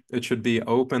say. It should be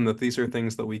open that these are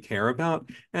things that we care about,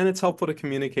 and it's helpful to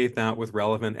communicate that with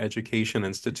relevant education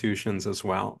institutions as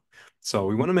well. So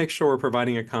we want to make sure we're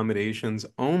providing accommodations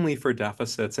only for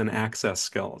deficits in access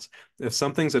skills. If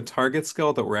something's a target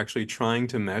skill that we're actually trying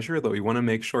to measure, that we want to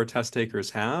make sure test takers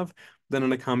have, then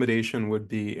an accommodation would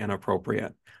be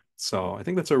inappropriate. So I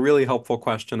think that's a really helpful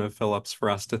question of Philip's for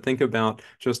us to think about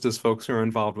just as folks who are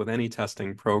involved with any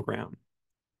testing program.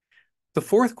 The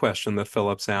fourth question that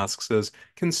Phillips asks is,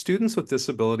 can students with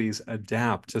disabilities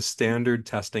adapt to standard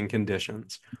testing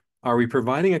conditions? Are we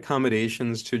providing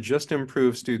accommodations to just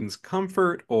improve students'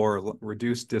 comfort or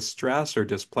reduce distress or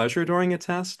displeasure during a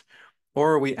test?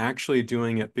 Or are we actually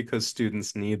doing it because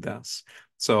students need this?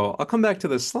 So I'll come back to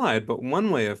this slide, but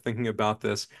one way of thinking about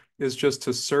this is just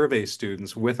to survey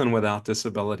students with and without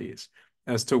disabilities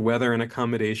as to whether an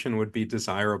accommodation would be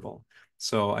desirable.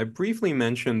 So I briefly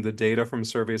mentioned the data from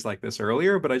surveys like this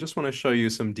earlier, but I just want to show you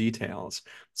some details.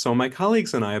 So my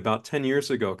colleagues and I, about 10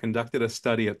 years ago, conducted a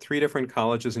study at 3 different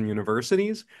colleges and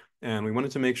universities, and we wanted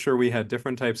to make sure we had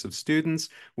different types of students.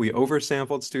 We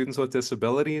oversampled students with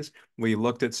disabilities. We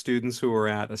looked at students who were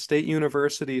at a state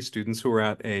university, students who were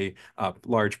at a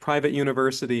large private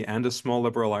university, and a small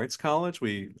liberal arts college.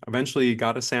 We eventually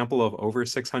got a sample of over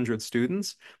 600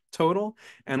 students total,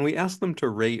 and we asked them to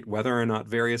rate whether or not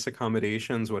various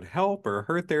accommodations would help or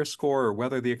hurt their score, or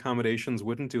whether the accommodations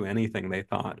wouldn't do anything, they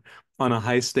thought, on a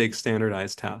high-stakes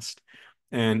standardized test.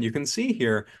 And you can see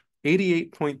here,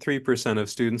 88.3% of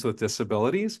students with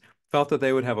disabilities felt that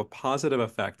they would have a positive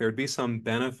effect. There would be some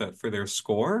benefit for their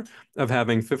score of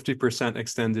having 50%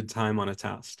 extended time on a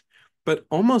test. But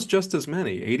almost just as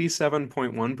many,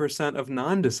 87.1% of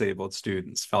non-disabled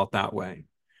students felt that way.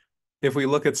 If we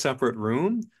look at separate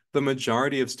room, the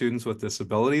majority of students with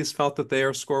disabilities felt that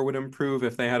their score would improve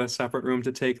if they had a separate room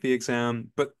to take the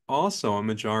exam, but also a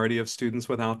majority of students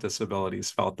without disabilities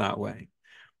felt that way.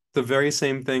 The very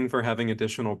same thing for having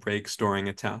additional breaks during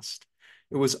a test.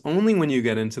 It was only when you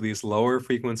get into these lower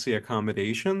frequency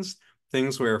accommodations,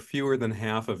 things where fewer than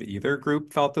half of either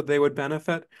group felt that they would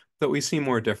benefit, that we see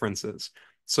more differences.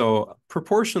 So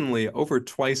proportionally, over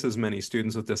twice as many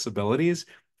students with disabilities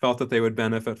felt that they would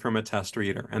benefit from a test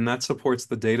reader. And that supports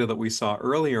the data that we saw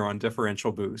earlier on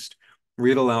differential boost.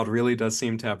 Read aloud really does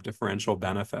seem to have differential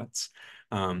benefits.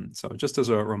 So just as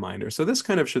a reminder, so this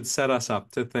kind of should set us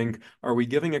up to think, are we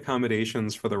giving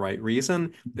accommodations for the right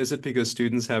reason? Is it because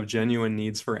students have genuine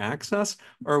needs for access?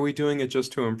 Or are we doing it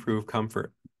just to improve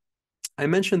comfort? I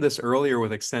mentioned this earlier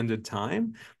with extended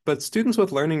time, but students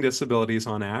with learning disabilities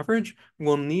on average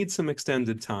will need some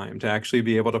extended time to actually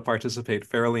be able to participate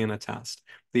fairly in a test.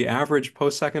 The average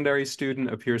post-secondary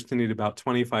student appears to need about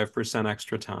 25%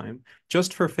 extra time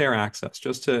just for fair access,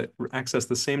 just to access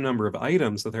the same number of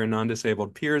items that their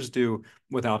non-disabled peers do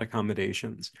without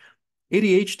accommodations.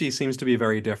 ADHD seems to be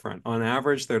very different. On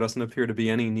average, there doesn't appear to be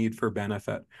any need for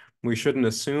benefit. We shouldn't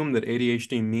assume that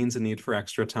ADHD means a need for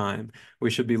extra time. We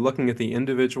should be looking at the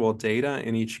individual data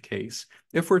in each case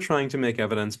if we're trying to make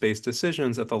evidence-based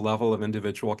decisions at the level of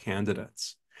individual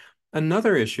candidates.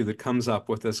 Another issue that comes up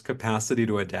with this capacity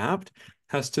to adapt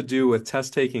has to do with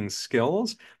test-taking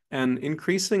skills. And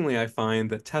increasingly, I find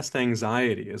that test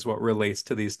anxiety is what relates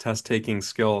to these test-taking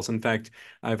skills. In fact,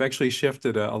 I've actually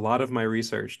shifted a lot of my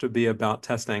research to be about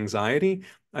test anxiety.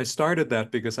 I started that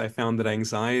because I found that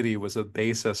anxiety was a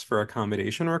basis for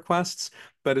accommodation requests,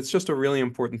 but it's just a really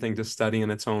important thing to study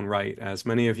in its own right. As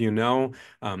many of you know,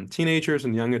 teenagers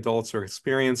and young adults are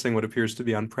experiencing what appears to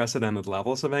be unprecedented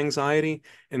levels of anxiety,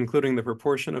 including the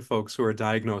proportion of folks who are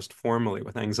diagnosed formally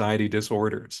with anxiety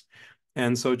disorders.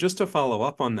 And so just to follow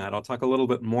up on that, I'll talk a little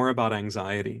bit more about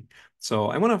anxiety. So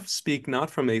I want to speak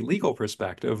not from a legal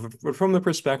perspective, but from the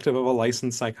perspective of a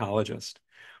licensed psychologist.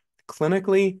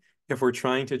 Clinically, if we're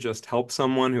trying to just help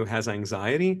someone who has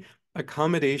anxiety,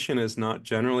 accommodation is not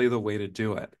generally the way to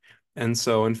do it. And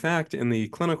so, in fact, in the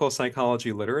clinical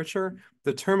psychology literature,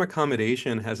 the term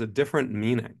accommodation has a different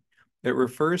meaning. It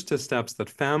refers to steps that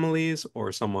families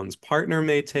or someone's partner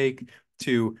may take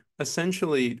to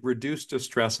essentially reduce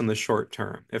distress in the short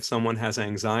term if someone has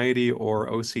anxiety or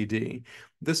OCD.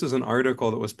 This is an article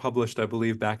that was published, I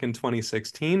believe, back in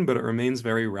 2016, but it remains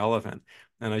very relevant.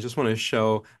 And I just want to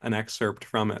show an excerpt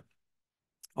from it.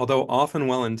 Although often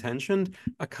well-intentioned,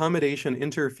 accommodation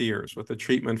interferes with the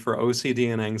treatment for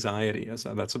OCD and anxiety,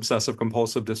 that's obsessive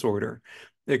compulsive disorder.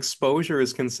 Exposure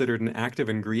is considered an active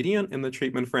ingredient in the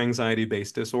treatment for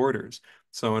anxiety-based disorders.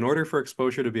 So in order for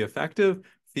exposure to be effective,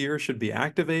 fear should be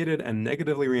activated and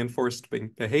negatively reinforced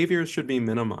behaviors should be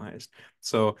minimized.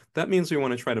 So that means we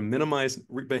want to try to minimize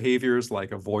behaviors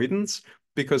like avoidance,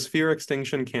 because fear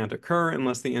extinction can't occur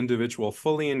unless the individual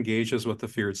fully engages with the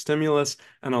feared stimulus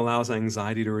and allows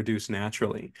anxiety to reduce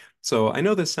naturally. So I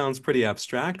know this sounds pretty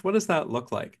abstract. What does that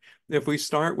look like? If we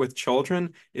start with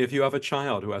children, if you have a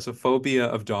child who has a phobia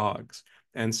of dogs,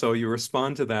 and so you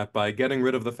respond to that by getting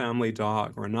rid of the family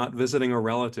dog, or not visiting a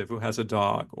relative who has a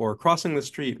dog, or crossing the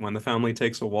street when the family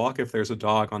takes a walk if there's a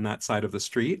dog on that side of the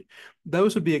street,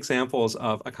 those would be examples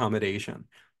of accommodation.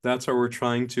 That's how we're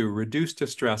trying to reduce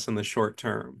distress in the short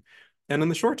term. And in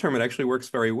the short term, it actually works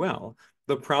very well.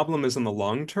 The problem is in the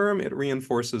long term, it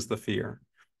reinforces the fear.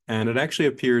 And it actually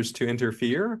appears to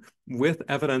interfere with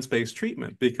evidence-based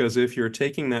treatment, because if you're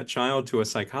taking that child to a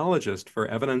psychologist for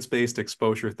evidence-based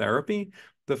exposure therapy,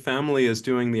 the family is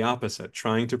doing the opposite,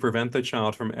 trying to prevent the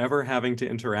child from ever having to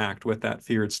interact with that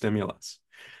feared stimulus.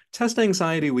 Test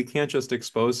anxiety, we can't just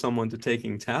expose someone to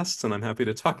taking tests, and I'm happy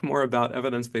to talk more about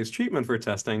evidence-based treatment for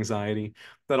test anxiety,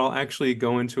 but I'll actually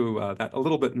go into that a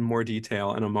little bit in more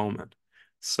detail in a moment.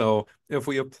 So if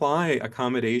we apply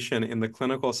accommodation in the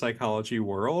clinical psychology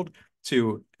world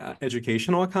to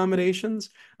educational accommodations,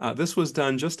 this was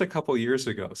done just a couple years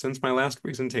ago. Since my last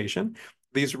presentation,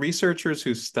 these researchers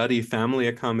who study family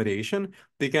accommodation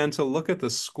began to look at the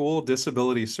school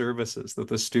disability services that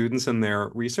the students in their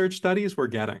research studies were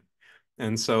getting.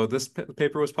 And so this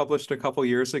paper was published a couple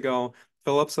years ago.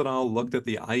 Phillips et al. Looked at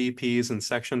the IEPs and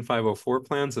Section 504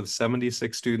 plans of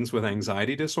 76 students with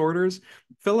anxiety disorders.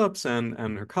 Phillips and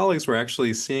her colleagues were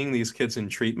actually seeing these kids in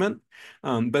treatment,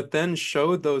 but then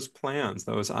showed those plans,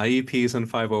 those IEPs and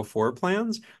 504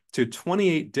 plans, to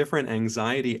 28 different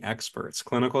anxiety experts,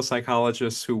 clinical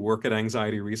psychologists who work at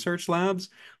anxiety research labs,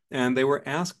 and they were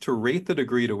asked to rate the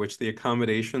degree to which the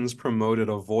accommodations promoted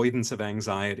avoidance of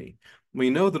anxiety. We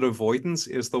know that avoidance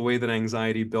is the way that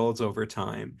anxiety builds over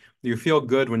time. You feel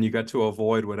good when you get to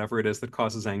avoid whatever it is that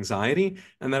causes anxiety,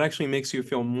 and that actually makes you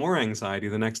feel more anxiety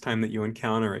the next time that you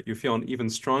encounter it. You feel an even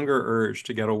stronger urge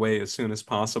to get away as soon as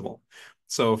possible.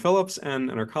 So Phillips and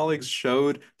her colleagues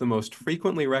showed the most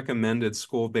frequently recommended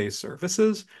school-based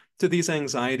services to these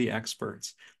anxiety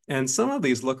experts. And some of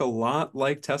these look a lot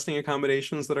like testing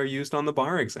accommodations that are used on the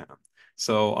bar exam.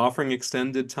 So offering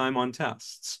extended time on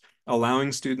tests,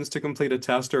 allowing students to complete a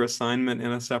test or assignment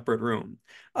in a separate room.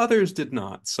 Others did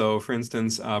not. So for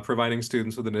instance, providing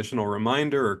students with additional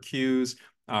reminder or cues,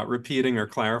 repeating or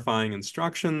clarifying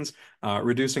instructions,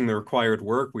 reducing the required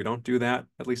work. We don't do that,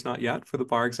 at least not yet, for the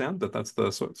bar exam, but that's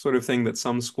the sort of thing that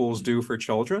some schools do for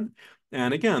children.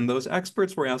 And again, those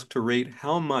experts were asked to rate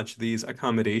how much these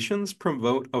accommodations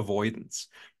promote avoidance.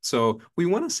 So we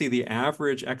want to see the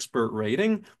average expert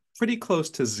rating pretty close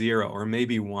to 0 or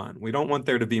maybe 1. We don't want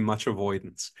there to be much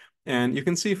avoidance. And you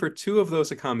can see for 2 of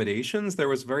those accommodations, there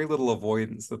was very little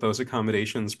avoidance that those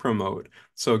accommodations promote.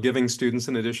 So giving students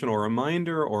an additional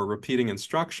reminder or repeating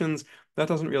instructions, that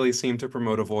doesn't really seem to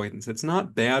promote avoidance. It's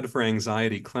not bad for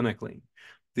anxiety clinically.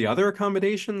 The other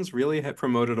accommodations really had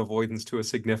promoted avoidance to a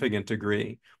significant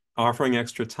degree, offering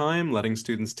extra time, letting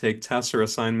students take tests or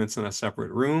assignments in a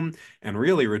separate room, and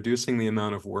really reducing the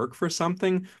amount of work for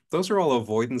something. Those are all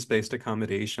avoidance-based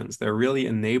accommodations. They're really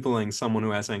enabling someone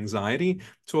who has anxiety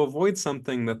to avoid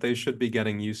something that they should be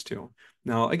getting used to.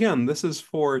 Now, again, this is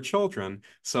for children,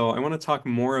 so I want to talk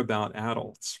more about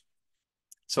adults.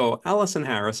 So Allison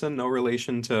Harrison, no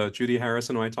relation to Judy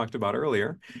Harrison, who I talked about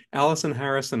earlier. Allison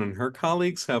Harrison and her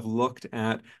colleagues have looked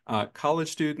at college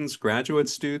students, graduate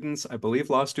students. I believe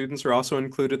law students are also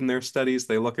included in their studies.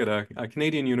 They look at a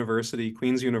Canadian university,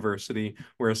 Queen's University,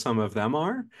 where some of them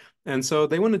are. And so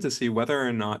they wanted to see whether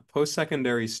or not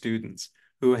post-secondary students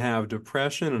who have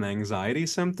depression and anxiety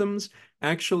symptoms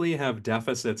actually have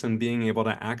deficits in being able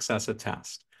to access a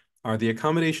test. Are the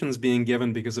accommodations being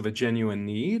given because of a genuine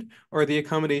need, or are the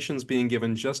accommodations being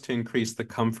given just to increase the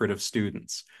comfort of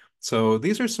students? So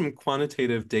these are some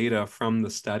quantitative data from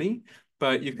the study,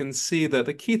 but you can see that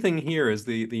the key thing here is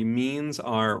the means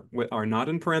are not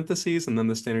in parentheses, and then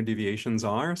the standard deviations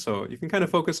are. So you can kind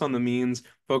of focus on the means.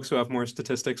 Folks who have more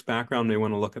statistics background may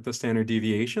want to look at the standard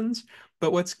deviations.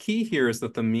 But what's key here is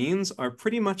that the means are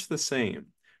pretty much the same.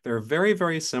 They're very,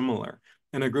 very similar.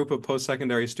 In a group of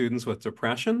post-secondary students with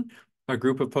depression, a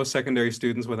group of post-secondary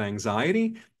students with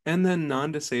anxiety, and then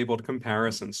non-disabled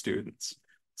comparison students.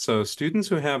 So students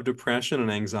who have depression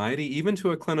and anxiety, even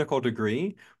to a clinical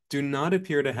degree, do not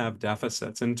appear to have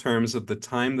deficits in terms of the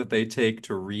time that they take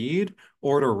to read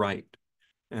or to write.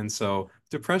 And so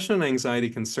depression and anxiety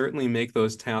can certainly make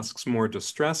those tasks more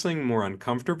distressing, more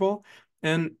uncomfortable.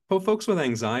 And folks with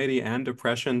anxiety and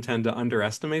depression tend to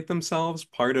underestimate themselves.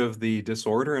 Part of the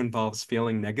disorder involves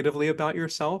feeling negatively about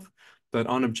yourself. But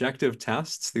on objective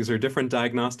tests, these are different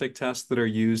diagnostic tests that are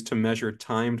used to measure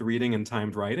timed reading and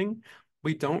timed writing.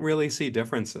 We don't really see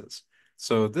differences.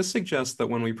 So this suggests that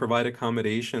when we provide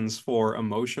accommodations for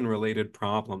emotion-related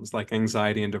problems like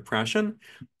anxiety and depression,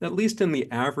 at least in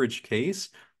the average case,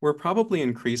 we're probably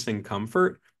increasing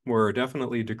comfort. We're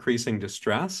definitely decreasing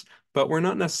distress, but we're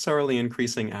not necessarily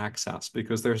increasing access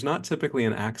because there's not typically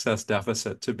an access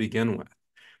deficit to begin with.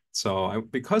 So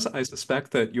because I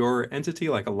suspect that your entity,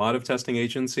 like a lot of testing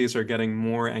agencies, are getting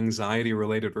more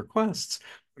anxiety-related requests,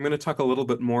 I'm going to talk a little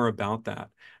bit more about that.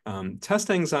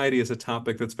 Test anxiety is a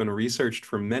topic that's been researched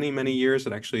for many, many years.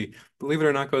 It actually, believe it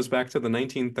or not, goes back to the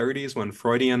 1930s when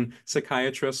Freudian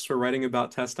psychiatrists were writing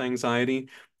about test anxiety.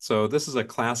 So this is a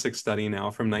classic study now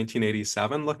from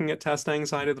 1987 looking at test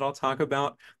anxiety that I'll talk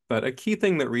about. But a key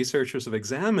thing that researchers have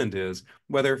examined is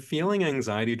whether feeling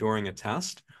anxiety during a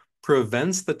test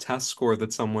prevents the test score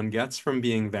that someone gets from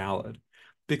being valid.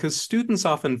 Because students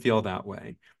often feel that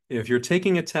way. If you're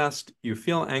taking a test, you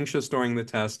feel anxious during the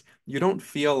test, you don't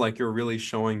feel like you're really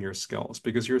showing your skills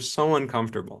because you're so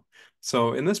uncomfortable.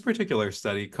 So in this particular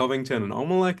study, Covington and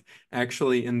Omelek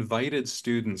actually invited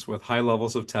students with high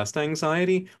levels of test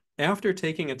anxiety after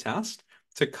taking a test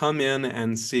to come in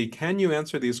and see, can you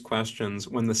answer these questions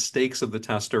when the stakes of the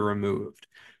test are removed?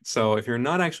 So if you're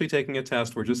not actually taking a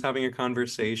test, we're just having a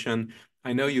conversation.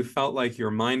 I know you felt like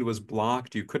your mind was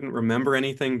blocked. You couldn't remember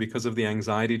anything because of the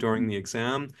anxiety during the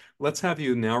exam. Let's have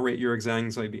you narrate your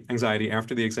anxiety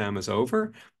after the exam is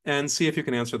over and see if you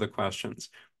can answer the questions.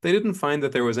 They didn't find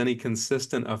that there was any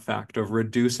consistent effect of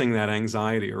reducing that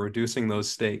anxiety or reducing those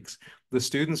stakes. The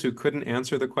students who couldn't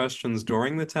answer the questions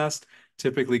during the test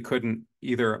typically couldn't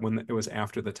either when it was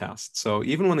after the test. So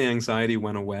even when the anxiety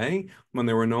went away, when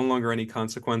there were no longer any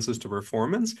consequences to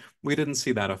performance, we didn't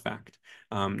see that effect.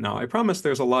 Now, I promise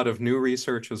there's a lot of new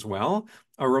research as well.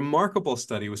 A remarkable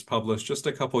study was published just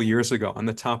a couple years ago on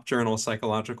the top journal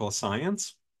Psychological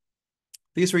Science.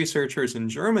 These researchers in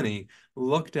Germany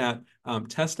looked at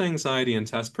test anxiety and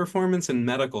test performance in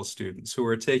medical students who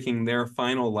were taking their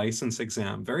final license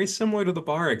exam, very similar to the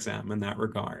bar exam in that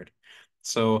regard.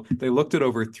 So they looked at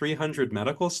over 300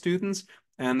 medical students,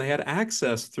 and they had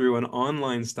access through an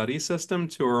online study system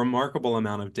to a remarkable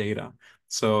amount of data.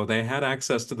 So they had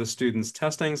access to the students'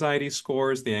 test anxiety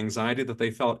scores, the anxiety that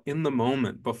they felt in the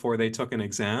moment before they took an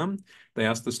exam. They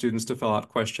asked the students to fill out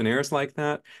questionnaires like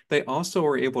that. They also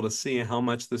were able to see how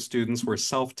much the students were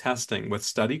self-testing with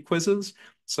study quizzes.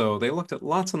 So they looked at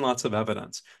lots and lots of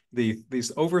evidence.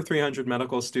 These over 300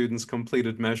 medical students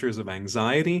completed measures of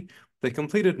anxiety. They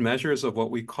completed measures of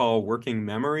what we call working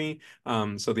memory,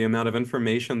 so the amount of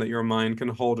information that your mind can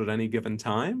hold at any given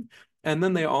time. And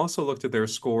then they also looked at their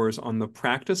scores on the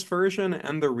practice version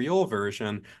and the real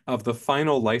version of the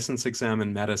final license exam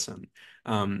in medicine.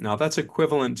 Now, that's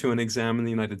equivalent to an exam in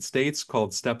the United States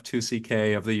called Step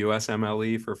 2CK of the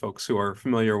USMLE for folks who are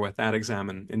familiar with that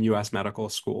exam in US medical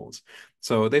schools.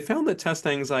 So they found that test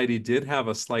anxiety did have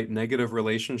a slight negative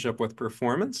relationship with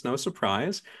performance, no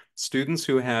surprise. Students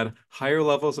who had higher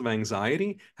levels of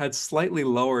anxiety had slightly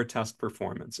lower test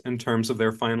performance in terms of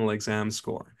their final exam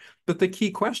score. But the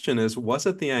key question is, was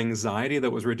it the anxiety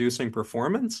that was reducing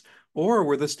performance, or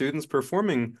were the students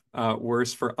performing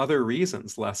worse for other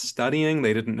reasons? Less studying,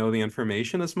 they didn't know the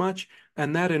information as much,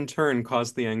 and that in turn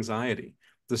caused the anxiety.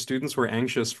 The students were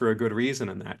anxious for a good reason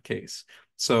in that case.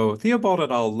 So Theobald et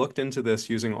al. Looked into this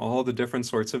using all the different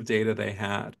sorts of data they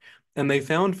had. And they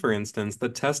found, for instance,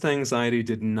 that test anxiety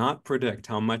did not predict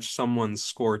how much someone's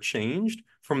score changed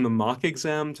from the mock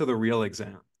exam to the real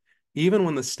exam. Even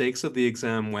when the stakes of the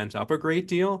exam went up a great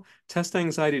deal, test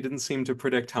anxiety didn't seem to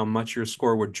predict how much your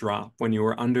score would drop when you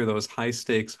were under those high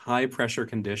stakes, high pressure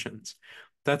conditions.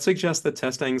 That suggests that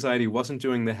test anxiety wasn't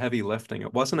doing the heavy lifting.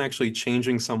 It wasn't actually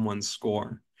changing someone's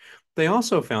score. They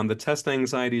also found that test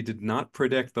anxiety did not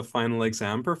predict the final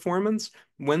exam performance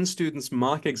when students'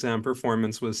 mock exam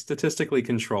performance was statistically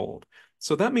controlled.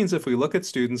 So that means if we look at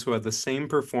students who had the same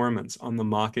performance on the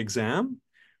mock exam,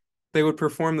 they would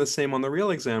perform the same on the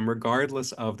real exam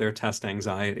regardless of their test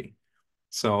anxiety.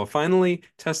 So finally,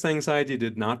 test anxiety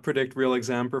did not predict real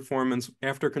exam performance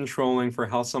after controlling for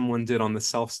how someone did on the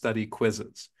self-study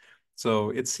quizzes.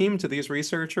 So it seemed to these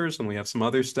researchers, and we have some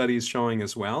other studies showing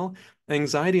as well,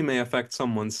 anxiety may affect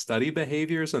someone's study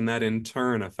behaviors, and that in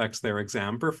turn affects their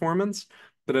exam performance.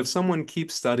 But if someone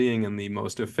keeps studying in the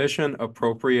most efficient,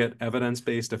 appropriate,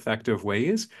 evidence-based, effective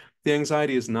ways, the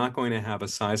anxiety is not going to have a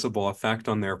sizable effect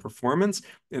on their performance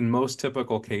in most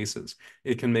typical cases.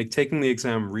 It can make taking the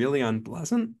exam really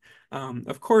unpleasant.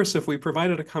 Of course, if we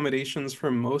provided accommodations for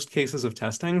most cases of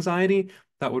test anxiety,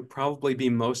 that would probably be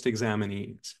most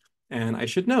examinees. And I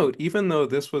should note, even though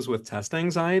this was with test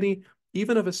anxiety,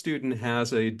 even if a student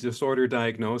has a disorder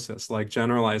diagnosis like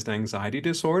generalized anxiety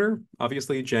disorder,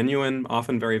 obviously genuine,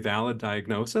 often very valid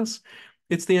diagnosis,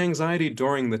 it's the anxiety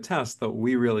during the test that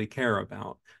we really care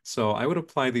about. So I would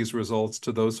apply these results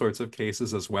to those sorts of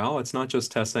cases as well. It's not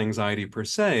just test anxiety per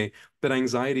se, but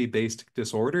anxiety-based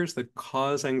disorders that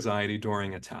cause anxiety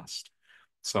during a test.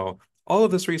 So all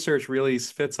of this research really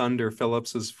fits under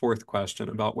Phillips's fourth question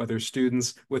about whether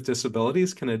students with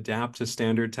disabilities can adapt to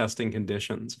standard testing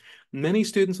conditions. Many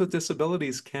students with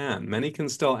disabilities can. Many can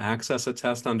still access a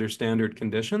test under standard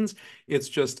conditions. It's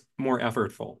just more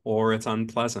effortful or it's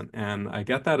unpleasant. And I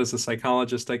get that as a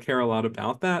psychologist. I care a lot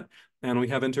about that. And we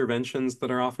have interventions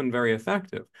that are often very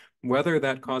effective. Whether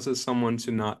that causes someone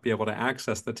to not be able to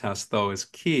access the test, though, is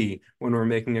key when we're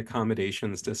making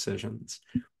accommodations decisions.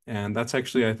 And that's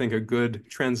actually, I think, a good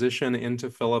transition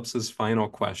into Phillips's final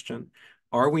question.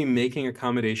 Are we making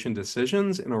accommodation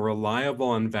decisions in a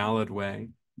reliable and valid way?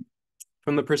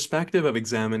 From the perspective of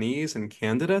examinees and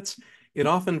candidates, it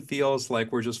often feels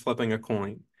like we're just flipping a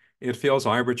coin. It feels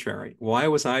arbitrary. Why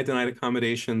was I denied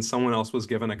accommodations? Someone else was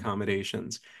given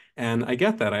accommodations. And I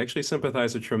get that. I actually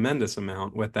sympathize a tremendous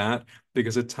amount with that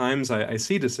because at times I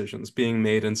see decisions being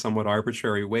made in somewhat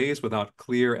arbitrary ways without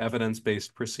clear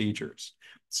evidence-based procedures.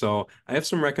 So I have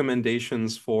some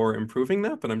recommendations for improving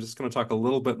that, but I'm just going to talk a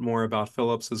little bit more about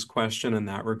Phillips's question in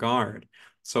that regard.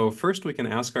 So first we can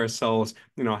ask ourselves,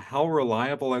 how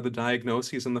reliable are the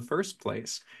diagnoses in the first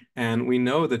place? And we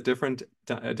know that different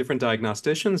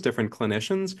diagnosticians, different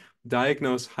clinicians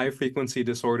diagnose high frequency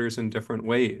disorders in different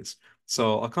ways.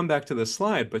 So I'll come back to this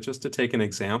slide, but just to take an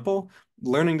example,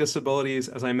 learning disabilities,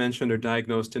 as I mentioned, are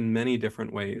diagnosed in many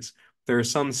different ways. There are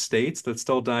some states that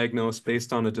still diagnose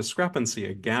based on a discrepancy,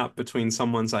 a gap between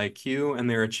someone's IQ and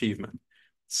their achievement.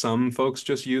 Some folks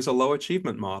just use a low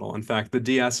achievement model. In fact, the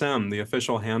DSM, the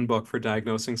official handbook for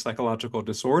diagnosing psychological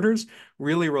disorders,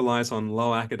 really relies on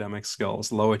low academic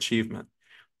skills, low achievement.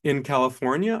 In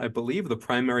California, I believe the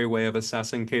primary way of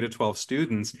assessing K-12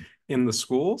 students in the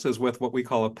schools is with what we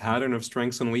call a pattern of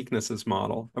strengths and weaknesses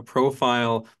model. A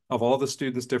profile of all the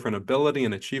students' different ability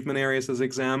and achievement areas is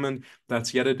examined.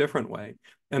 That's yet a different way.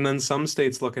 And then some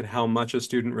states look at how much a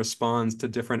student responds to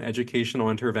different educational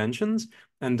interventions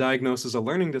and diagnoses a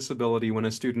learning disability when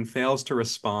a student fails to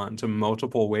respond to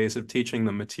multiple ways of teaching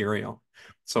them material.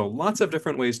 So lots of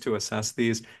different ways to assess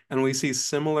these, and we see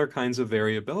similar kinds of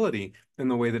variability in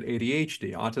the way that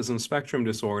ADHD, autism spectrum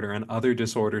disorder, and other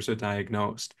disorders are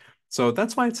diagnosed. So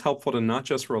that's why it's helpful to not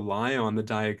just rely on the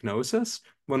diagnosis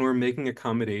when we're making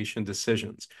accommodation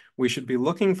decisions. We should be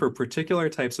looking for particular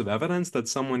types of evidence that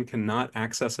someone cannot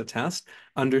access a test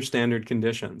under standard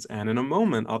conditions. And in a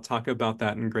moment, I'll talk about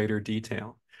that in greater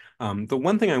detail. The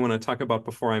one thing I want to talk about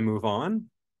before I move on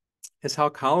is how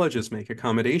colleges make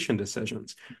accommodation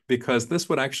decisions, because this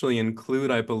would actually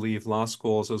include, I believe, law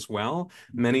schools as well.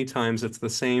 Many times it's the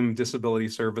same disability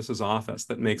services office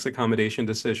that makes accommodation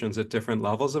decisions at different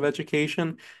levels of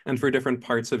education and for different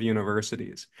parts of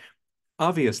universities.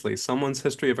 Obviously, someone's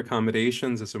history of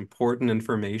accommodations is important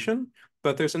information,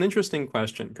 but there's an interesting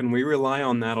question. Can we rely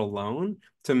on that alone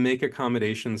to make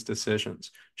accommodations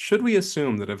decisions? Should we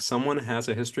assume that if someone has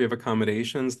a history of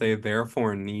accommodations, they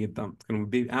therefore need them? Can we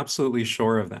be absolutely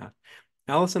sure of that?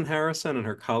 Allison Harrison and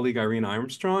her colleague Irene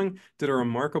Armstrong did a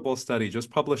remarkable study just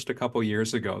published a couple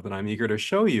years ago that I'm eager to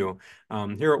show you.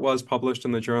 Here it was, published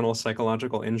in the journal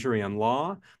Psychological Injury and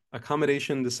Law,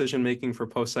 Accommodation Decision-Making for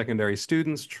Post-Secondary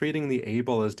Students, Treating the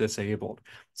Able as Disabled.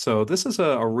 So this is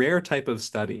a rare type of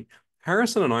study.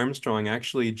 Harrison and Armstrong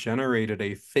actually generated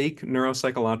a fake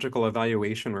neuropsychological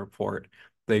evaluation report.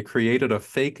 They created a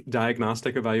fake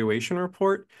diagnostic evaluation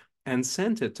report and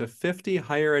sent it to 50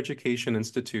 higher education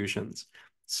institutions.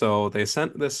 So they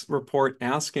sent this report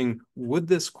asking, would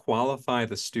this qualify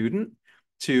the student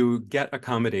to get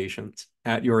accommodations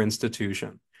at your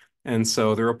institution? And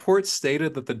so the report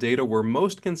stated that the data were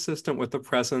most consistent with the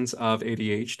presence of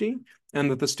ADHD and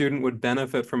that the student would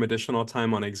benefit from additional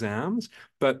time on exams.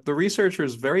 But the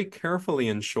researchers very carefully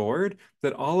ensured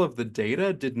that all of the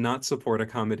data did not support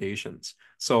accommodations.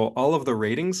 So all of the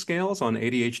rating scales on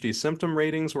ADHD symptom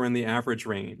ratings were in the average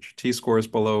range, T-scores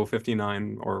below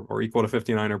 59 or equal to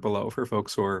 59 or below for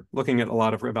folks who are looking at a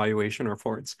lot of evaluation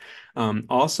reports.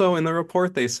 Also in the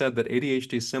report, they said that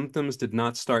ADHD symptoms did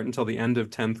not start until the end of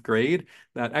 10th grade.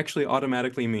 That actually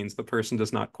automatically means the person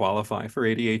does not qualify for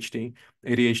ADHD.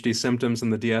 ADHD symptoms in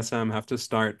the DSM have to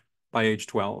start by age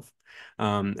 12.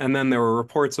 And then there were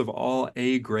reports of all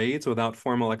A grades without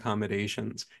formal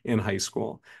accommodations in high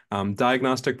school.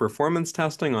 Diagnostic performance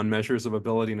testing on measures of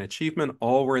ability and achievement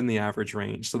all were in the average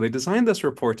range. So they designed this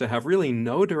report to have really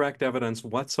no direct evidence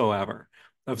whatsoever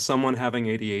of someone having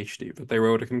ADHD, but they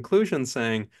wrote a conclusion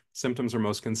saying symptoms are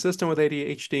most consistent with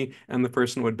ADHD and the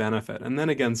person would benefit. And then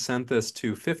again, sent this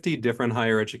to 50 different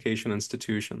higher education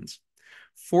institutions.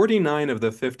 49 of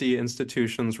the 50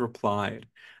 institutions replied.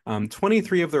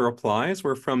 23 of the replies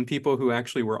were from people who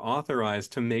actually were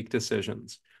authorized to make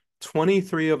decisions.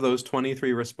 23 of those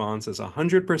 23 responses,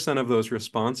 100% of those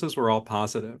responses were all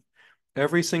positive.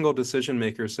 Every single decision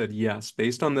maker said, yes,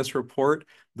 based on this report,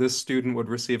 this student would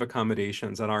receive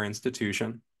accommodations at our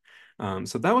institution.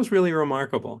 So that was really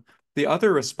remarkable. The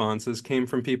other responses came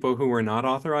from people who were not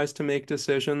authorized to make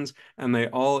decisions, and they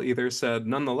all either said,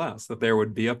 nonetheless, that there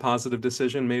would be a positive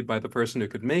decision made by the person who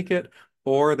could make it,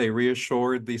 or they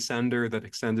reassured the sender that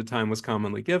extended time was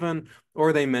commonly given,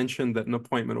 or they mentioned that an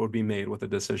appointment would be made with a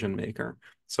decision maker.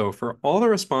 So for all the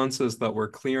responses that were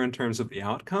clear in terms of the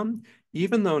outcome,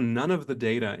 even though none of the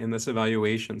data in this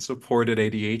evaluation supported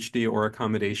ADHD or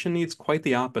accommodation needs, quite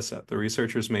the opposite. The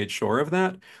researchers made sure of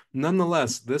that.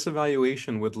 Nonetheless, this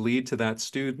evaluation would lead to that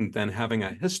student then having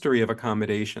a history of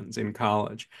accommodations in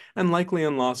college and likely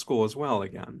in law school as well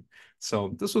again.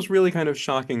 So this was really kind of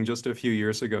shocking just a few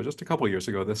years ago, just a couple years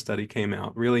ago, this study came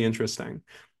out, really interesting.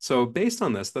 So based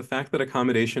on this, the fact that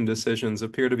accommodation decisions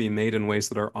appear to be made in ways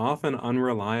that are often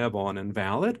unreliable and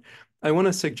invalid, I want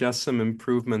to suggest some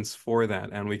improvements for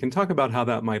that, and we can talk about how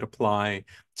that might apply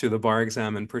to the bar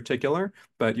exam in particular,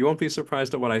 but you won't be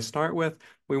surprised at what I start with.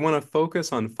 We want to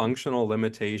focus on functional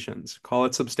limitations. Call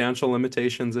it substantial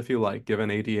limitations if you like,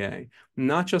 given ADA,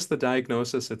 not just the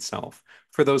diagnosis itself.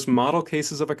 For those model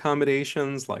cases of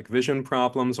accommodations like vision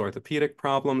problems, orthopedic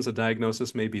problems, a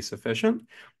diagnosis may be sufficient.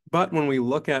 But when we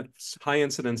look at high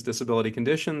incidence disability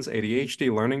conditions,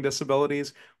 ADHD, learning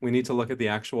disabilities, we need to look at the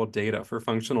actual data for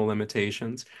functional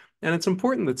limitations. And it's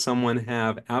important that someone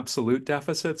have absolute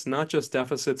deficits, not just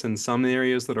deficits in some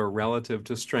areas that are relative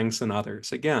to strengths in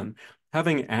others. Again,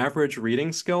 having average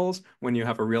reading skills when you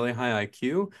have a really high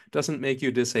IQ doesn't make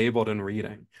you disabled in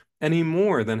reading, any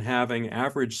more than having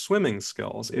average swimming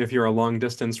skills, if you're a long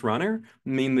distance runner,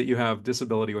 mean that you have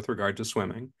disability with regard to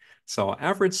swimming. So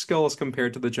average skills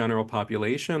compared to the general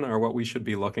population are what we should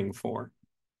be looking for.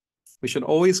 We should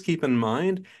always keep in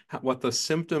mind what the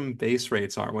symptom base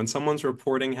rates are. When someone's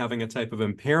reporting having a type of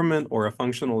impairment or a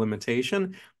functional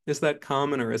limitation, is that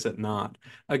common or is it not?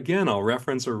 Again, I'll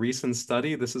reference a recent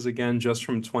study. This is again just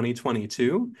from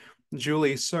 2022.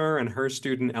 Julie Sir and her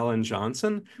student Ellen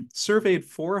Johnson surveyed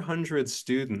 400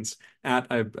 students at,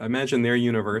 I imagine, their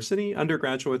university,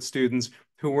 undergraduate students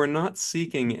who were not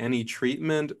seeking any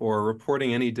treatment or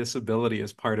reporting any disability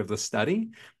as part of the study,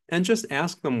 and just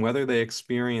ask them whether they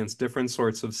experience different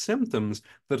sorts of symptoms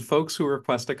that folks who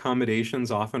request accommodations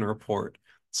often report.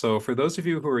 So for those of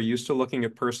you who are used to looking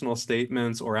at personal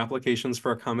statements or applications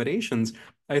for accommodations,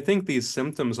 I think these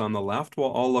symptoms on the left will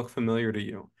all look familiar to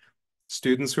you.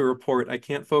 Students who report, I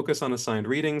can't focus on assigned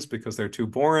readings because they're too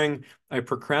boring. I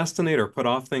procrastinate or put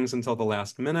off things until the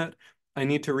last minute. I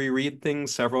need to reread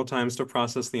things several times to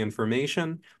process the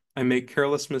information. I make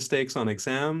careless mistakes on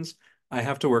exams. I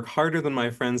have to work harder than my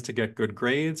friends to get good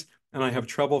grades, and I have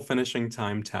trouble finishing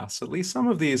timed tests. At least some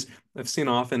of these I've seen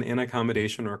often in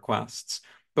accommodation requests.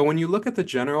 But when you look at the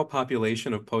general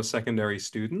population of post-secondary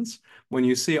students, when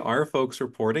you see our folks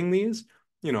reporting these,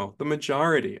 you know, the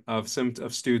majority of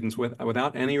students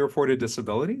without any reported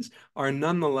disabilities are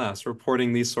nonetheless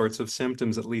reporting these sorts of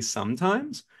symptoms at least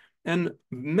sometimes. And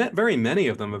very many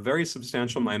of them, a very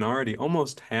substantial minority,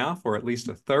 almost half, or at least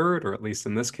a third, or at least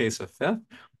in this case, a fifth,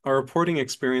 are reporting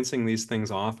experiencing these things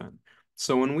often.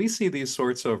 So when we see these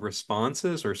sorts of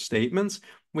responses or statements,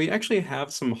 we actually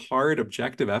have some hard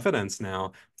objective evidence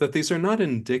now that these are not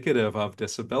indicative of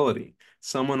disability.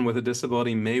 Someone with a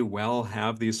disability may well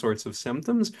have these sorts of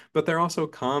symptoms, but they're also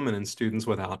common in students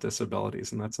without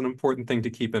disabilities, and that's an important thing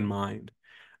to keep in mind.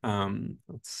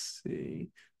 Let's see.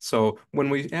 So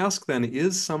when we ask then,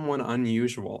 is someone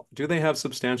unusual? Do they have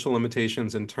substantial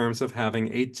limitations in terms of having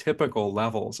atypical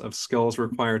levels of skills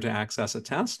required to access a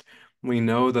test? We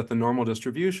know that the normal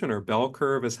distribution or bell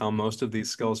curve is how most of these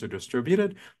skills are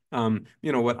distributed.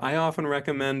 You know, what I often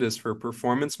recommend is for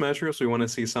performance measures, we want to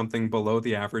see something below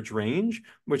the average range,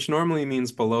 which normally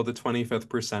means below the 25th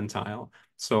percentile.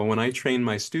 So when I train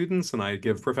my students and I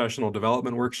give professional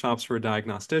development workshops for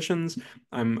diagnosticians,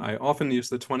 I often use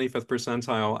the 25th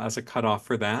percentile as a cutoff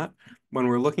for that. When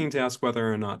we're looking to ask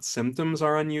whether or not symptoms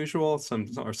are unusual,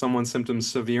 or someone's symptoms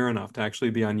severe enough to actually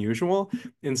be unusual,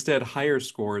 instead higher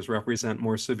scores represent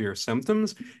more severe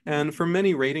symptoms. And for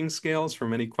many rating scales, for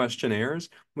many questionnaires,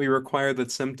 we require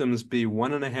that symptoms be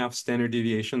 1.5 standard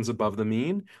deviations above the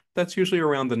mean. That's usually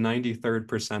around the 93rd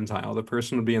percentile. The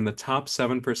person would be in the top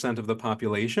 7% of the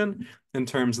population in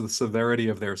terms of the severity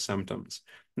of their symptoms.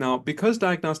 Now, because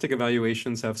diagnostic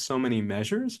evaluations have so many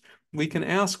measures, we can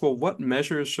ask, well, what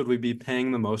measures should we be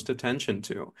paying the most attention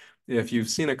to? If you've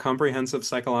seen a comprehensive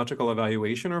psychological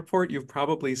evaluation report, you've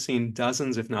probably seen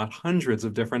dozens, if not hundreds,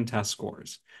 of different test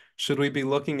scores. Should we be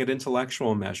looking at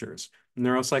intellectual measures,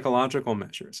 neuropsychological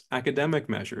measures, academic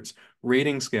measures,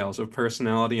 rating scales of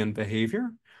personality and behavior?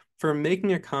 For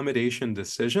making accommodation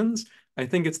decisions, I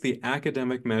think it's the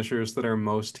academic measures that are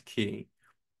most key.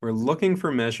 We're looking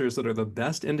for measures that are the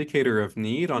best indicator of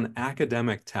need on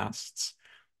academic tests.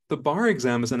 The bar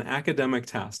exam is an academic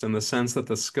test in the sense that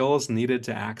the skills needed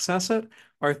to access it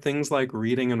are things like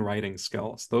reading and writing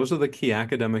skills. Those are the key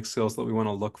academic skills that we want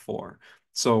to look for.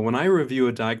 So when I review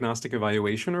a diagnostic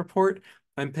evaluation report,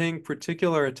 I'm paying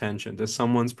particular attention to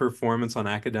someone's performance on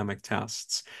academic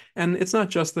tests. And it's not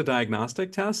just the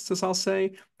diagnostic tests, as I'll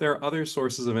say, there are other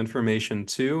sources of information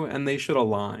too, and they should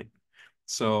align.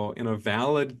 So in a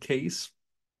valid case,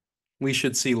 we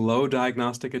should see low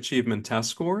diagnostic achievement test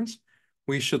scores.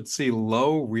 We should see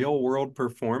low real-world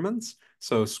performance.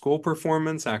 So school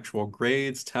performance, actual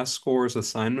grades, test scores,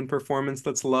 assignment performance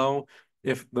that's low,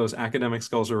 if those academic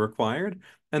skills are required.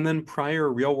 And then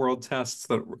prior real-world tests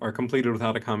that are completed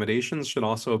without accommodations should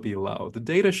also be low. The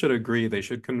data should agree, they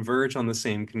should converge on the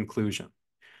same conclusion.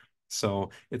 So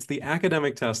it's the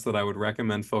academic test that I would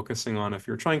recommend focusing on if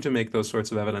you're trying to make those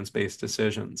sorts of evidence-based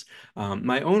decisions.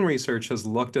 My own research has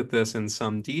looked at this in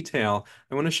some detail.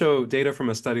 I want to show data from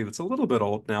a study that's a little bit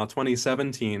old now,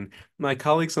 2017. My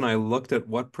colleagues and I looked at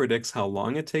what predicts how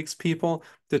long it takes people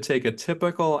to take a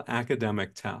typical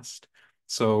academic test.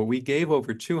 So we gave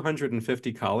over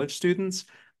 250 college students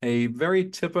a very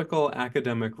typical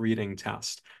academic reading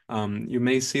test. You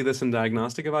may see this in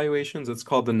diagnostic evaluations. It's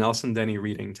called the Nelson-Denny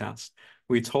reading test.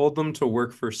 We told them to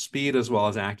work for speed as well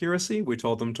as accuracy. We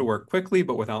told them to work quickly,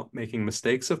 but without making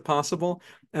mistakes if possible.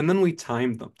 And then we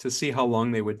timed them to see how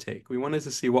long they would take. We wanted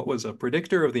to see what was a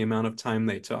predictor of the amount of time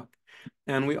they took.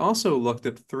 And we also looked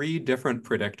at 3 different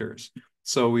predictors.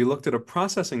 So we looked at a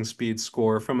processing speed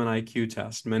score from an IQ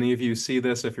test. Many of you see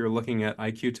this if you're looking at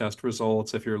IQ test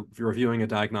results, if you're reviewing a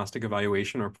diagnostic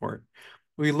evaluation report.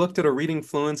 We looked at a reading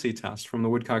fluency test from the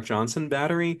Woodcock-Johnson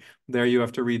battery. There you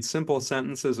have to read simple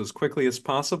sentences as quickly as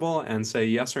possible and say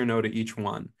yes or no to each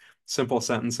one. Simple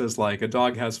sentences like a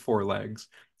dog has 4 legs,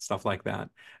 stuff like that.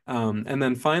 And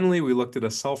then finally, we looked at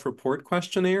a self-report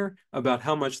questionnaire about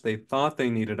how much they thought they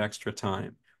needed extra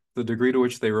time, the degree to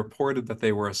which they reported that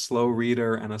they were a slow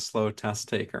reader and a slow test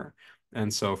taker.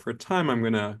 And so for time, I'm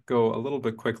going to go a little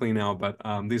bit quickly now, but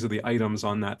these are the items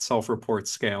on that self-report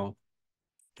scale.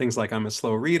 Things like I'm a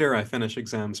slow reader, I finish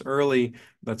exams early,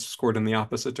 that's scored in the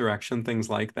opposite direction, things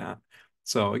like that.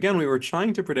 So again, we were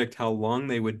trying to predict how long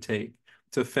they would take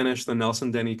to finish the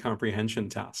Nelson-Denny comprehension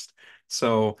test.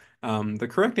 So the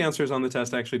correct answers on the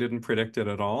test actually didn't predict it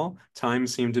at all. Time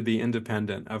seemed to be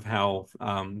independent of how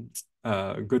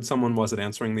good someone was at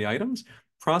answering the items.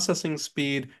 Processing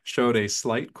speed showed a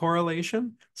slight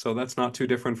correlation, so that's not too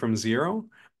different from 0.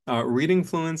 Reading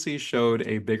fluency showed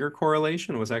a bigger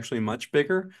correlation. It was actually much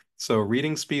bigger. So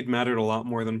reading speed mattered a lot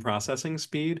more than processing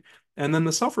speed. And then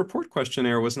the self-report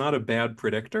questionnaire was not a bad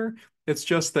predictor. It's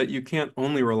just that you can't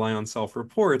only rely on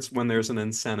self-reports when there's an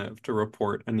incentive to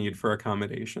report a need for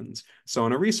accommodations. So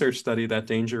in a research study, that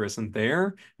danger isn't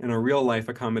there. In a real-life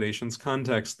accommodations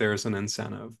context, there's an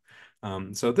incentive.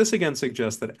 So this again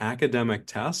suggests that academic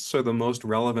tests are the most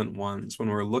relevant ones when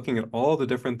we're looking at all the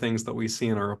different things that we see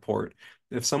in a report.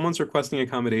 If someone's requesting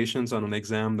accommodations on an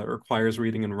exam that requires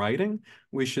reading and writing,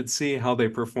 we should see how they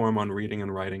perform on reading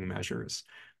and writing measures.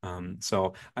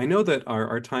 So I know that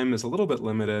our time is a little bit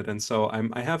limited, and so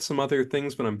I have some other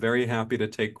things, but I'm very happy to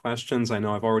take questions. I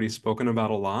know I've already spoken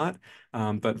about a lot,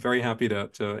 but very happy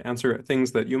to answer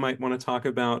things that you might want to talk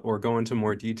about or go into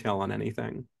more detail on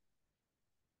anything.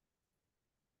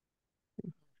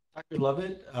 Dr.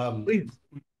 Lovett,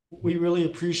 we really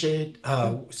appreciate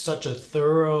such a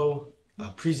thorough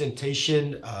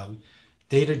presentation,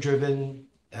 data-driven,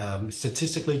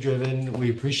 statistically driven. We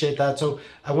appreciate that. So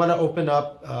I want to open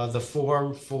up the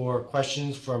forum for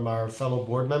questions from our fellow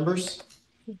board members.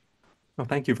 Well,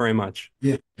 thank you very much.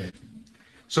 Yeah.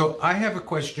 So I have a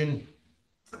question.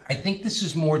 I think this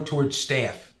is more towards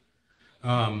staff,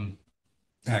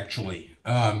 actually,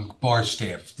 bar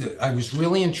staff. I was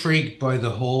really intrigued by the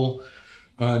whole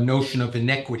notion of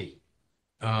inequity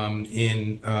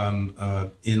in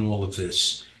all of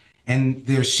this. And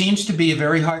there seems to be a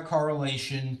very high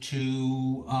correlation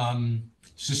to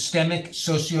systemic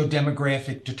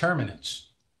socio-demographic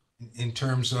determinants in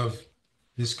terms of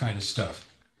this kind of stuff.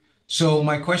 So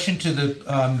my question to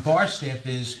the bar staff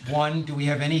is, one, do we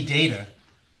have any data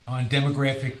on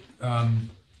demographic,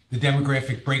 the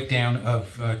demographic breakdown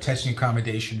of testing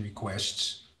accommodation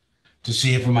requests to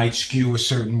see if it might skew a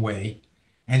certain way?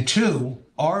 And two,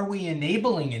 are we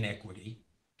enabling inequity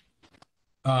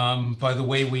by the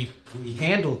way we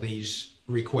handle these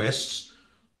requests,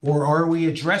 or are we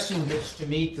addressing this to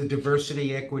meet the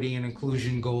diversity, equity, and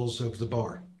inclusion goals of the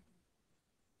bar?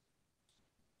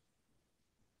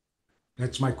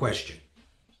 That's my question.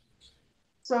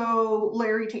 So,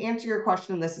 Larry, to answer your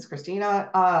question, this is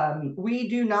Christina. We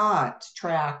do not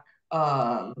track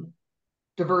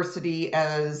diversity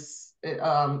as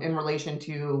in relation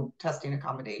to testing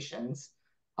accommodations.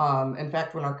 In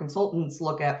fact, when our consultants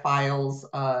look at files,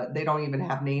 they don't even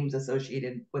have names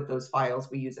associated with those files.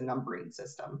 We use a numbering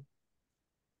system.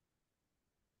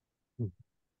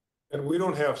 And we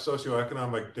don't have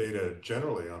socioeconomic data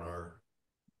generally on our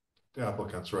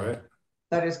applicants, right?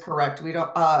 That is correct. We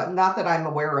don't, not that I'm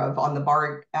aware of on the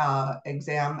bar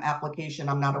exam application.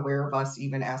 I'm not aware of us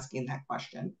even asking that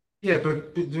question. Yeah,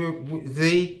 but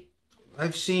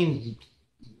I've seen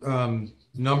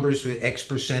numbers with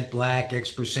X% Black,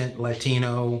 X%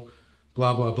 Latino,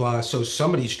 blah, blah, blah. So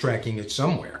somebody's tracking it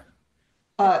somewhere.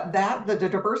 The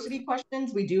diversity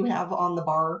questions we do have on the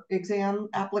bar exam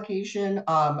application,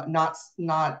 not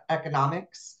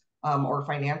economics or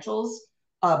financials.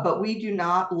 But we do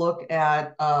not look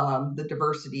at the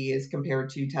diversity as compared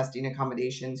to testing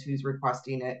accommodations, who's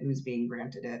requesting it, who's being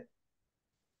granted it.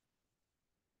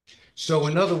 So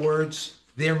in other words,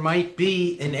 there might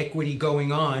be inequity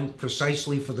going on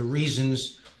precisely for the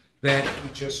reasons that we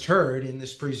just heard in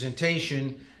this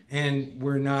presentation, and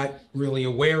we're not really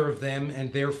aware of them,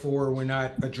 and therefore we're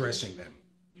not addressing them.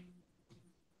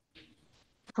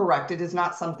 Correct. It is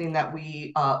not something that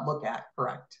we look at.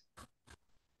 Correct.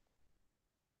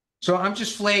 So I'm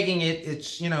just flagging it.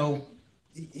 It's,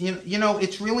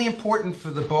 it's really important for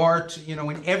the bar to,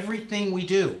 in everything we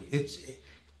do,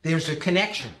 there's a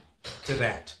connection to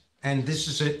that. And this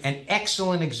is an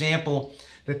excellent example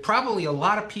that probably a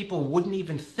lot of people wouldn't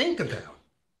even think about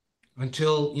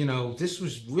until, this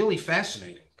was really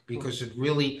fascinating because it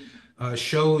really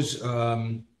shows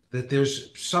that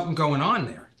there's something going on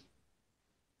there.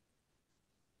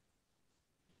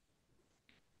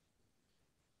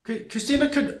 Christina,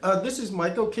 this is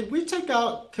Michael. Can we take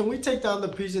down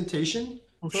the presentation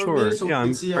Oh, for a minute sure. so we Yeah, can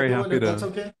I'm see very everyone, happy if that's to.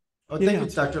 okay? Oh, Yeah, thank yeah, you,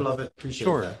 Dr. Lovett. Appreciate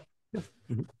sure. that. Yeah.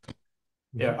 Mhm.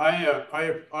 Yeah,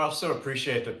 I also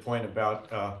appreciate the point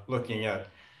about looking at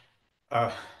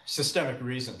systemic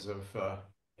reasons of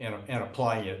and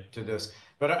applying it to this.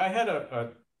 But I had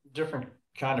a different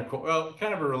kind of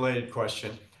kind of a related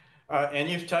question, and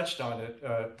you've touched on it,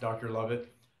 Dr.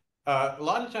 Lovett. A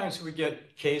lot of times we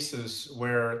get cases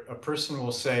where a person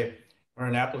will say, or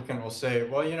an applicant will say,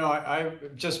 well,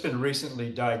 I've just been recently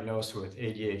diagnosed with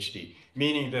ADHD,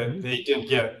 meaning that they didn't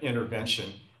get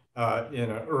intervention in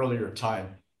an earlier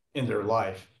time in their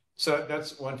life. So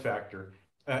that's one factor.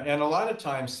 And a lot of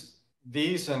times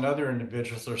these and other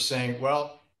individuals are saying,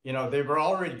 well, they were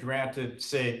already granted,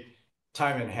 say,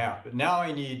 time and a half, but now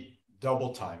I need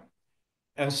double time.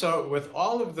 And so with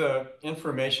all of the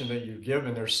information that you've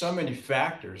given, there's so many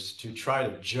factors to try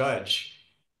to judge,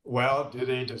 well, do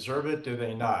they deserve it? Do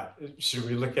they not? Should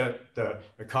we look at the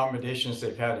accommodations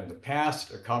they've had in the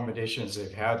past, accommodations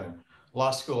they've had in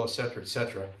law school, et cetera, et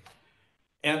cetera?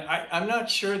 And I'm not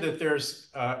sure that there's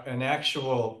an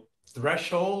actual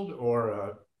threshold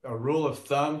or a rule of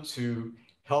thumb to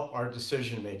help our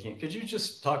decision making. Could you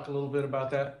just talk a little bit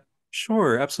about that?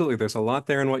 Sure, absolutely. There's a lot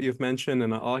there in what you've mentioned,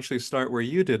 and I'll actually start where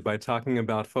you did by talking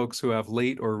about folks who have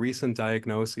late or recent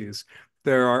diagnoses.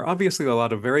 There are obviously a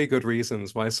lot of very good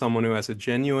reasons why someone who has a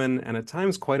genuine and at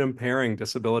times quite impairing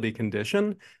disability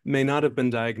condition may not have been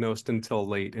diagnosed until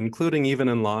late, including even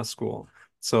in law school.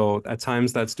 So at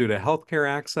times that's due to healthcare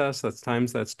access, at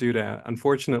times that's due to,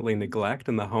 unfortunately, neglect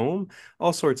in the home,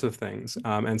 all sorts of things.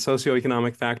 And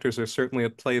socioeconomic factors are certainly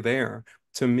at play there.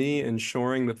 To me,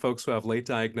 ensuring that folks who have late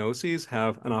diagnoses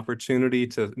have an opportunity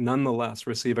to nonetheless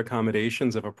receive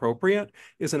accommodations if appropriate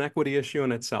is an equity issue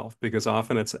in itself, because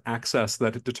often it's access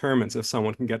that determines if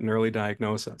someone can get an early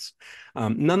diagnosis.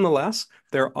 Nonetheless,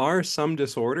 there are some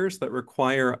disorders that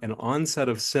require an onset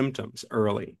of symptoms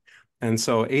early. And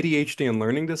so ADHD and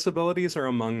learning disabilities are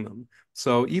among them.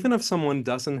 So even if someone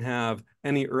doesn't have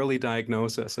any early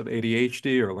diagnosis of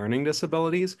ADHD or learning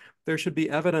disabilities, there should be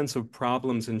evidence of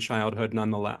problems in childhood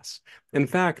nonetheless. In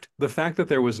fact that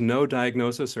there was no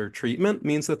diagnosis or treatment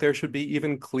means that there should be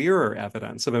even clearer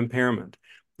evidence of impairment.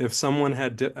 If someone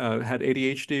had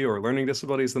ADHD or learning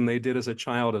disabilities, then they did as a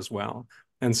child as well.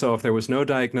 And so if there was no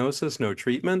diagnosis, no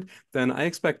treatment, then I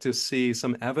expect to see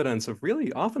some evidence of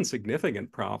really often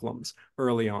significant problems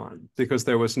early on because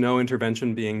there was no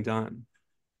intervention being done.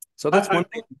 So that's one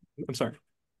thing. I'm sorry.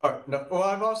 No, well,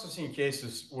 I've also seen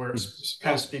cases where,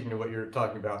 kind of speaking to what you're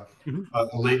talking about,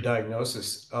 a late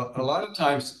diagnosis. A lot of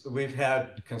times we've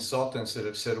had consultants that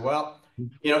have said, well,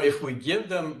 if we give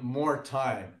them more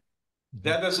time,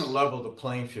 that doesn't level the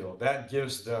playing field. That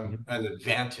gives them an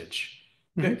advantage.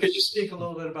 Could you speak a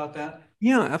little bit about that?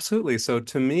 Yeah, absolutely. So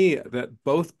to me, that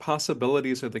both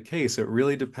possibilities are the case. It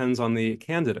really depends on the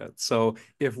candidate. So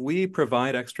if we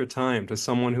provide extra time to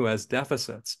someone who has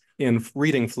deficits in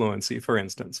reading fluency, for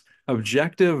instance,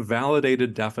 objective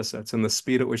validated deficits in the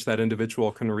speed at which that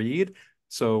individual can read.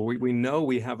 So we know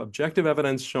we have objective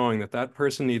evidence showing that that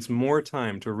person needs more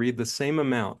time to read the same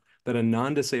amount that a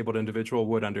non-disabled individual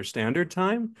would under standard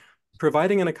time.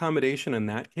 Providing an accommodation in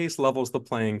that case levels the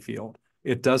playing field.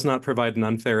 It does not provide an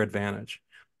unfair advantage.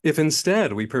 If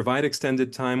instead we provide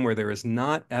extended time where there is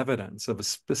not evidence of a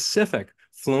specific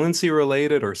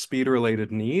fluency-related or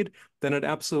speed-related need, then it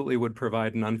absolutely would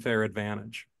provide an unfair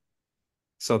advantage.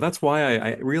 So that's why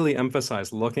I really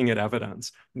emphasize looking at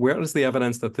evidence. Where is the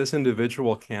evidence that this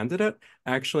individual candidate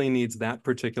actually needs that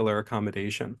particular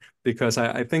accommodation? Because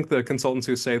I think the consultants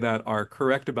who say that are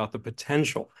correct about the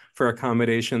potential for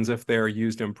accommodations if they're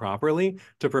used improperly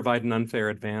to provide an unfair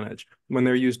advantage. When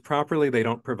they're used properly, they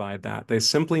don't provide that. They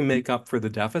simply make up for the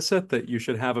deficit that you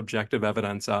should have objective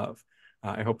evidence of.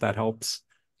 I hope that helps.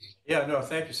 Yeah, no,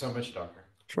 thank you so much, Doctor.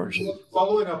 Sure.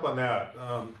 Following up on that,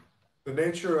 the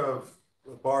nature of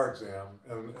the bar exam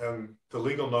and the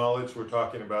legal knowledge we're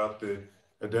talking about, the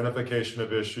identification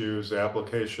of issues, the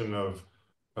application of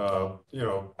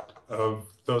of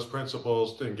those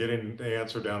principles and getting the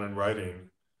answer down in writing.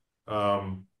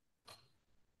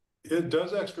 It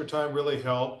does extra time really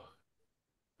help?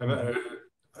 And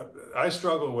I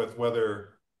struggle with whether,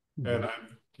 and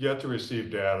I've yet to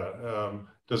receive data.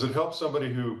 Does it help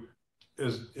somebody who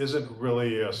isn't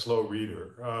really a slow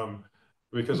reader?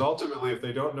 Because ultimately, if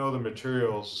they don't know the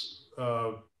materials,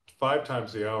 5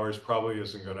 times the hours probably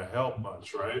isn't going to help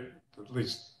much, right? At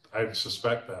least I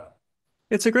suspect that.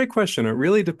 It's a great question. It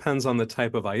really depends on the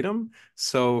type of item.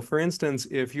 So, for instance,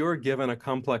 if you're given a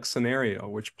complex scenario,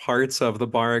 which parts of the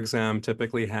bar exam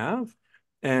typically have,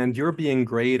 and you're being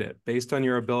graded based on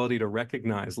your ability to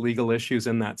recognize legal issues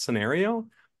in that scenario,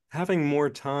 having more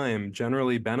time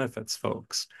generally benefits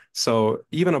folks. So,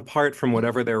 even apart from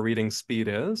whatever their reading speed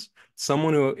is,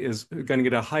 someone who is going to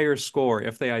get a higher score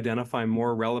if they identify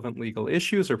more relevant legal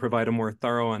issues or provide a more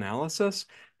thorough analysis,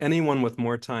 anyone with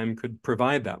more time could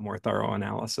provide that more thorough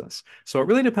analysis. So it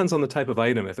really depends on the type of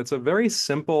item. If it's a very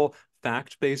simple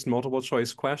fact-based multiple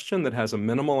choice question that has a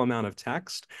minimal amount of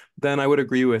text, then I would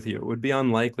agree with you. It would be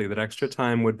unlikely that extra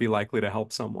time would be likely to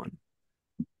help someone.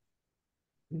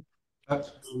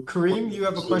 Kareem, you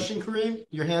have a question, Kareem?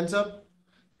 Your hand's up?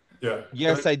 Yeah.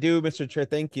 Yes, I do, Mr. Chair.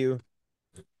 Thank you.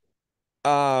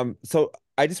 So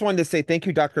I just wanted to say thank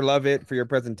you, Dr. Lovett, for your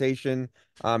presentation.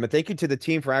 And thank you to the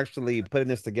team for actually putting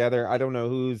this together. I don't know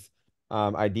whose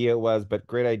idea it was, but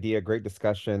great idea, great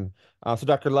discussion. So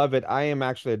Dr. Lovett, I am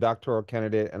actually a doctoral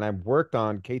candidate, and I've worked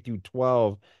on K through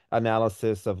 12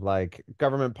 analysis of like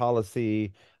government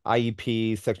policy,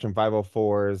 IEP, Section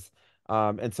 504s.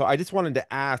 And so I just wanted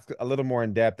to ask a little more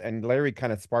in depth, and Larry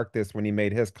kind of sparked this when he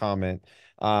made his comment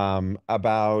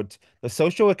about the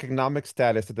socioeconomic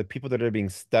status of the people that are being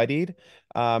studied,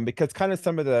 because kind of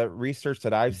some of the research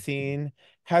that I've seen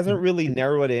hasn't really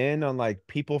narrowed in on like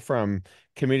people from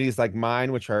communities like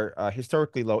mine, which are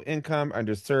historically low income,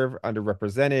 underserved,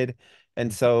 underrepresented.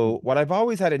 And so what I've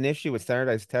always had an issue with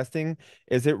standardized testing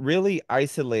is it really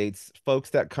isolates folks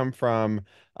that come from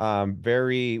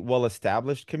very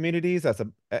well-established communities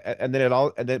and then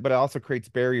but it also creates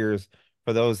barriers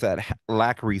for those that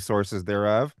lack resources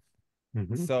thereof.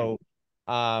 So,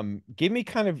 give me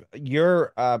kind of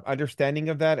your understanding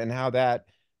of that and how that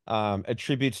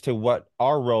attributes to what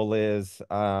our role is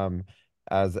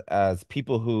as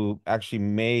people who actually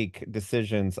make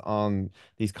decisions on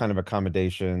these kind of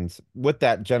accommodations with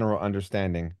that general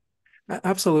understanding.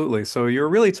 Absolutely. So you're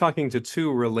really talking to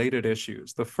two related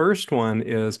issues. The first one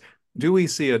is, do we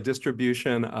see a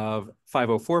distribution of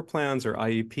 504 plans or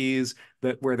IEPs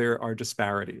where there are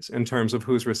disparities in terms of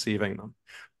who's receiving them?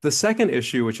 The second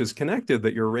issue, which is connected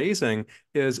that you're raising,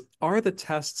 is, are the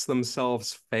tests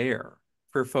themselves fair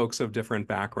for folks of different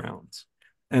backgrounds?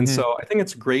 And so I think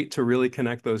it's great to really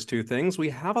connect those two things. We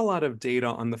have a lot of data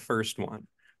on the first one.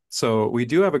 So we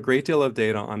do have a great deal of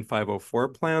data on 504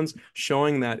 plans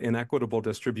showing that inequitable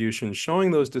distribution,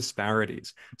 showing those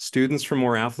disparities. Students from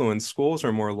more affluent schools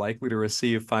are more likely to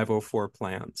receive 504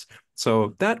 plans.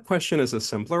 So that question is a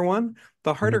simpler one.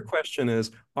 The harder question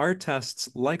is, are tests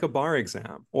like a bar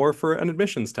exam, or for an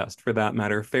admissions test for that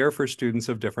matter, fair for students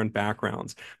of different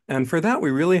backgrounds? And for that,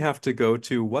 we really have to go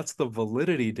to what's the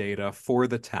validity data for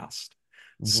the test.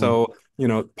 So,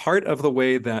 part of the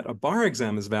way that a bar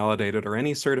exam is validated, or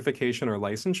any certification or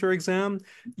licensure exam,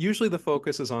 usually the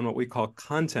focus is on what we call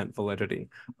content validity.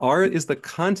 Is the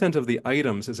content of the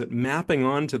items, is it mapping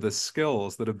onto the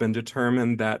skills that have been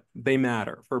determined that they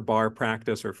matter for bar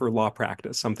practice or for law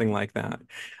practice, something like that.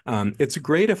 It's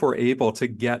great if we're able to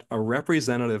get a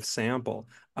representative sample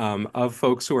of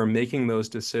folks who are making those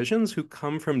decisions who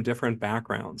come from different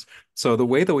backgrounds. So the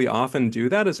way that we often do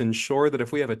that is ensure that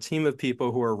if we have a team of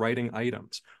people who are writing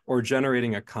items or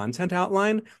generating a content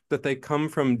outline, that they come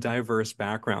from diverse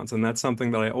backgrounds. And that's something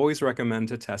that I always recommend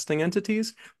to testing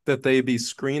entities, that they be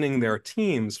screening their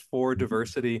teams for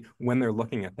diversity when they're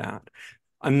looking at that.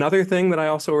 Another thing that I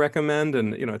also recommend,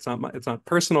 and it's not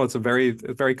personal, it's a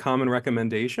very common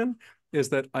recommendation, is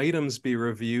that items be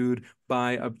reviewed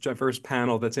by a diverse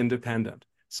panel that's independent.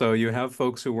 So you have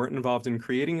folks who weren't involved in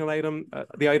creating an item,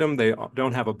 they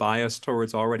don't have a bias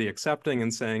towards already accepting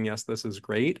and saying, yes, this is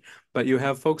great, but you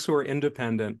have folks who are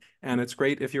independent, and it's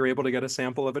great if you're able to get a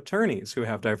sample of attorneys who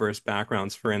have diverse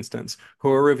backgrounds, for instance, who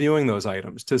are reviewing those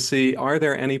items to see, are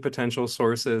there any potential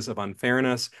sources of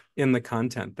unfairness in the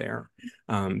content there?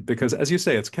 Because as you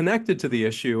say, it's connected to the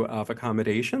issue of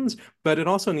accommodations, but it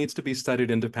also needs to be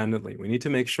studied independently. We need to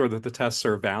make sure that the tests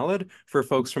are valid for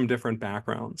folks from different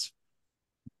backgrounds.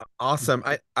 Awesome.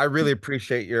 I really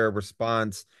appreciate your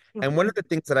response. And one of the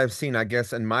things that I've seen, I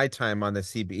guess, in my time on the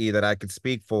CBE that I could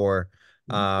speak for,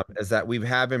 is that we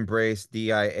have embraced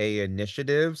DIA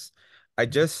initiatives.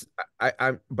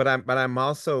 But I'm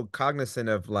also cognizant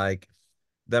of like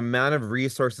the amount of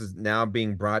resources now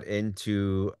being brought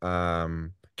into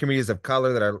communities of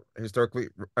color that are historically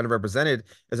underrepresented,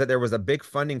 is that there was a big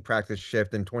funding practice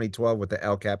shift in 2012 with the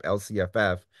LCAP,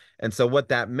 LCFF. And so what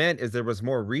that meant is there was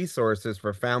more resources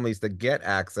for families to get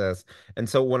access. And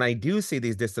so when I do see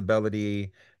these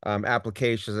disability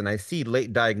applications and I see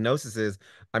late diagnoses,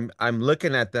 I'm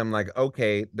looking at them like,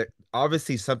 okay,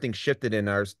 obviously something shifted in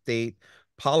our state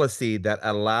policy that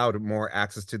allowed more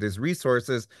access to these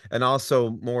resources and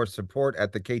also more support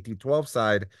at the K-12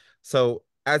 side. So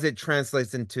as it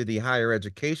translates into the higher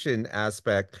education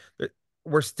aspect,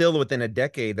 we're still within a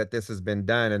decade that this has been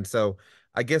done. And so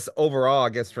I guess overall, I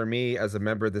guess for me as a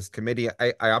member of this committee,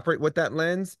 I operate with that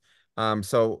lens.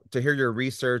 So to hear your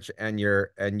research and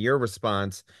your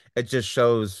response, it just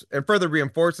shows and further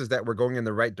reinforces that we're going in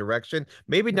the right direction.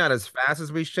 Maybe not as fast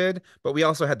as we should, but we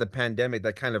also had the pandemic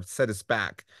that kind of set us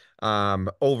back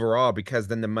overall, because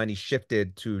then the money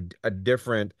shifted to a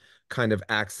different kind of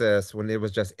access when it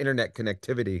was just internet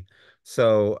connectivity.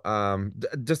 So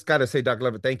just got to say, Dr.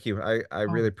 Lovett, thank you. I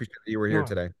really appreciate that you were here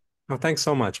today. Oh, thanks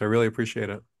so much. I really appreciate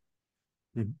it.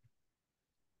 Mhm.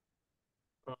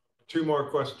 Two more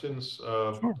questions,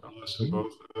 Sure. I'll ask them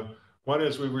both. One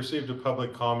is we received a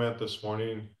public comment this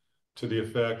morning to the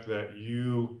effect that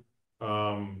you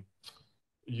do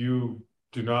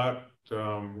not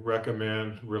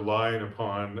recommend relying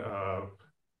upon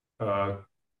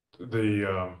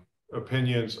the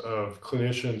opinions of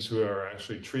clinicians who are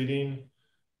actually treating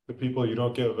the people. You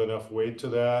don't give enough weight to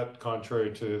that,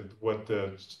 contrary to what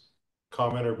the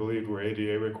commenter believed were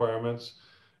ADA requirements.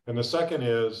 And the second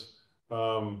is,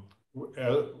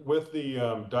 with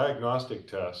the diagnostic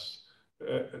tests,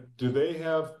 do they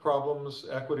have problems,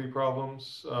 equity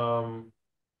problems, dealing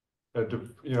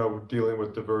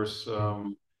with diverse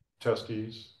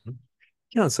testees?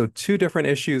 Yeah, so two different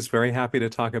issues, very happy to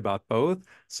talk about both.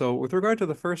 So with regard to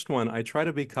the first one, I try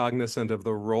to be cognizant of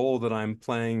the role that I'm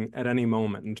playing at any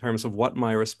moment in terms of what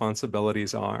my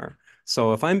responsibilities are.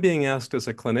 So if I'm being asked as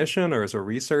a clinician or as a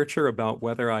researcher about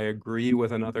whether I agree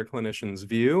with another clinician's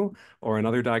view or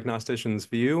another diagnostician's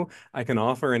view, I can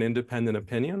offer an independent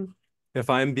opinion. If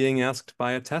I'm being asked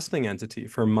by a testing entity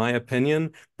for my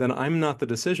opinion, then I'm not the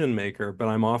decision maker, but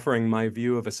I'm offering my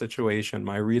view of a situation,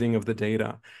 my reading of the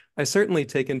data. I certainly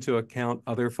take into account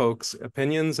other folks'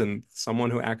 opinions, and someone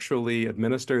who actually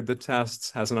administered the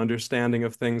tests has an understanding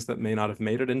of things that may not have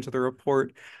made it into the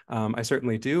report. I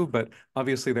certainly do, but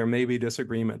obviously there may be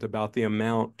disagreement about the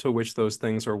amount to which those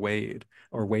things are weighed,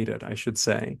 or weighted, I should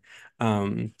say.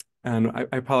 And I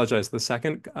apologize, the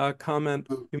second comment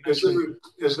you mentioned.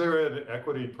 Is there an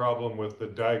equity problem with the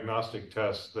diagnostic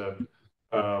tests that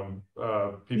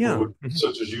people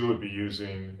such as you would be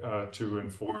using to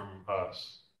inform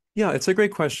us? Yeah, it's a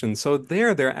great question. So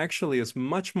there actually is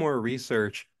much more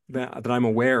research that I'm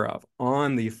aware of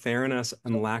on the fairness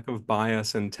and lack of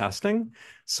bias in testing.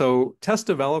 So test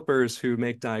developers who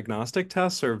make diagnostic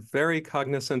tests are very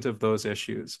cognizant of those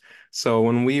issues. So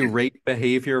when we rate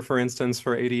behavior, for instance,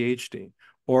 for ADHD,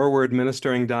 or we're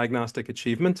administering diagnostic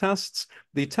achievement tests,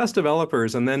 the test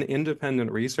developers and then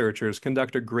independent researchers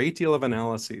conduct a great deal of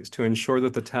analyses to ensure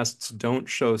that the tests don't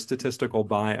show statistical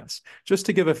bias. Just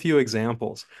to give a few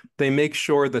examples, they make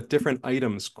sure that different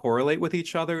items correlate with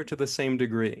each other to the same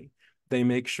degree. They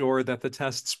make sure that the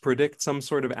tests predict some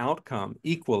sort of outcome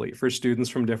equally for students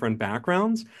from different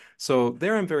backgrounds. So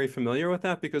there I'm very familiar with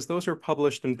that because those are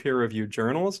published in peer-reviewed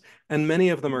journals, and many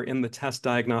of them are in the test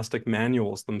diagnostic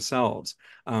manuals themselves.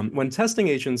 When testing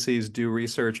agencies do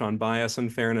research on bias and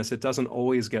fairness, it doesn't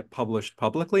always get published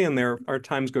publicly, and there are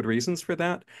times good reasons for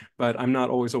that, but I'm not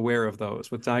always aware of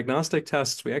those. With diagnostic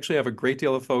tests, we actually have a great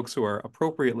deal of folks who are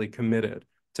appropriately committed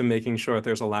to making sure that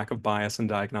there's a lack of bias in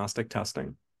diagnostic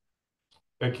testing.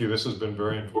 Thank you. This has been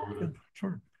very informative.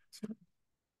 Sure.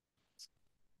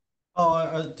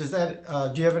 Oh, do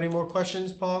you have any more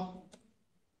questions, Paul?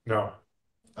 No.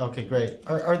 Okay, great.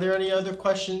 Are there any other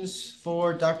questions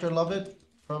for Dr. Lovett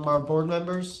from our board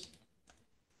members?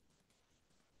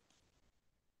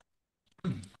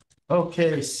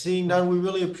 Okay, seeing none, we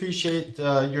really appreciate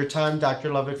your time,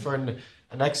 Dr. Lovett, for an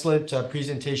excellent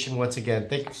presentation once again.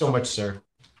 Thank you so much, sir.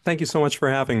 Thank you so much for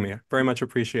having me. Very much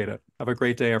appreciate it. Have a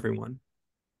great day, everyone.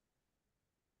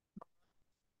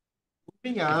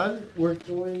 Moving on, we're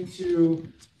going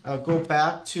to go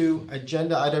back to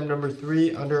agenda item number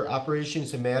 3 under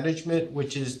operations and management,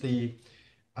 which is the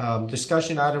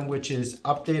discussion item, which is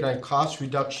update on cost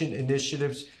reduction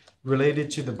initiatives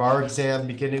related to the bar exam,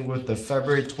 beginning with the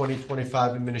February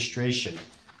 2025 administration.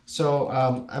 So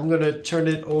I'm going to turn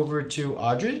it over to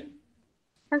Audrey.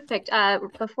 Perfect.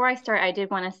 Before I start, I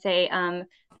did want to say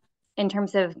in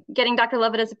terms of getting Dr.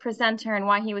 Lovett as a presenter and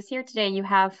why he was here today, you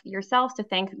have yourselves to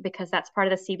thank because that's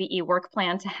part of the CBE work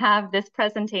plan to have this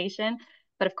presentation.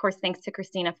 But of course, thanks to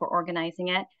Christina for organizing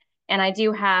it. And I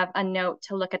do have a note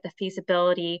to look at the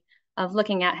feasibility of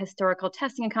looking at historical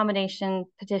testing accommodation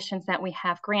petitions that we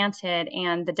have granted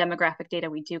and the demographic data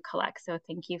we do collect. So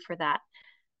thank you for that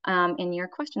in your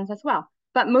questions as well.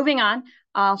 But moving on,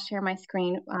 I'll share my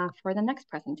screen for the next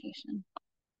presentation.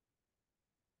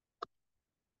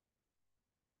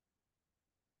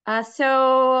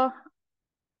 So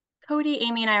Cody,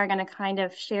 Amy, and I are going to kind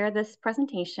of share this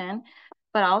presentation,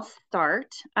 but I'll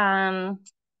start.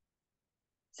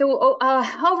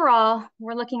 Overall,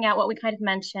 we're looking at what we kind of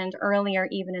mentioned earlier,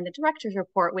 even in the director's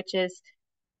report, which is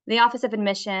the Office of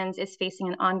Admissions is facing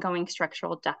an ongoing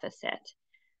structural deficit.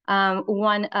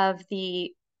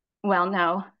 The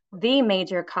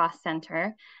major cost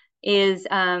center is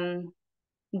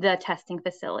the testing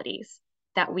facilities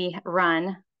that we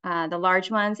run, the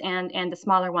large ones and the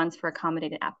smaller ones for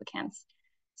accommodated applicants.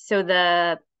 So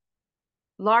the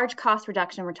large cost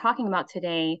reduction we're talking about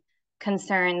today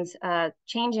concerns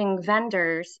changing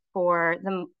vendors for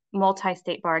the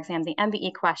multi-state bar exam, the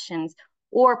MBE questions,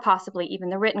 or possibly even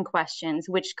the written questions,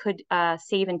 which could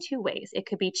save in two ways. It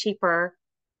could be cheaper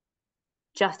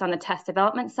just on the test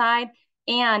development side,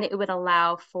 and it would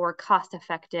allow for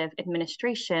cost-effective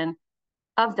administration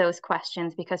of those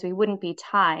questions because we wouldn't be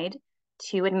tied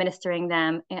to administering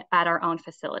them at our own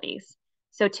facilities.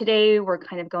 So today we're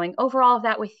kind of going over all of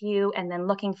that with you and then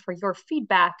looking for your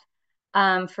feedback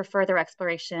for further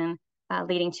exploration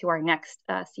leading to our next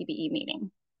CBE meeting.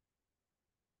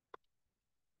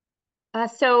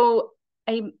 So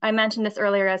I mentioned this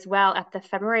earlier as well. At the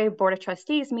February Board of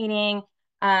Trustees meeting,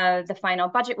 the final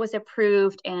budget was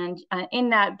approved, and in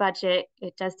that budget,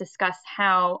 it does discuss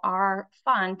how our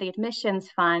fund, the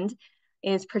admissions fund,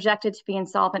 is projected to be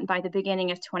insolvent by the beginning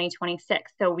of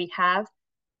 2026. So we have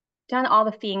done all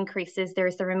the fee increases.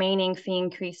 There's the remaining fee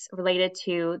increase related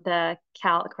to the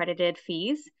Cal accredited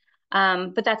fees,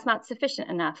 but that's not sufficient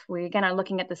enough. We're again are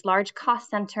looking at this large cost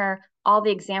center, all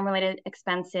the exam related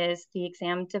expenses, the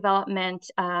exam development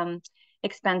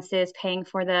expenses, paying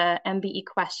for the MBE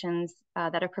questions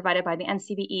that are provided by the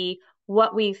NCBE,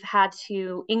 what we've had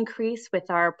to increase with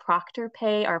our proctor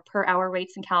pay, our per hour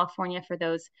rates in California for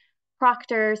those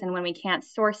proctors. And when we can't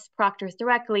source proctors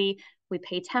directly, we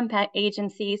pay temp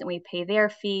agencies and we pay their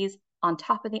fees on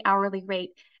top of the hourly rate.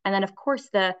 And then of course,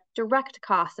 the direct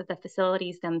costs of the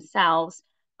facilities themselves,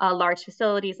 large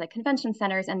facilities like convention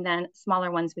centers, and then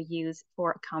smaller ones we use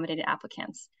for accommodated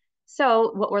applicants.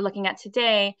 So what we're looking at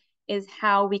today is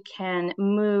how we can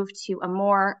move to a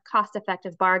more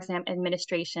cost-effective bar exam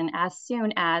administration as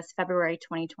soon as February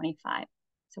 2025.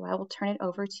 So I will turn it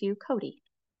over to Cody.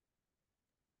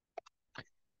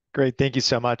 Great. Thank you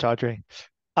so much, Audrey.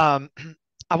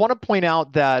 I want to point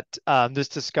out that this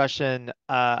discussion,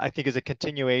 I think, is a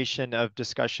continuation of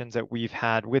discussions that we've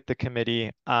had with the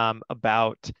committee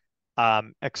about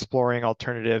exploring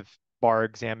alternative bar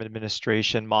exam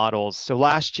administration models. So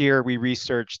last year, we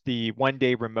researched the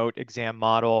one-day remote exam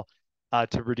model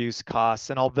to reduce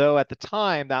costs. And although at the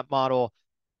time that model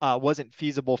wasn't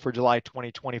feasible for July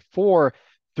 2024,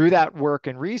 through that work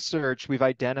and research, we've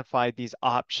identified these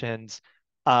options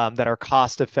that are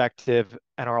cost-effective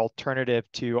and are alternative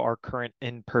to our current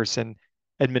in-person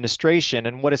administration.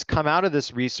 And what has come out of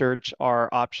this research are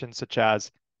options such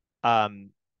as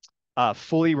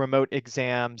fully remote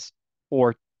exams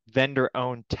or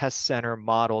vendor-owned test center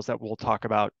models that we'll talk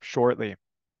about shortly.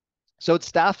 So it's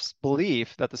staff's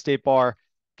belief that the State Bar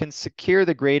can secure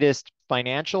the greatest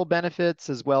financial benefits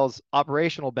as well as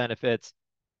operational benefits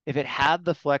if it had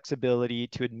the flexibility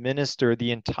to administer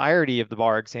the entirety of the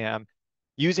bar exam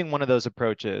using one of those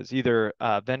approaches, either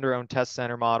a vendor-owned test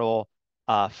center model,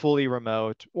 fully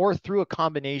remote, or through a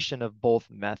combination of both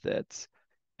methods.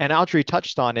 And Audrey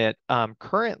touched on it.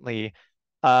 Currently,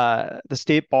 the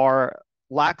State Bar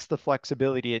lacks the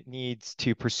flexibility it needs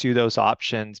to pursue those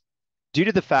options due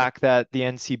to the fact that the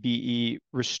NCBE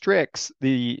restricts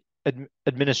the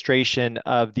administration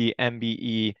of the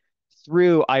MBE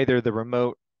through either the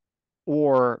remote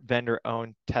or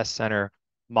vendor-owned test center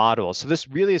model. So this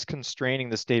really is constraining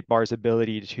the State Bar's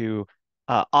ability to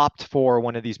opt for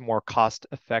one of these more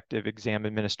cost-effective exam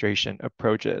administration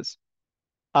approaches.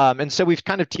 And so we've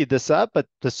kind of teed this up, but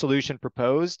the solution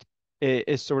proposed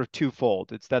is sort of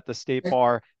twofold. It's that the State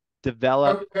Bar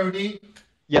develop. Cody,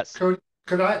 yes. Cody,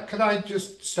 could I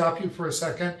just stop you for a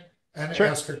second and Sure.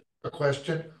 ask a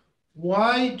question?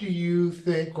 Why do you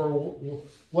think, or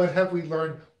what have we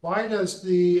learned? Why does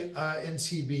the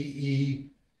NCBE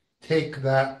take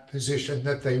that position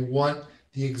that they want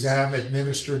the exam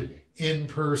administered in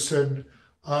person.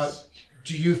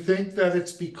 Do you think that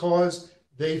it's because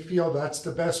they feel that's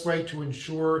the best way to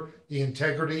ensure the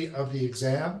integrity of the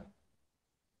exam?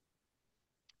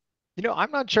 You know,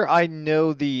 I'm not sure I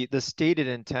know the stated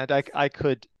intent. I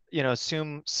could, you know,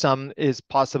 assume some is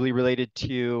possibly related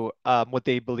to what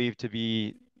they believe to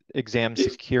be exam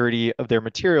security of their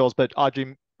materials, but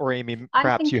Audrey or Amy, I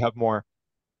perhaps think you have more.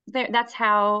 that's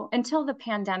how, until the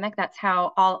pandemic, that's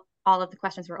how all of the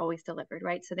questions were always delivered,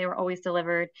 right? So they were always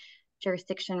delivered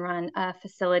jurisdiction run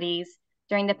facilities.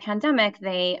 During the pandemic,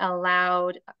 they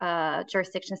allowed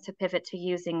jurisdictions to pivot to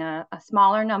using a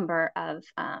smaller number of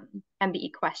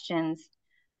MBE questions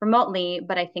remotely.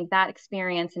 But I think that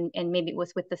experience, and maybe it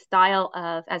was with the style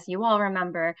of, as you all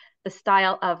remember, the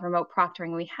style of remote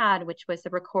proctoring we had, which was the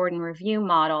record and review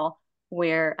model,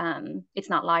 where it's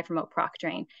not live remote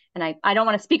proctoring. And I don't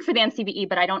want to speak for the NCBE,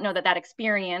 but I don't know that that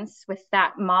experience with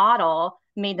that model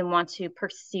made them want to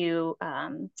pursue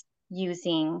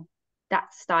using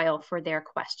that style for their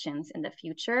questions in the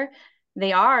future.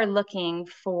 They are looking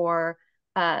for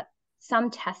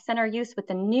some test center use with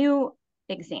the new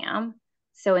exam.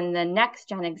 So in the next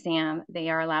gen exam, they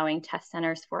are allowing test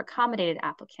centers for accommodated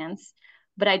applicants.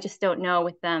 But I just don't know,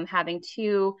 with them having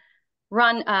to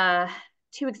run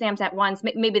two exams at once,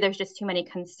 maybe there's just too many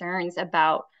concerns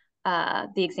about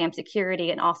the exam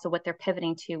security, and also what they're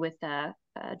pivoting to with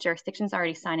jurisdictions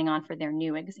already signing on for their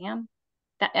new exam.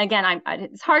 That, again,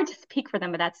 it's hard to speak for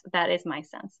them, but that is my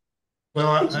sense.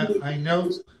 Well, I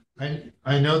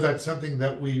know that's something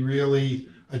that we really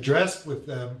addressed with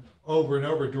them over and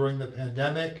over during the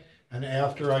pandemic and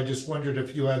after. I just wondered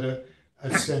if you had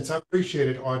a sense. I appreciate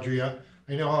it, Audrey. I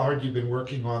know how hard you've been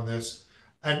working on this.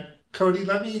 And Cody,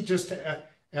 let me just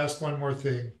ask one more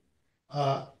thing.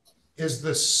 Is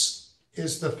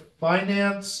the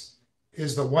finance,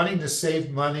 is the wanting to save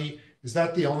money, is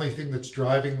that the only thing that's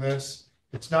driving this?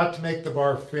 It's not to make the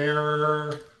bar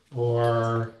fairer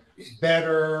or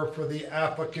better for the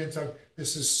applicants.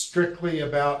 This is strictly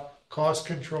about cost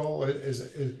control.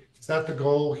 Is that the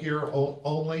goal here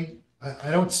only?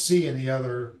 I don't see any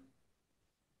other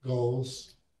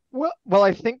goals. Well,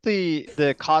 I think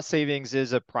the cost savings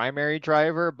is a primary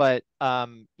driver, but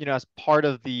you know, as part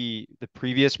of the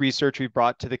previous research we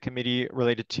brought to the committee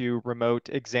related to remote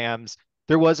exams,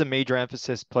 there was a major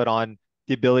emphasis put on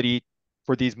the ability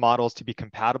for these models to be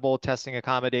compatible with testing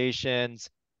accommodations.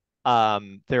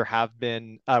 There have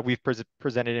been we've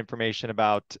presented information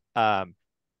about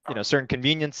you know, certain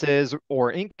conveniences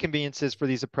or inconveniences for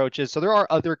these approaches. So there are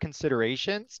other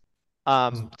considerations.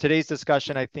 Today's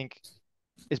discussion, I think,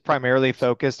 is primarily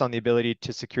focused on the ability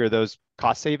to secure those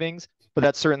cost savings, but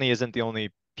that certainly isn't the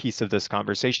only piece of this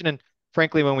conversation. And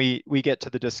frankly, when we get to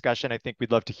the discussion, I think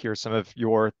we'd love to hear some of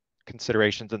your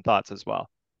considerations and thoughts as well.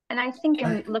 And I think,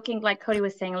 in looking, like Cody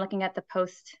was saying, looking at the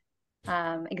post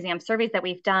exam surveys that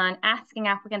we've done, asking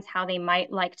applicants how they might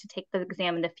like to take the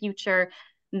exam in the future,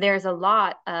 there's a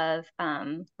lot of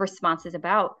responses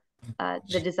about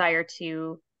the desire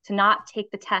to not take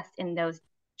the test in those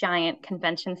giant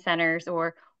convention centers,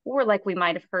 or like we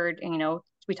might have heard, you know,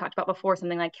 we talked about before,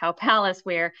 something like Cal Palace,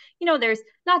 where, you know, there's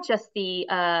not just the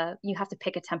you have to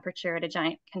pick a temperature at a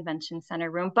giant convention center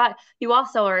room, but you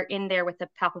also are in there with the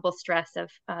palpable stress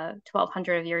of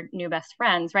 1,200 of your new best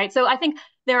friends, right? So I think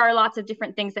there are lots of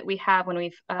different things that we have when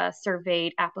we've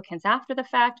surveyed applicants after the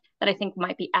fact that I think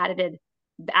might be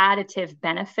additive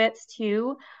benefits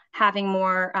to having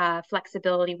more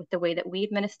flexibility with the way that we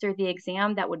administer the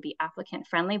exam that would be applicant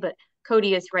friendly. But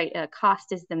Cody is right,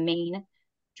 cost is the main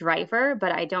driver,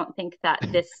 but I don't think that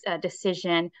this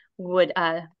decision would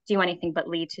do anything but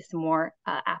lead to some more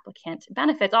applicant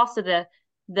benefits. Also,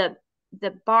 the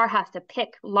bar has to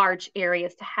pick large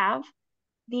areas to have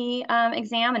the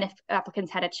exam, and if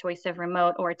applicants had a choice of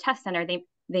remote or a test center,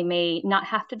 they may not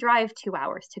have to drive 2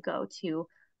 hours to go to,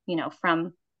 you know,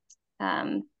 from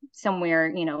somewhere,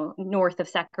 you know, north of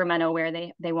Sacramento, where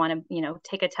they want to, you know,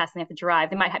 take a test and they have to drive.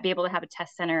 They might be able to have a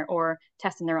test center or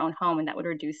test in their own home, and that would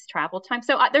reduce travel time.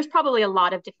 So there's probably a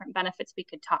lot of different benefits we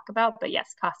could talk about, but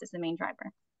yes, cost is the main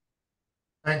driver.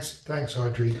 Thanks,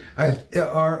 Audrey.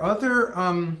 Are other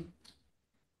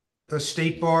the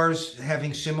state bars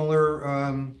having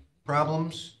similar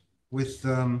problems with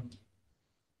you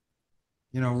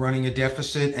know, running a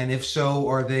deficit? And if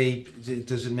so,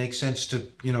 does it make sense to,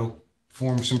 you know,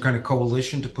 form some kind of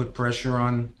coalition to put pressure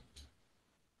on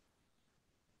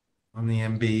the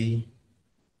MB?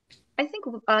 I think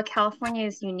California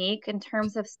is unique in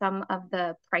terms of some of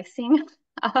the pricing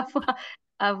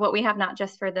of what we have, not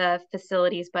just for the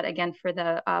facilities, but again, for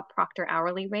the proctor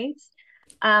hourly rates.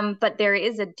 But there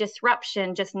is a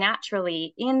disruption just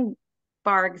naturally in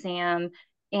bar exam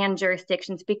and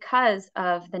jurisdictions because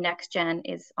of the next gen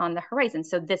is on the horizon.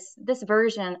 So this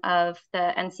version of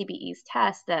the NCBE's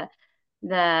test, the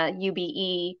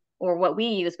UBE, or what we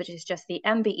use, which is just the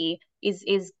MBE,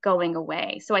 is going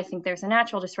away. So I think there's a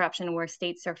natural disruption where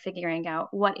states are figuring out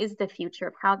what is the future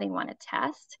of how they want to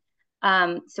test.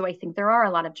 So I think there are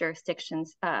a lot of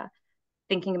jurisdictions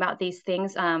thinking about these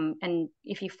things. And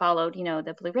if you followed,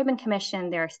 the Blue Ribbon Commission,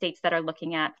 there are states that are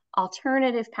looking at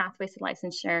alternative pathways to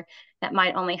licensure that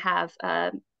might only have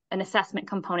an assessment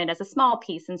component as a small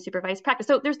piece in supervised practice.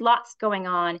 So there's lots going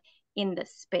on in the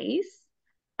space.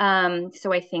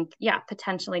 So I think,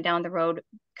 potentially down the road,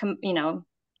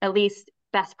 at least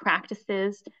best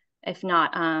practices, if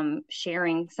not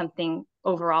sharing something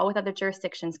overall with other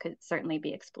jurisdictions, could certainly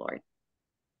be explored.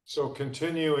 So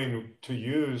continuing to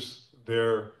use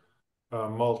their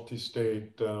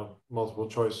multi-state multiple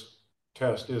choice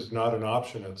test is not an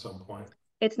option at some point.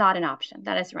 It's not an option.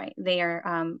 That is right. They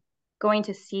are going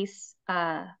to cease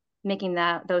making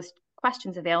those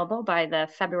questions available by the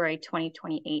February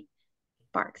 2028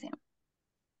 bar exam.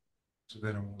 So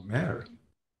then it won't matter.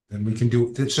 Then we can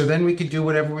do, so then we can do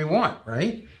whatever we want,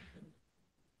 right?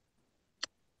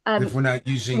 If we're not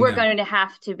using we're them. going to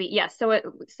have to be, yes. So at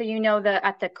the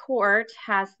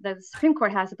Supreme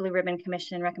Court has a Blue Ribbon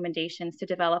Commission recommendations to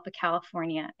develop a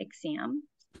California exam.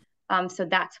 So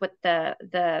that's what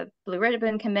the Blue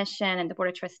Ribbon Commission and the Board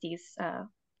of Trustees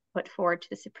put forward to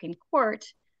the Supreme Court.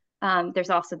 There's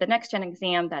also the next gen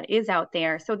exam that is out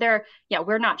there. So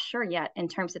we're not sure yet in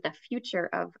terms of the future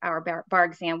of our bar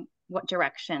exam, what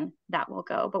direction that will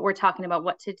go, but we're talking about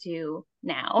what to do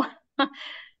now,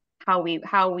 how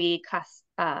we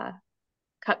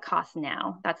cut costs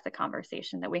now. That's the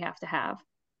conversation that we have to have.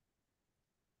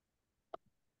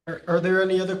 Are there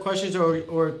any other questions,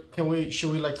 or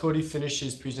should we let Cody finish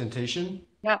his presentation?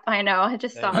 Yep, I know. I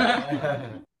just saw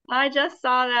that. I just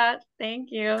saw that.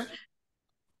 Thank you.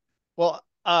 Well,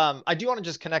 I do want to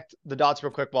just connect the dots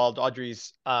real quick while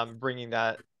Audrey's bringing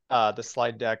the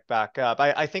slide deck back up.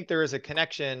 I think there is a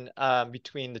connection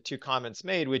between the two comments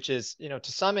made, which is,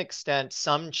 to some extent,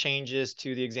 some changes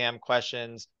to the exam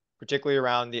questions, particularly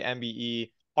around the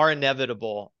MBE, are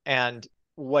inevitable. And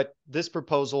what this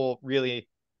proposal really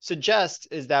suggests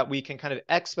is that we can kind of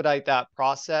expedite that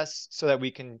process so that we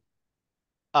can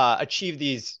achieve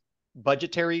these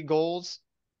budgetary goals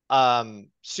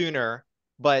sooner,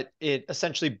 but it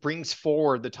essentially brings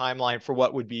forward the timeline for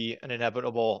what would be an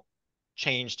inevitable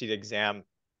change to the exam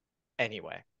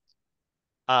anyway.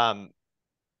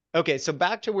 Okay, so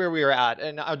back to where we were at,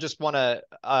 and I just want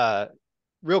to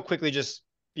real quickly just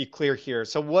be clear here.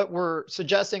 So what we're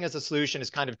suggesting as a solution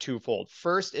is kind of twofold.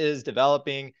 First is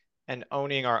developing and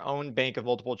owning our own bank of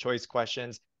multiple choice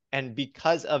questions. And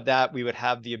because of that, we would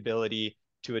have the ability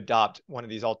to adopt one of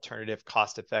these alternative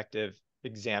cost-effective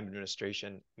exam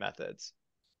administration methods.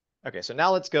 Okay, so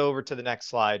now let's go over to the next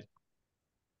slide.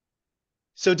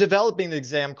 So developing the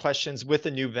exam questions with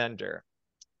a new vendor.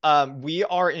 We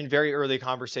are in very early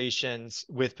conversations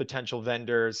with potential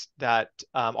vendors that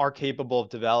are capable of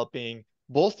developing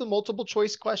both the multiple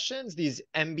choice questions, these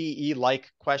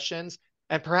MBE-like questions,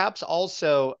 and perhaps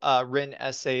also written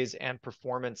essays and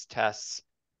performance tests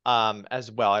as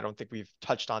well. I don't think we've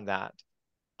touched on that.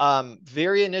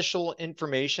 Very initial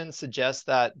information suggests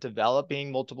that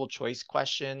developing multiple choice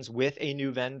questions with a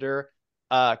new vendor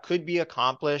could be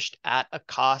accomplished at a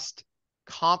cost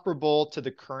comparable to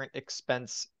the current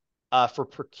expense for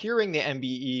procuring the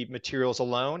MBE materials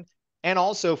alone. And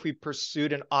also if we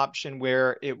pursued an option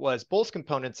where it was both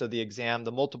components of the exam,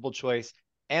 the multiple choice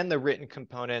and the written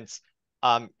components,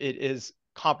 it is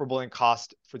comparable in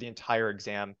cost for the entire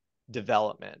exam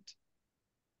development.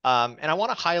 And I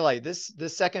want to highlight this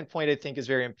second point I think is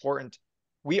very important.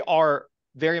 We are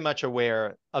very much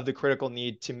aware of the critical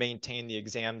need to maintain the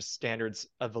exam standards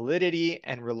of validity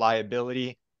and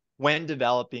reliability when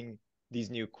developing these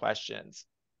new questions.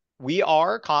 We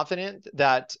are confident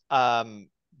that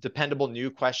dependable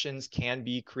new questions can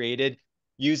be created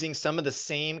using some of the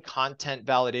same content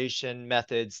validation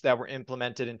methods that were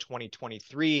implemented in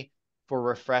 2023 for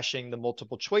refreshing the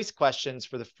multiple choice questions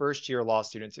for the first year law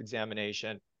students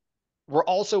examination. We're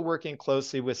also working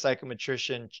closely with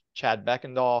psychometrician Chad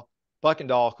Buckendahl,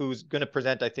 who's going to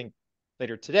present, I think,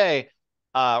 later today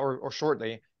or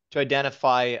shortly, to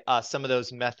identify some of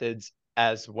those methods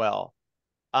as well.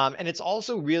 And it's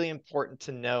also really important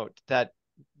to note that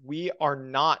we are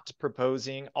not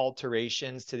proposing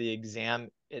alterations to the exam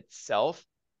itself.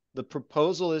 The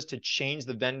proposal is to change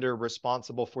the vendor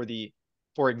responsible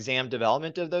for exam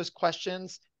development of those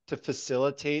questions to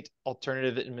facilitate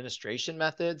alternative administration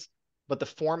methods, but the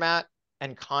format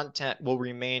and content will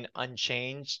remain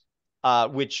unchanged.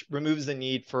 which removes the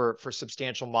need for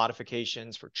substantial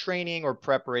modifications for training or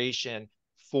preparation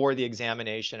for the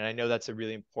examination. And I know that's a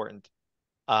really important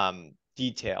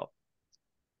detail.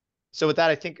 So with that,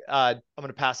 I think I'm going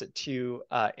to pass it to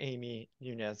Amy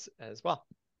Nunez as well.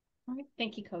 All right,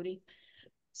 thank you, Cody.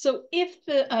 So if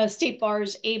the State Bar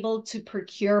is able to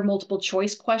procure multiple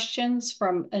choice questions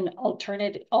from an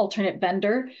alternate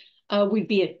vendor, we'd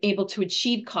be able to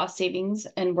achieve cost savings,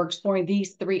 and we're exploring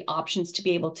these three options to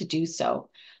be able to do so.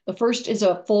 The first is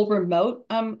a full remote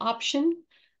option.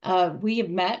 We have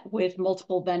met with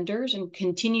multiple vendors and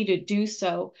continue to do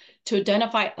so to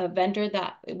identify a vendor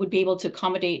that would be able to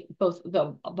accommodate both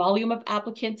the volume of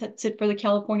applicants that sit for the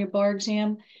California bar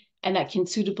exam and that can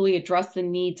suitably address the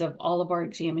needs of all of our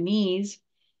examinees.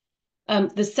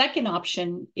 The second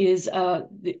option is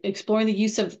exploring the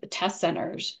use of test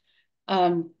centers.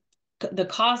 The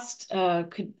cost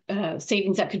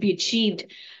savings that could be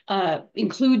achieved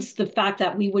includes the fact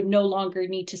that we would no longer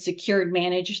need to secure and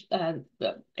manage the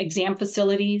exam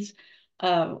facilities.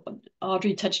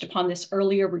 Audrey touched upon this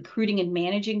earlier. Recruiting and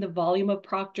managing the volume of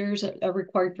proctors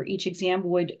required for each exam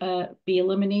would be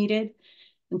eliminated.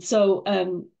 And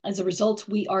so as a result,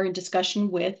 we are in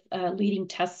discussion with leading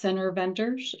test center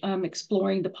vendors,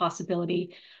 exploring the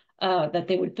possibility that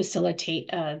they would facilitate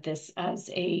this as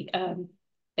a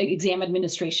exam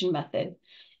administration method.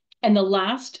 And the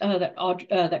last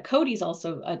that Cody's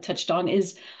also touched on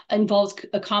involves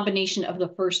a combination of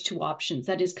the first two options,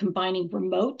 that is combining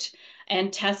remote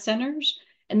and test centers.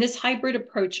 And this hybrid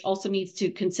approach also needs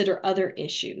to consider other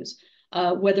issues.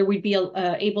 Whether we'd be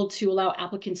able to allow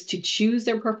applicants to choose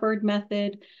their preferred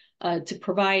method, to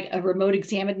provide a remote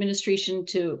exam administration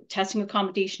to testing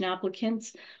accommodation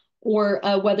applicants, or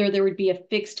whether there would be a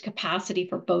fixed capacity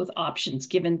for both options,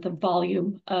 given the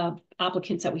volume of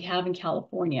applicants that we have in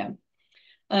California.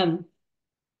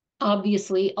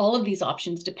 Obviously, all of these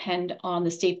options depend on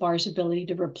the State Bar's ability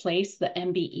to replace the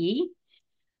MBE.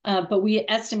 But we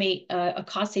estimate a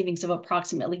cost savings of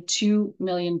approximately $2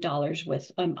 million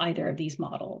with either of these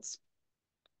models.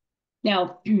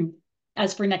 Now,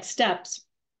 as for next steps,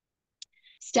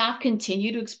 staff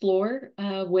continue to explore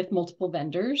with multiple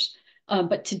vendors,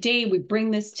 but today we bring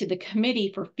this to the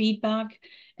committee for feedback.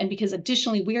 And because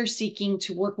additionally, we are seeking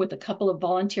to work with a couple of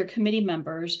volunteer committee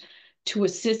members to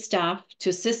assist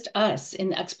us in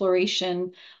the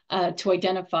exploration to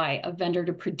identify a vendor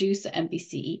to produce the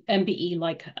MBE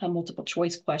like multiple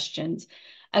choice questions,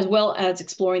 as well as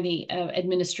exploring the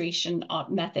administration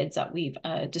methods that we've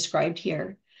described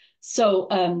here.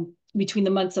 So between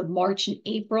the months of March and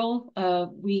April,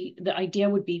 the idea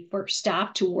would be for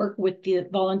staff to work with the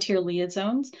volunteer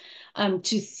liaisons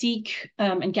to seek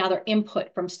and gather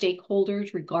input from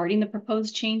stakeholders regarding the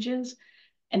proposed changes.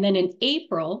 And then in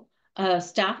April,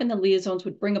 staff and the liaisons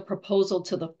would bring a proposal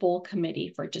to the full committee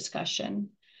for discussion.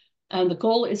 The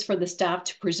goal is for the staff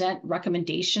to present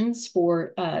recommendations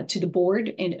to the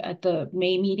board at the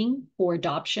May meeting for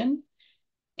adoption.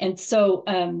 And so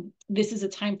this is a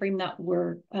timeframe that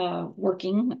we're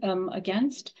working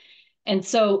against. And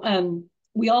so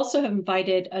we also have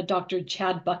invited Dr.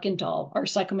 Chad Buckendahl, our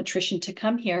psychometrician, to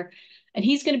come here. And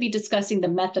he's going to be discussing the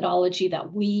methodology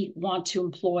that we want to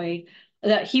employ,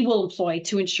 that he will employ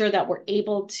to ensure that we're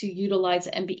able to utilize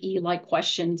MBE-like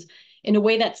questions in a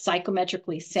way that's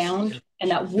psychometrically sound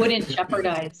and that wouldn't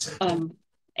jeopardize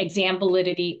exam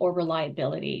validity or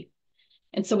reliability.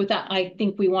 And so with that, I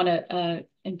think we want to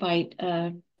invite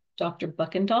Dr.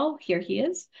 Buckendahl. Here he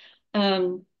is.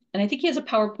 And I think he has a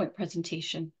PowerPoint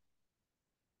presentation.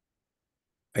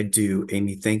 I do,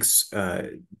 Amy. Thanks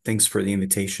for the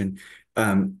invitation.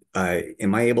 Am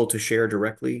I able to share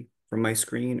directly from my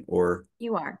screen, or?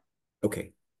 You are.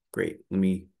 Okay, great. Let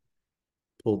me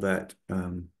pull that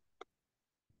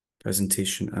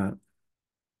presentation up.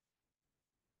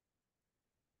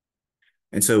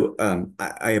 And so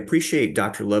I appreciate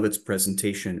Dr. Lovett's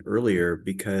presentation earlier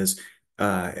because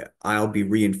I'll be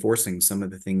reinforcing some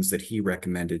of the things that he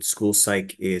recommended. School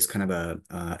psych is kind of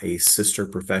a sister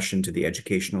profession to the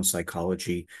educational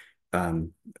psychology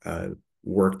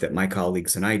work that my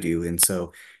colleagues and I do. And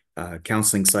so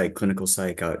counseling psych, clinical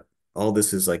psych, all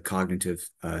this is like cognitive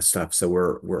stuff. So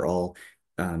we're all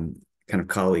kind of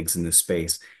colleagues in this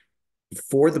space.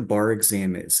 For the bar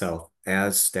exam itself,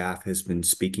 as staff has been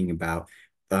speaking about,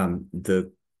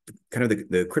 the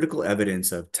critical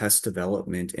evidence of test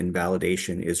development and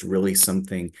validation is really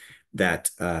something that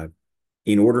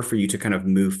in order for you to kind of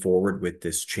move forward with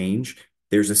this change,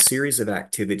 there's a series of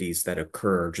activities that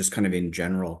occur just kind of in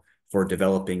general for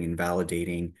developing and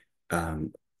validating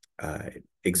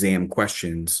exam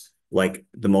questions, like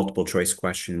the multiple choice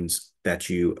questions that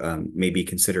you may be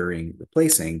considering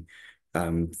replacing.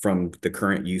 from the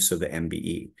current use of the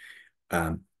MBE.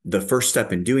 The first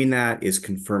step in doing that is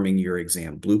confirming your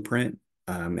exam blueprint.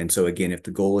 And so again, if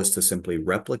the goal is to simply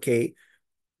replicate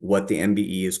what the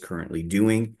MBE is currently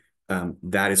doing,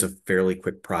 that is a fairly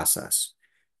quick process.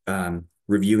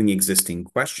 Reviewing existing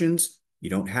questions, you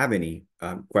don't have any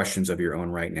questions of your own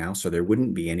right now, so there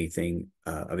wouldn't be anything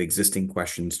of existing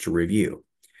questions to review.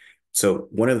 So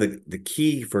one of the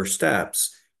key first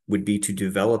steps would be to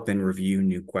develop and review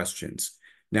new questions.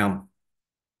 Now,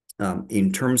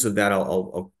 in terms of that,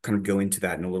 I'll kind of go into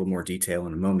that in a little more detail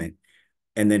in a moment.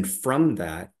 And then from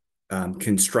that,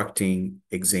 constructing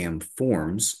exam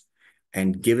forms,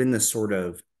 and given the sort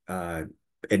of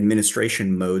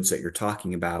administration modes that you're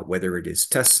talking about, whether it is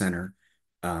test center,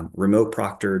 remote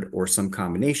proctored, or some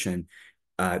combination,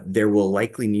 there will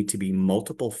likely need to be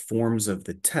multiple forms of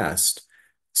the test,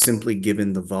 simply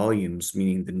given the volumes,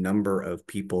 meaning the number of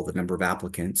people, the number of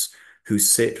applicants who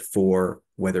sit for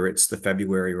whether it's the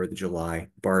February or the July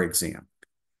bar exam.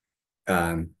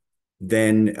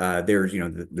 Then there's,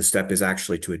 the step is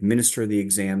actually to administer the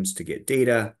exams to get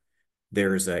data.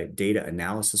 There's a data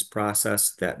analysis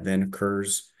process that then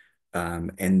occurs,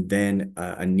 and then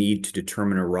a need to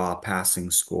determine a raw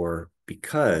passing score,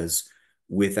 because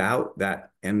without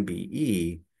that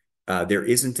MBE, there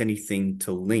isn't anything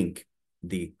to link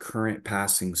the current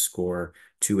passing score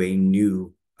to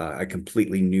a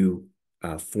completely new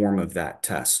form of that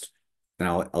test. And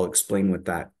I'll explain what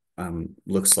that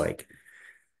looks like.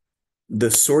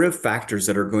 The sort of factors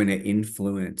that are going to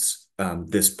influence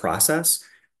this process,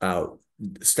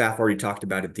 staff already talked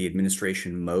about it, the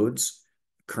administration modes,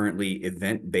 currently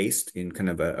event-based in kind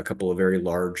of a couple of very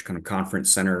large kind of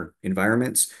conference center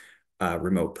environments,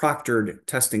 remote proctored,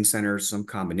 testing centers, some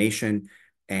combination,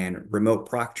 and remote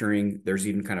proctoring. There's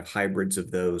even kind of hybrids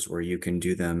of those where you can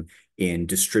do them in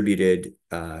distributed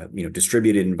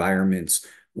environments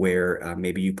where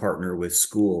maybe you partner with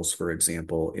schools, for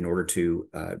example, in order to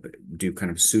do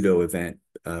kind of pseudo event,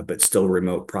 but still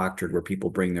remote proctored, where people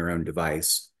bring their own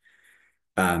device.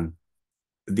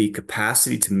 The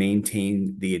capacity to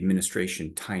maintain the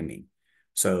administration timing.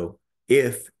 So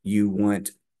if you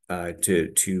want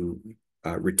to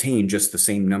retain just the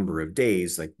same number of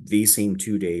days, like the same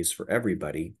 2 days for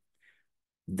everybody,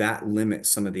 that limits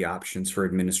some of the options for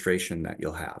administration that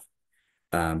you'll have.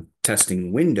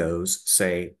 Testing windows,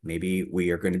 say maybe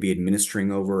we are going to be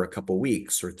administering over a couple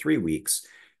weeks or 3 weeks.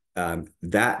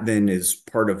 That then is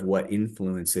part of what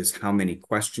influences how many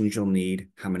questions you'll need,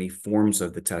 how many forms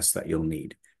of the test that you'll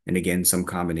need. And again, some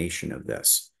combination of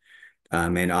this.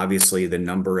 And obviously the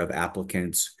number of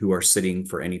applicants who are sitting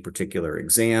for any particular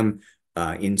exam,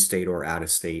 in-state or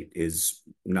out-of-state, is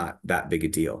not that big a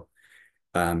deal.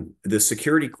 The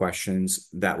security questions,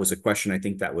 that was a question I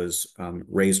think that was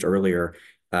raised earlier.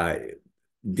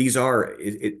 These are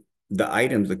the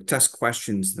items, the test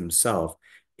questions themselves,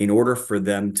 in order for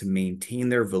them to maintain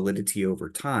their validity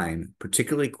over time,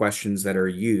 particularly questions that are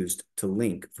used to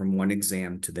link from one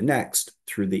exam to the next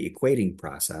through the equating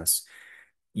process.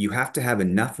 You have to have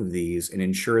enough of these and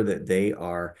ensure that they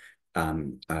are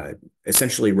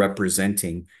essentially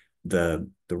representing the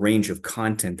range of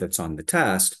content that's on the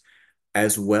test,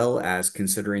 as well as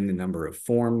considering the number of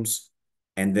forms,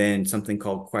 and then something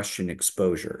called question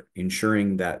exposure,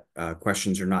 ensuring that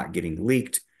questions are not getting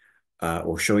leaked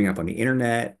or showing up on the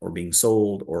internet or being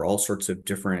sold, or all sorts of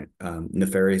different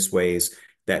nefarious ways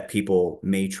that people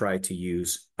may try to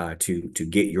use to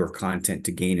get your content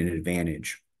to gain an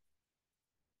advantage.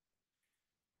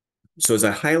 So as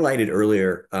I highlighted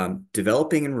earlier,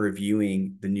 developing and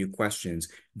reviewing the new questions.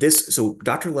 So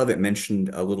Dr. Lovett mentioned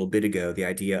a little bit ago the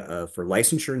idea of, for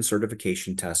licensure and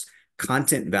certification tests,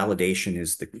 content validation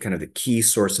is the kind of the key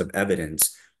source of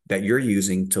evidence that you're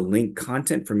using to link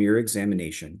content from your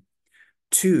examination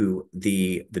to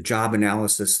the job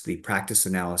analysis, the practice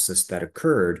analysis that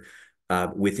occurred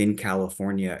within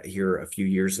California here a few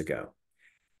years ago.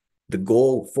 The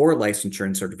goal for licensure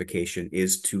and certification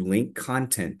is to link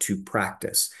content to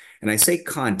practice. And I say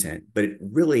content, but it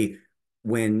really,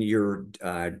 when you're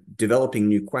developing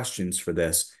new questions for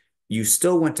this, you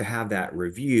still want to have that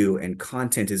review, and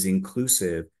content is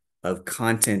inclusive of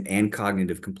content and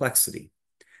cognitive complexity.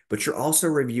 But you're also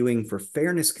reviewing for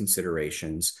fairness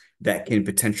considerations that can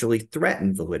potentially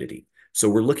threaten validity. So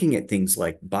we're looking at things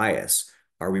like bias.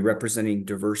 Are we representing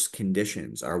diverse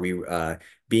conditions? Are we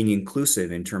being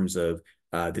inclusive in terms of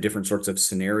the different sorts of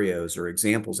scenarios or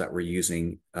examples that we're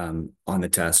using on the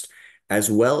test,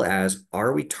 as well as,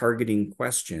 are we targeting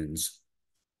questions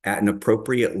at an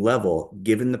appropriate level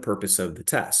given the purpose of the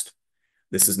test?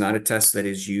 This is not a test that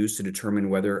is used to determine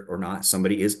whether or not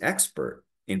somebody is expert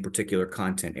in particular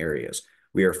content areas.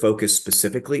 We are focused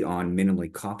specifically on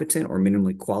minimally competent or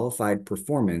minimally qualified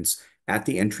performance at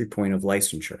the entry point of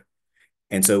licensure.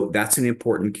 And so that's an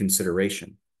important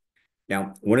consideration.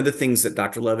 Now, one of the things that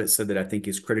Dr. Lovett said that I think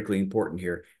is critically important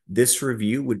here, this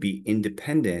review would be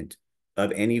independent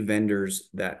of any vendors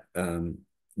that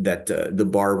the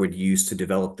bar would use to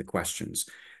develop the questions.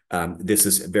 This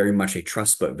is very much a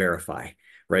trust but verify,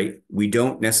 right? We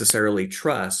don't necessarily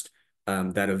trust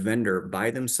that a vendor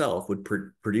by themselves would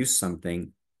produce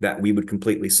something that we would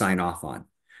completely sign off on.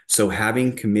 So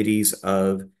having committees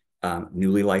of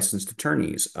newly licensed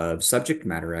attorneys, of subject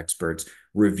matter experts,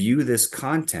 review this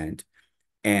content,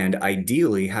 and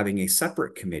ideally having a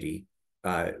separate committee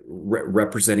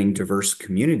representing diverse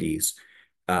communities,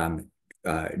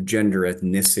 gender,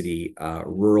 ethnicity,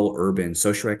 rural, urban,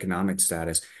 socioeconomic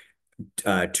status,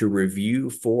 to review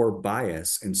for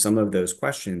bias in some of those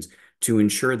questions to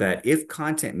ensure that if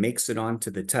content makes it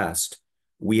onto the test,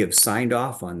 we have signed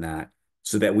off on that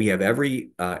so that we have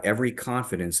every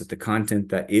confidence that the content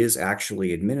that is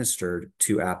actually administered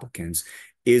to applicants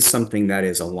is something that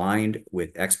is aligned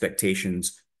with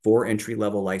expectations for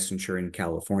entry-level licensure in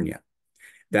California.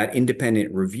 That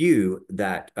independent review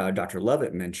that Dr.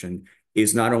 Lovett mentioned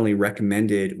is not only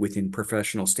recommended within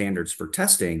professional standards for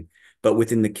testing, but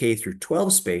within the K through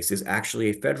 12 space is actually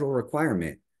a federal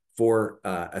requirement for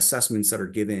assessments that are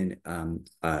given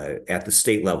at the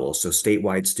state level. So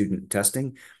statewide student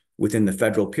testing within the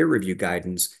federal peer review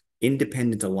guidance,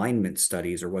 independent alignment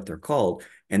studies are what they're called.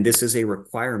 And this is a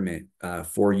requirement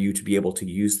for you to be able to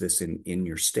use this in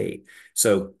your state.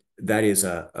 So that is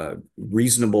a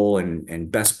reasonable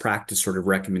and best practice sort of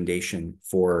recommendation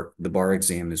for the bar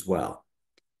exam as well.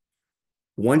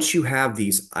 Once you have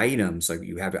these items, like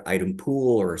you have an item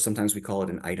pool, or sometimes we call it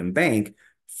an item bank,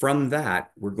 from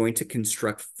that, we're going to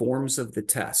construct forms of the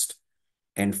test.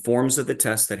 And forms of the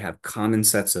test that have common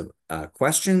sets of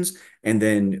questions, and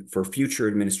then for future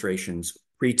administrations,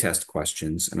 pre-test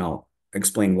questions, and I'll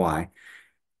explain why.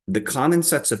 The common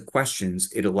sets of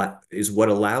questions is what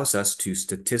allows us to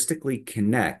statistically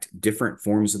connect different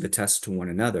forms of the test to one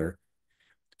another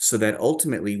so that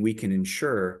ultimately we can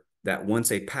ensure that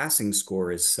once a passing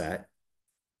score is set,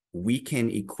 we can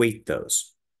equate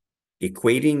those.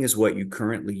 Equating is what you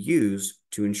currently use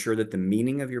to ensure that the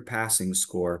meaning of your passing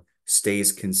score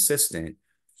stays consistent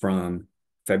from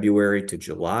February to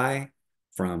July,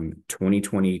 from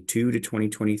 2022 to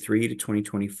 2023 to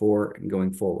 2024, and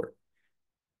going forward.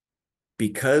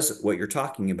 Because what you're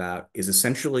talking about is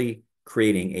essentially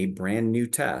creating a brand new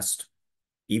test,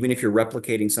 even if you're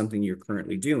replicating something you're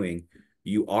currently doing,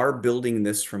 you are building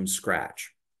this from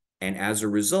scratch. And as a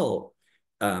result,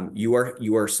 you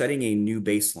are setting a new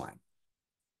baseline.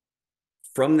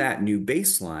 From that new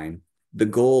baseline, the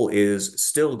goal is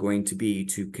still going to be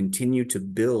to continue to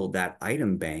build that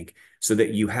item bank so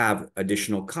that you have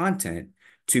additional content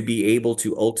to be able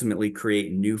to ultimately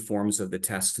create new forms of the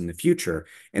test in the future.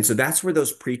 And so that's where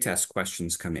those pre-test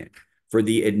questions come in. For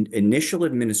the initial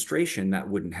administration, that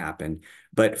wouldn't happen.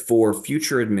 But for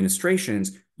future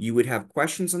administrations, you would have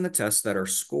questions on the test that are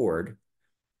scored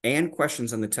and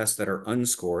questions on the test that are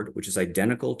unscored, which is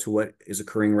identical to what is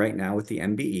occurring right now with the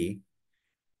MBE,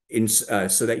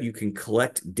 so that you can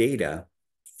collect data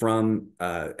from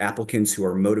applicants who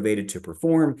are motivated to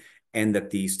perform, and that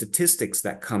the statistics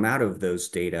that come out of those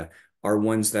data are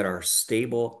ones that are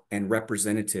stable and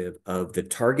representative of the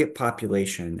target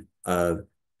population of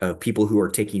people who are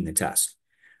taking the test,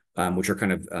 which are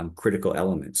kind of critical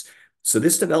elements. So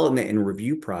this development and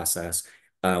review process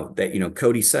that,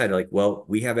 Cody said, like, well,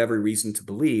 we have every reason to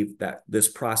believe that this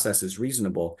process is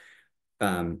reasonable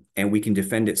and we can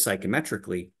defend it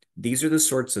psychometrically. These are the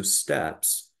sorts of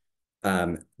steps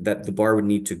that the bar would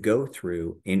need to go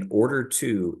through in order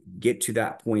to get to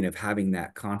that point of having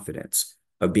that confidence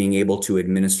of being able to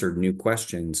administer new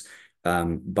questions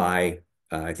by,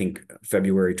 I think,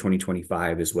 February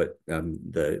 2025 is what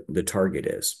the target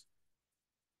is.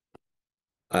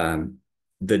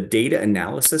 The data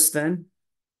analysis then,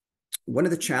 one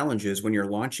of the challenges when you're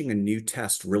launching a new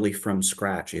test really from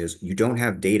scratch is you don't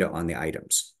have data on the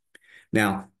items.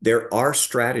 Now, there are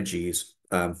strategies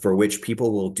for which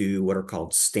people will do what are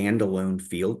called standalone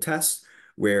field tests,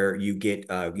 where you get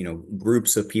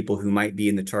groups of people who might be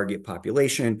in the target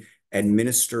population,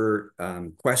 administer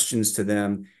questions to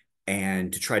them,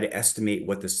 and to try to estimate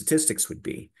what the statistics would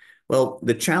be. Well,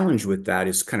 the challenge with that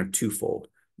is kind of twofold.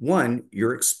 One,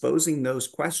 you're exposing those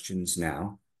questions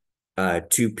now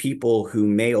to people who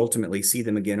may ultimately see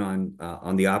them again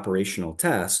on the operational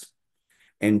test.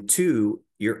 And two,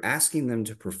 you're asking them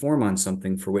to perform on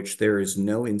something for which there is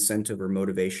no incentive or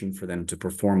motivation for them to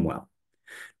perform well.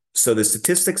 So the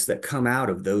statistics that come out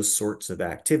of those sorts of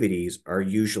activities are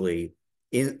usually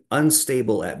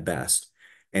unstable at best,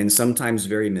 and sometimes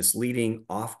very misleading,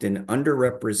 often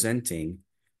underrepresenting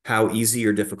how easy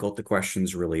or difficult the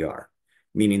questions really are.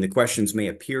 Meaning the questions may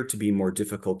appear to be more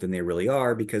difficult than they really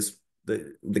are because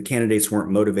the candidates weren't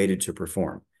motivated to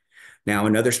perform. Now,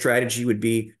 another strategy would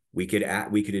be we could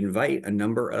invite a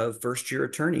number of first-year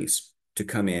attorneys to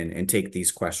come in and take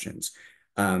these questions.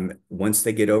 Once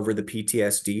they get over the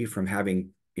PTSD from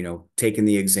having, taken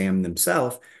the exam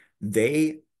themselves,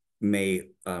 they may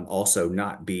also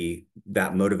not be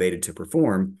that motivated to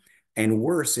perform. And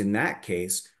worse, in that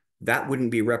case, that wouldn't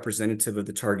be representative of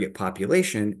the target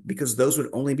population because those would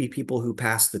only be people who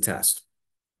pass the test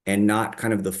and not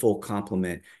kind of the full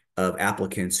complement of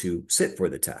applicants who sit for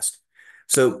the test.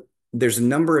 So there's a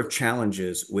number of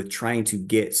challenges with trying to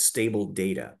get stable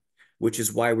data, which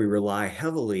is why we rely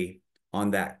heavily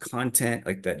on that content,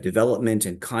 like that development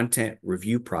and content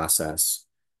review process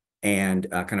and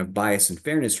kind of bias and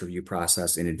fairness review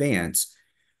process in advance,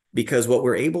 because what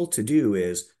we're able to do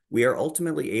is we are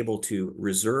ultimately able to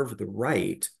reserve the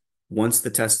right, once the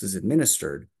test is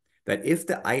administered, that if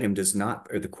the item does not,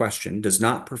 or the question does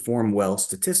not perform well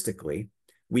statistically,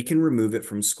 we can remove it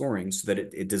from scoring so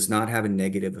that it does not have a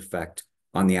negative effect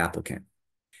on the applicant.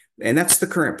 And that's the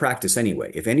current practice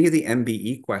anyway. If any of the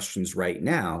MBE questions right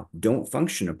now don't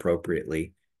function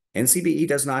appropriately, NCBE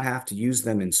does not have to use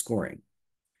them in scoring.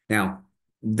 Now,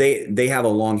 they have a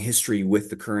long history with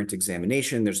the current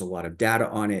examination. There's a lot of data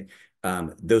on it.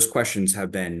 Those questions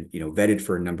have been, vetted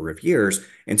for a number of years.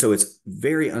 And so it's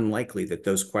very unlikely that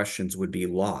those questions would be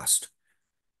lost.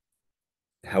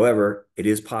 However, it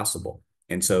is possible.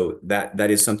 And so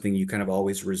that is something you kind of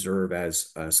always reserve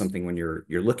as something when you're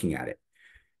looking at it.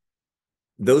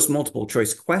 Those multiple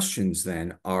choice questions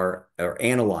then are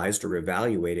analyzed or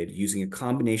evaluated using a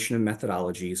combination of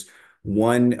methodologies.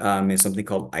 One is something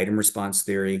called item response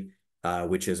theory,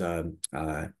 which is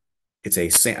it's a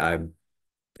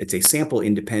sample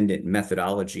independent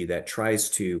methodology that tries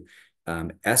to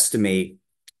estimate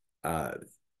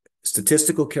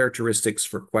statistical characteristics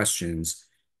for questions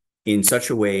in such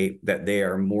a way that they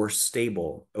are more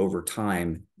stable over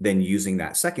time than using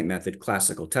that second method,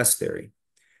 classical test theory.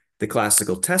 The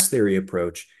classical test theory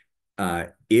approach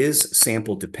is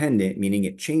sample dependent, meaning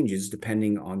it changes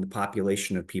depending on the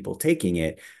population of people taking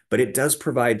it, but it does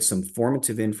provide some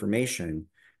formative information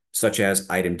such as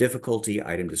item difficulty,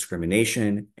 item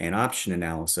discrimination, and option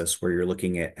analysis, where you're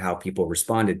looking at how people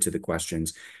responded to the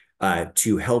questions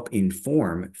to help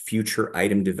inform future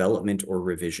item development or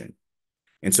revision.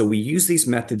 And so we use these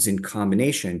methods in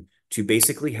combination to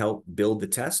basically help build the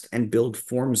test and build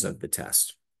forms of the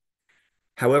test.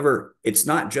 However, it's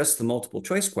not just the multiple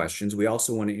choice questions. We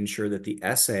also want to ensure that the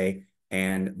essay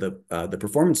and the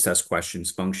performance test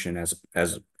questions function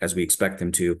as we expect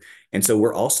them to. And so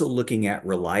we're also looking at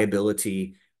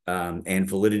reliability and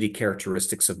validity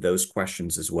characteristics of those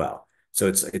questions as well. So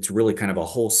it's really kind of a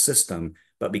whole system,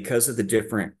 but because of the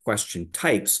different question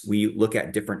types, we look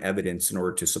at different evidence in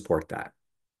order to support that.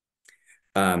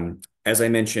 As I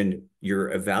mentioned,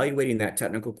 you're evaluating that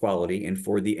technical quality, and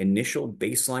for the initial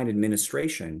baseline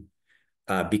administration,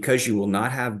 because you will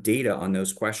not have data on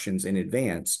those questions in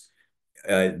advance,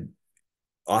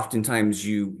 oftentimes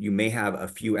you may have a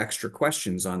few extra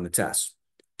questions on the test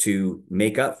to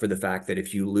make up for the fact that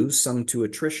if you lose some to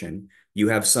attrition, you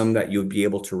have some that you'll be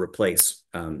able to replace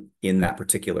in that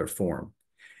particular form.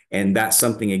 And that's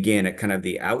something, again, at kind of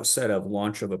the outset of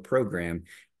launch of a program,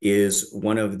 is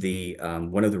one of the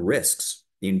risks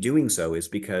in doing so, is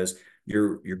because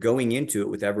you're going into it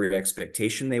with every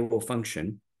expectation they will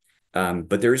function,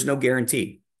 but there is no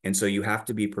guarantee, and so you have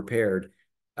to be prepared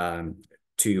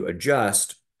to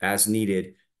adjust as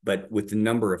needed. But with the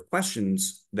number of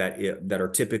questions that are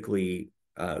typically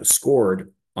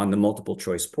scored on the multiple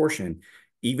choice portion,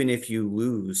 even if you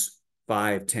lose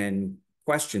 5, 10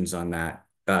 questions on that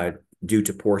due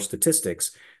to poor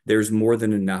statistics, there's more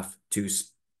than enough to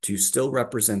still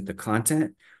represent the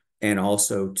content and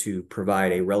also to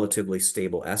provide a relatively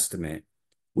stable estimate,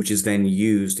 which is then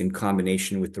used in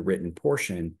combination with the written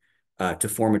portion to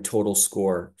form a total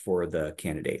score for the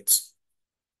candidates.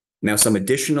 Now, some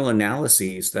additional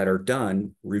analyses that are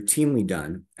routinely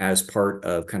done as part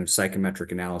of kind of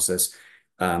psychometric analysis,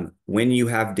 when you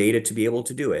have data to be able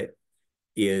to do it,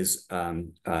 is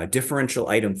differential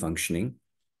item functioning.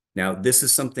 Now, this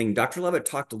is something Dr. Lovett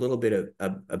talked a little bit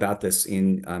about this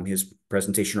in his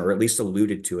presentation, or at least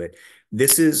alluded to it.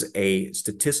 This is a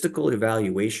statistical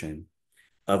evaluation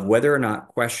of whether or not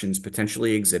questions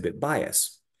potentially exhibit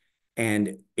bias.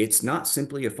 And it's not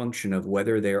simply a function of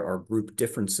whether there are group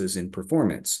differences in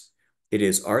performance. It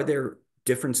is, are there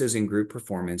differences in group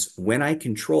performance when I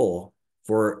control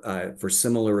for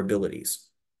similar abilities?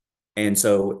 And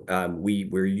so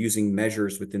we're using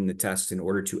measures within the test in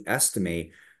order to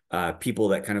estimate people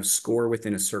that kind of score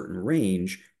within a certain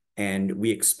range. And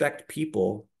we expect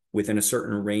people within a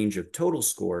certain range of total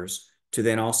scores to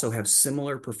then also have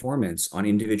similar performance on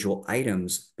individual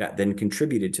items that then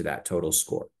contributed to that total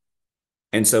score.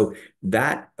 And so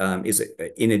that is,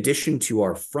 in addition to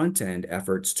our front end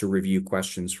efforts to review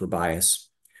questions for bias,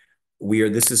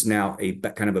 this is now a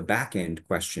kind of a back end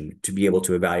question to be able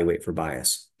to evaluate for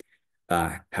bias.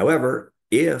 However,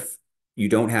 if you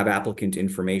don't have applicant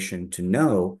information to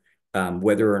know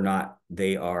whether or not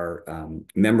they are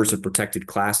members of protected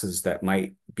classes that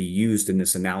might be used in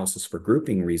this analysis for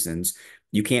grouping reasons,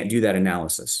 you can't do that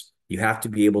analysis. You have to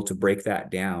be able to break that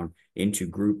down into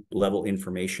group level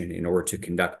information in order to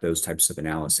conduct those types of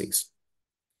analyses.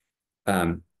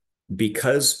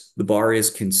 Because the bar is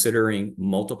considering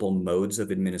multiple modes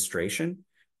of administration,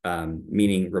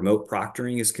 meaning remote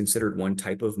proctoring is considered one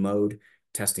type of mode,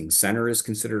 testing center is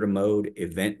considered a mode,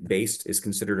 event-based is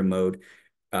considered a mode,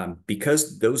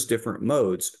 because those different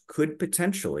modes could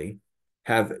potentially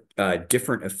have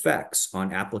different effects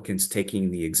on applicants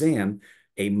taking the exam.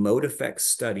 A mode effects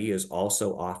study is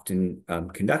also often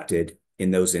conducted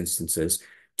in those instances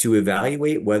to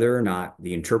evaluate whether or not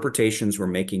the interpretations we're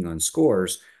making on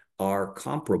scores are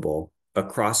comparable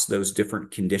across those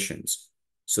different conditions,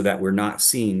 so that we're not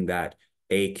seeing that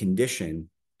a condition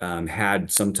had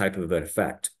some type of an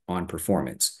effect on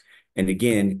performance. And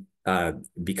again,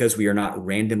 because we are not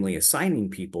randomly assigning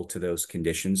people to those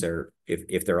conditions, or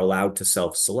if they're allowed to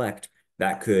self-select,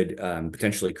 that could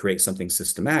potentially create something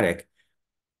systematic.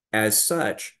 As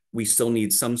such, we still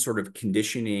need some sort of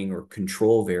conditioning or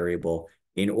control variable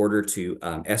in order to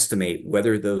estimate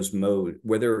whether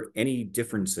whether any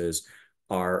differences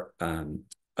are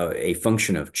a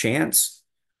function of chance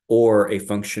or a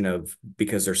function of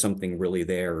because there's something really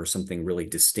there or something really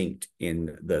distinct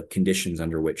in the conditions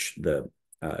under which the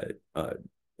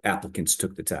applicants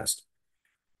took the test.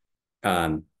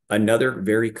 Another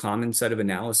very common set of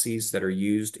analyses that are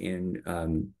used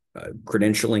in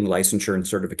credentialing, licensure, and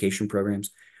certification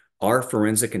programs are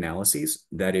forensic analyses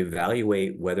that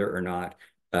evaluate whether or not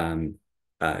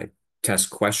test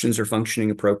questions are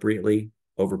functioning appropriately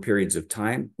over periods of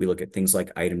time. We look at things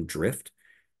like item drift.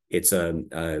 It's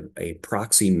a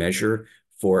proxy measure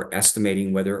for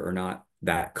estimating whether or not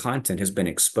that content has been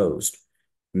exposed,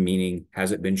 meaning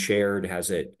has it been shared? Has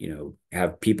it,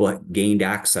 have people gained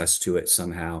access to it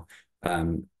somehow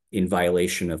in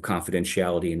violation of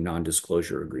confidentiality and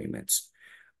non-disclosure agreements?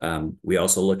 We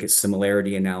also look at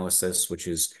similarity analysis, which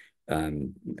is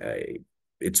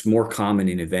it's more common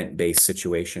in event-based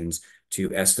situations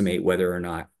to estimate whether or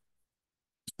not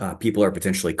people are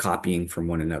potentially copying from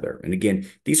one another. And again,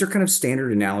 these are kind of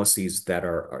standard analyses that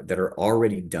are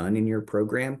already done in your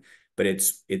program, but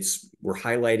we're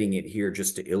highlighting it here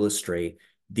just to illustrate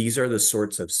these are the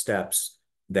sorts of steps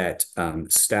that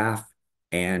staff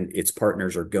and its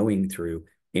partners are going through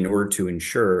in order to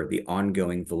ensure the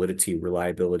ongoing validity,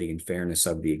 reliability, and fairness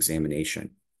of the examination.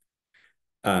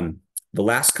 The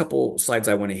last couple slides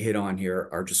I want to hit on here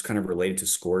are just kind of related to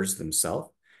scores themselves.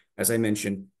 As I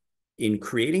mentioned, in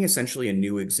creating essentially a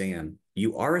new exam,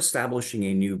 you are establishing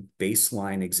a new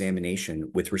baseline examination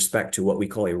with respect to what we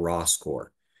call a raw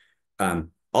score.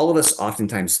 All of us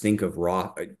oftentimes think of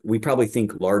raw, we probably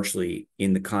think largely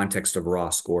in the context of raw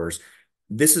scores.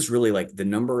 This is really like the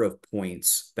number of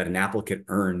points that an applicant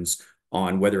earns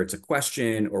on whether it's a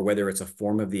question or whether it's a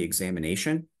form of the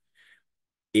examination.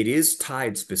 It is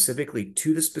tied specifically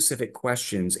to the specific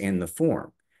questions and the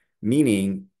form,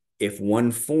 meaning if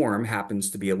one form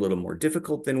happens to be a little more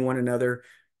difficult than one another,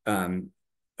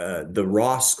 the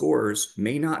raw scores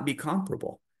may not be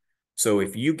comparable. So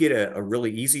if you get a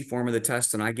really easy form of the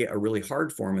test and I get a really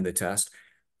hard form of the test,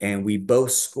 and we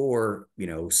both score,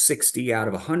 60 out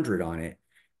of 100 on it,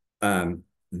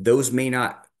 those may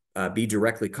not be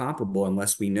directly comparable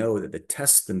unless we know that the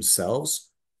tests themselves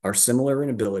are similar in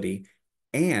ability,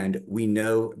 and we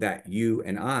know that you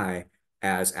and I,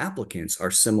 as applicants,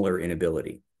 are similar in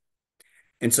ability.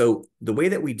 And so the way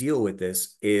that we deal with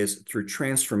this is through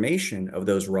transformation of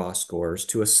those raw scores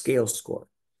to a scale score.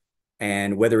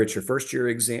 And whether it's your first year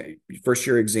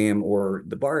exam or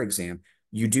the bar exam,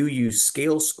 you do use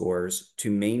scale scores to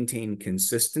maintain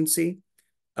consistency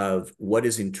of what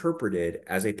is interpreted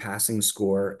as a passing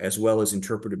score, as well as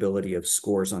interpretability of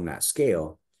scores on that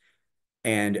scale.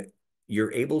 And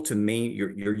you're able to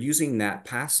you're using that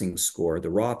passing score,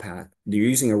 you're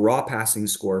using a raw passing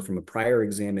score from a prior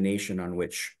examination on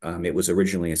which it was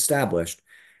originally established.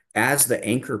 as the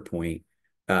anchor point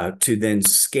to then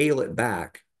scale it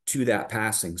back to that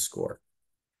passing score.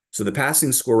 So the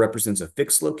passing score represents a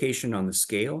fixed location on the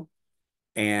scale,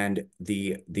 and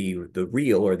the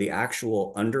real or the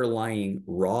actual underlying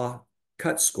raw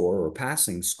cut score or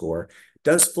passing score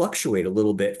does fluctuate a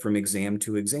little bit from exam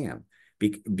to exam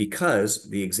because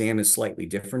the exam is slightly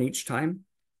different each time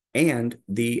and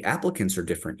the applicants are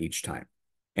different each time.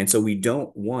 And so we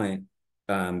don't want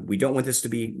this to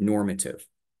be normative.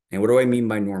 And what do I mean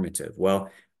by normative?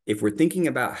 Well, if we're thinking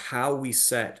about how we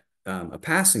set a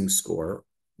passing score,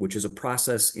 which is a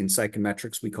process in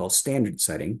psychometrics we call standard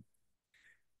setting,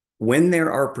 when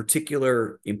there are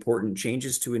particular important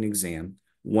changes to an exam,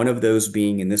 one of those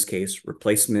being, in this case,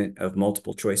 replacement of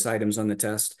multiple choice items on the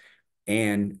test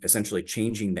and essentially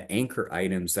changing the anchor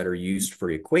items that are used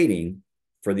for equating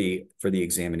for the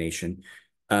examination,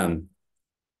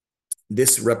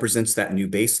 this represents that new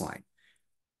baseline.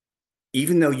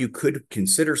 Even though you could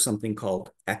consider something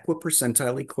called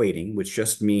equipercentile equating, which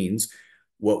just means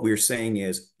what we're saying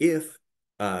is if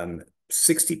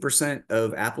 60%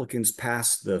 of applicants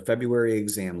passed the February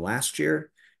exam last year,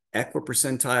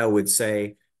 equipercentile would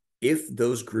say if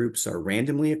those groups are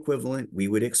randomly equivalent, we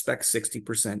would expect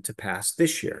 60% to pass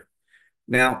this year.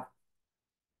 Now,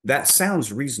 that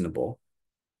sounds reasonable.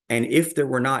 And if there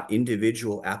were not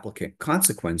individual applicant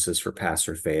consequences for pass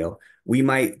or fail, we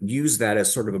might use that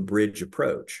as sort of a bridge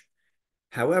approach.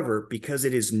 However, because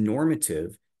it is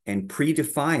normative and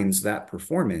predefines that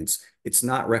performance, it's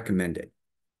not recommended.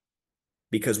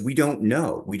 Because we don't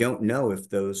know. We don't know if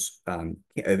those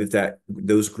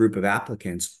group of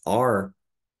applicants are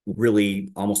really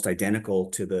almost identical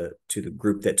to the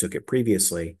group that took it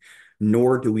previously,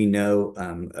 nor do we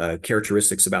know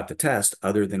characteristics about the test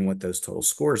other than what those total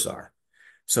scores are.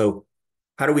 So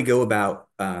how do we go about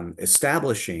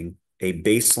establishing a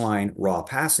baseline raw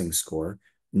passing score,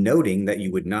 noting that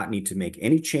you would not need to make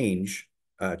any change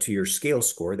to your scale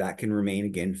score? That can remain,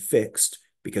 again, fixed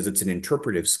because it's an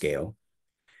interpretive scale.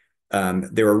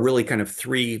 There are really kind of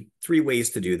three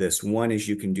ways to do this. One is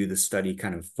you can do the study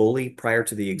kind of fully prior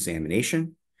to the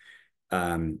examination.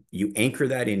 You anchor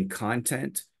that in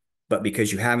content, but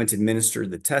because you haven't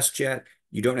administered the test yet,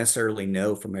 you don't necessarily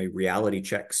know from a reality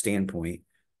check standpoint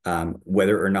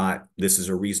whether or not this is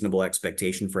a reasonable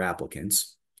expectation for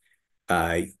applicants.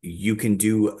 You can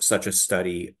do such a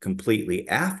study completely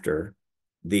after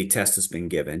the test has been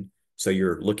given. So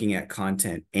you're looking at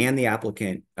content and the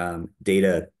applicant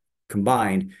data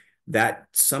combined. That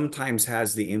sometimes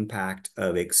has the impact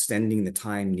of extending the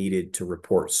time needed to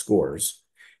report scores.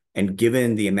 And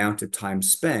given the amount of time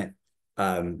spent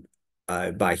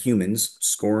by humans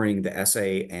scoring the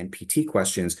essay and PT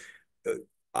questions,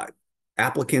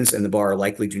 applicants and the bar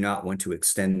likely do not want to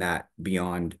extend that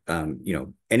beyond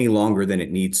any longer than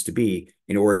it needs to be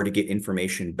in order to get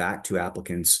information back to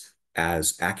applicants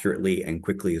as accurately and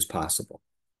quickly as possible.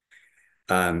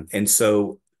 And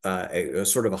so a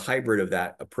sort of a hybrid of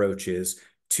that approach is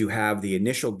to have the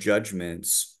initial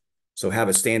judgments, so have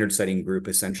a standard setting group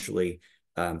essentially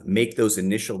make those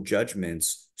initial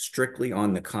judgments strictly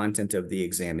on the content of the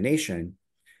examination,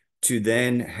 to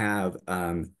then have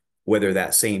whether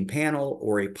that same panel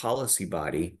or a policy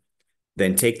body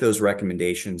then take those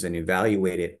recommendations and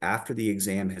evaluate it after the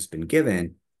exam has been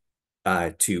given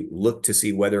to look to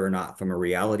see whether or not from a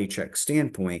reality check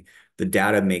standpoint, the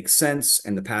data makes sense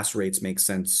and the pass rates make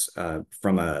sense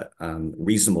from a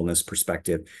reasonableness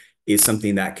perspective, is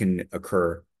something that can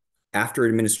occur after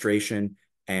administration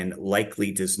and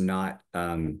likely does not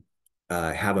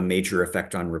have a major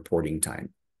effect on reporting time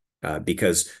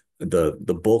because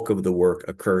the bulk of the work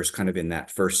occurs kind of in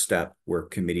that first step where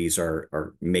committees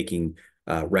are making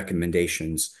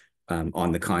recommendations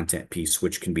on the content piece,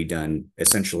 which can be done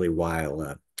essentially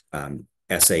while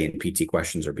essay and PT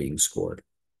questions are being scored.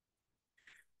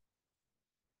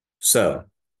 So a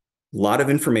lot of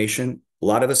information, a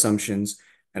lot of assumptions.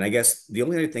 And I guess the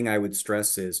only other thing I would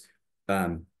stress is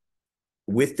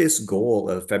with this goal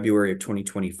of February of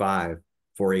 2025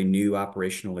 for a new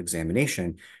operational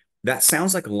examination, that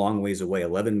sounds like a long ways away.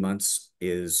 11 months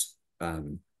is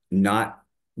not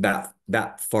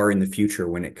that far in the future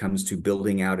when it comes to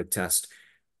building out a test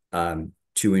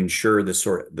to ensure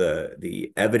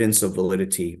the evidence of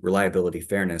validity, reliability,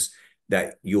 fairness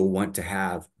that you'll want to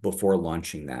have before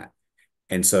launching that.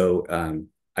 And so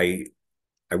I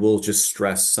will just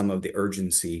stress some of the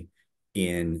urgency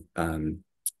in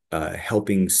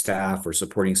helping staff or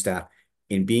supporting staff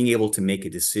in being able to make a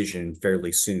decision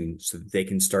fairly soon so that they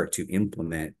can start to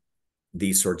implement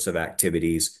these sorts of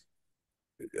activities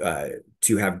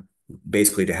to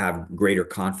have greater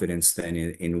confidence than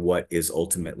in what is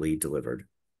ultimately delivered.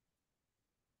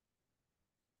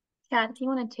 Scott, do you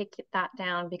want to take that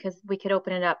down? Because we could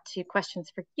open it up to questions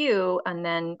for you and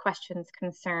then questions,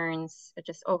 concerns,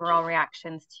 just overall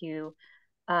reactions to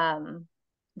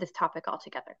this topic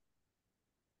altogether.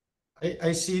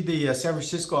 I see the San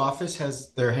Francisco office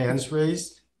has their hands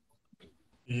raised.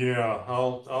 Yeah,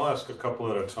 I'll ask a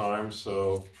couple at a time,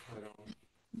 so I don't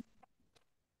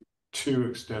too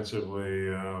extensively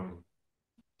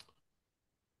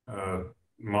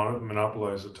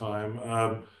monopolize the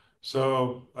time.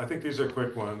 So I think these are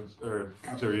quick ones, or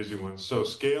they're easy ones. So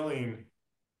scaling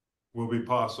will be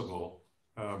possible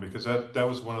because that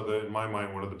was one of the, in my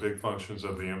mind, one of the big functions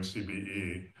of the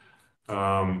MCBE.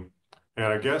 And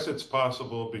I guess it's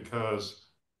possible because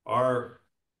our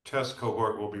test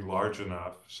cohort will be large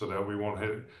enough so that we won't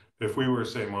hit, if we were,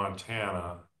 say,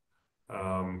 Montana,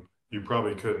 you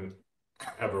probably couldn't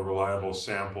have a reliable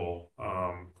sample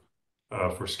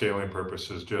for scaling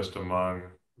purposes just among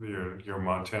your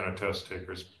Montana test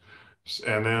takers.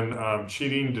 And then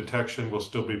cheating detection will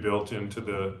still be built into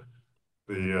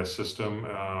the system.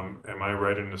 Am I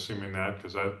right in assuming that?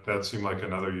 Because that seemed like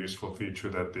another useful feature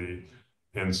that the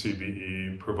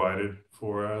NCBE provided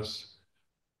for us.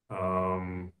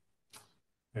 I'll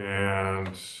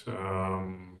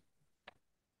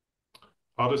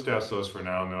just ask those for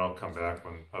now, and then I'll come back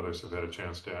when others have had a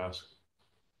chance to ask.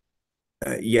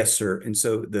 Yes, sir. And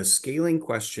so the scaling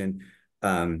question,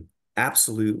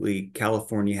 absolutely,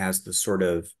 California has the sort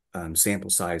of sample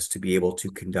size to be able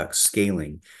to conduct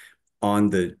scaling. On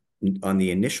the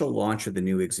initial launch of the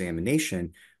new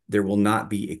examination, there will not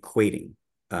be equating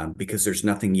because there's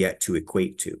nothing yet to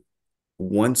equate to.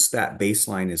 Once that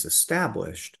baseline is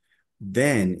established,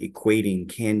 then equating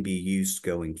can be used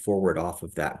going forward off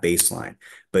of that baseline.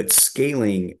 But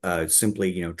scaling,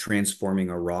 simply, transforming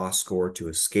a raw score to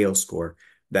a scale score,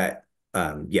 that,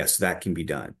 yes, that can be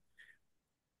done.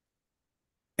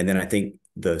 And then I think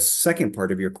the second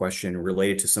part of your question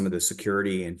related to some of the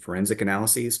security and forensic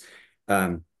analyses.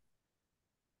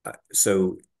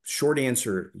 So short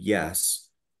answer, yes.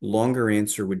 Longer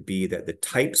answer would be that the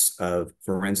types of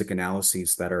forensic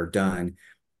analyses that are done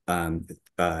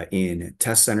in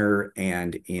test center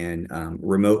and in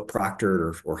remote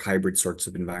proctored or hybrid sorts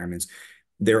of environments,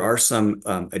 there are some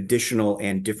additional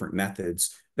and different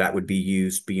methods that would be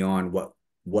used beyond what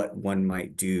one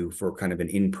might do for kind of an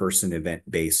in-person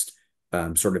event-based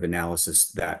sort of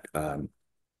analysis that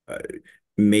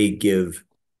may give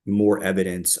more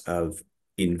evidence of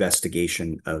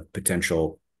investigation of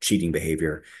potential cheating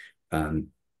behavior.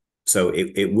 So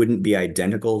it wouldn't be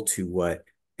identical to what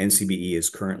NCBE is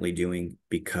currently doing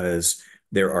because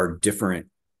there are different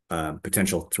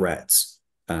potential threats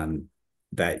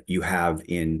that you have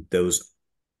in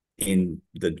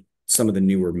some of the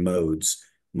newer modes,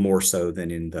 more so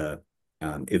than in the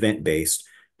event-based.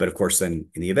 But of course, then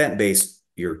in the event-based,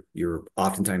 you're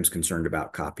oftentimes concerned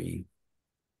about copying.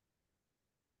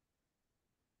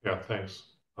 Yeah, thanks.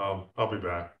 I'll be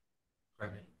back.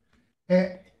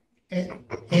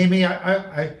 Amy,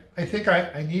 I think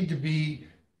I need to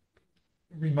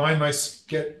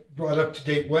get brought up to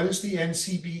date. What is the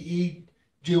NCBE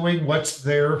doing? What's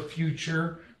their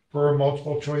future for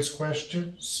multiple choice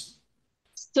questions?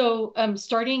 So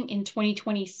starting in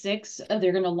 2026,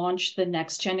 they're going to launch the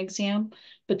next gen exam,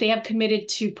 but they have committed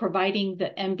to providing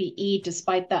the MBE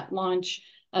despite that launch,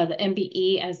 the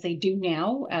MBE as they do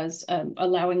now, as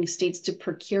allowing states to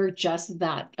procure just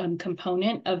that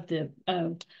component of the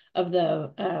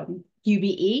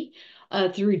UBE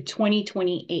through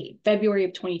 2028, February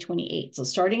of 2028. So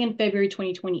starting in February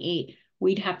 2028,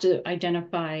 we'd have to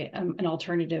identify an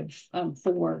alternative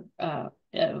for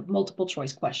multiple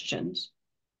choice questions.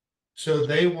 So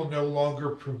they will no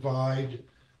longer provide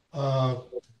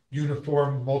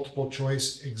uniform multiple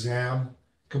choice exam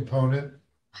component?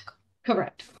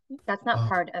 Correct. That's not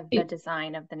part of the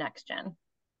design of the next gen.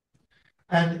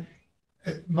 And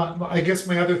I guess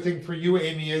my other thing for you,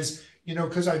 Amy, is,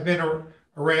 because I've been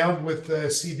around with the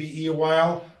CBE a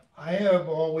while, I have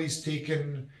always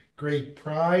taken great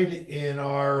pride in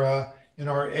our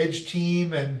EDGE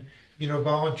team and,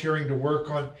 volunteering to work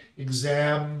on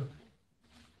exam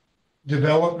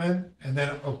development. And then,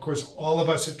 of course, all of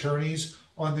us attorneys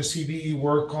on the CBE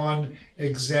work on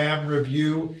exam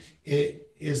review.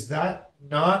 Is that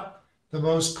not the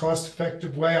most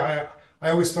cost-effective way? I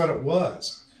always thought it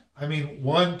was. I mean,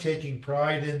 one, taking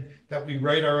pride in that we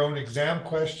write our own exam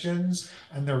questions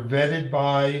and they're vetted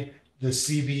by the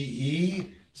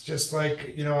CBE. It's just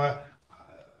like,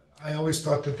 I always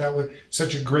thought that was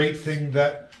such a great thing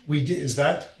that we did. Is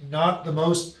that not the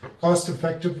most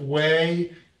cost-effective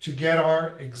way to get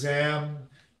our exam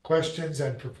questions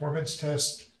and performance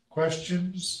test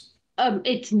questions?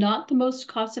 It's not the most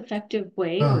cost-effective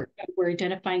way. We're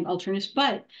identifying alternatives,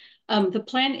 but the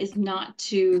plan is not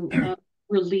to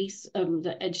release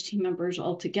the EDGE team members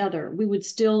altogether. We would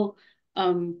still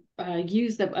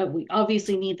use them. We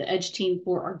obviously need the EDGE team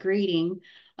for our grading,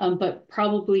 but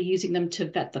probably using them to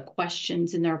vet the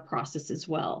questions in their process as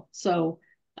well. So,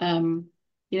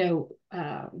 we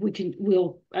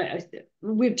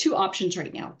have two options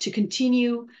right now: to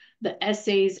continue the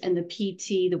essays and the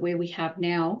PT the way we have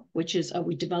now, which is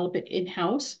we develop it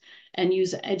in-house and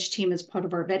use the EDGE team as part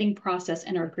of our vetting process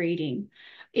and our grading.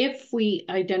 If we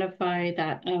identify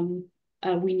that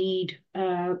we need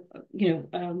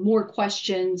more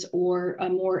questions or a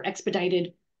more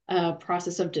expedited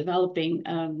process of developing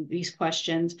these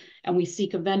questions, and we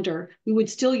seek a vendor, we would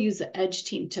still use the EDGE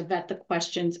team to vet the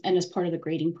questions and as part of the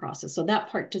grading process. So that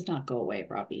part does not go away,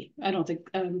 Robbie. I don't think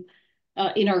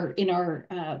in our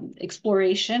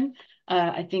exploration,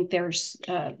 I think there's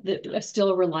still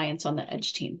a reliance on the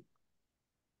EDGE team.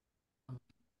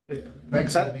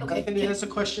 Bethany has a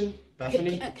question.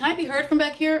 Bethany? Can I be heard from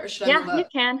back here, or should I move up? Yeah, you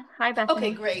can. Hi, Bethany.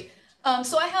 Okay, great.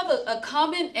 So I have a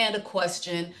comment and a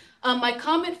question. My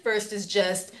comment first is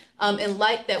just in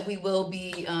light that we will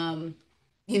be,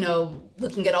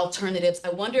 looking at alternatives. I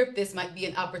wonder if this might be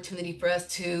an opportunity for us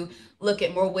to look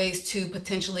at more ways to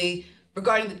potentially,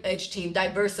 regarding the EDGE team,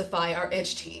 diversify our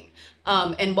EDGE team.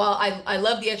 And while I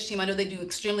love the EDGE team, I know they do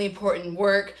extremely important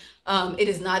work. It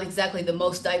is not exactly the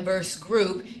most diverse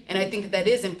group. And I think that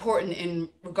is important in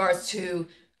regards to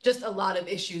just a lot of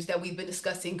issues that we've been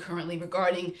discussing currently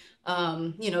regarding,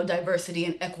 diversity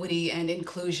and equity and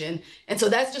inclusion. And so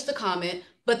that's just a comment.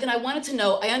 But then I wanted to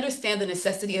know, I understand the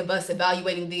necessity of us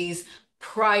evaluating these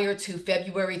prior to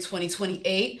February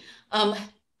 2028.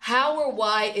 How or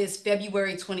why is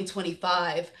February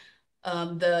 2025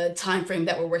 the timeframe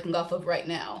that we're working off of right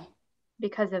now?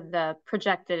 Because of the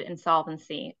projected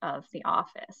insolvency of the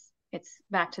office. It's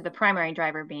back to the primary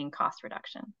driver being cost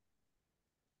reduction.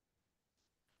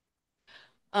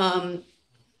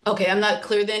 Okay, I'm not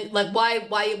clear then. Like,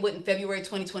 why wouldn't February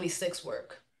 2026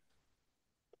 work?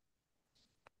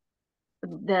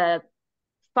 The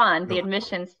fund, the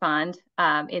admissions fund,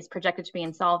 is projected to be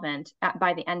insolvent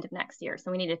by the end of next year.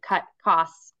 So we need to cut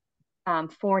costs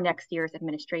for next year's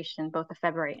administration, both the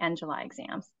February and July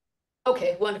exams.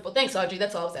 Okay, wonderful. Thanks, Audrey.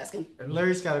 That's all I was asking. And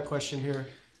Larry's got a question here.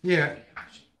 Yeah.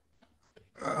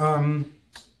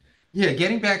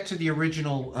 Getting back to the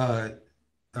original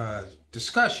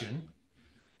discussion,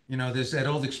 there's that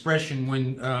old expression,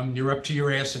 when you're up to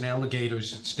your ass in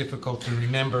alligators, it's difficult to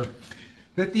remember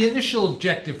that the initial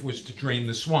objective was to drain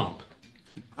the swamp.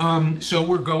 So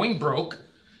we're going broke.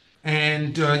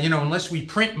 And, unless we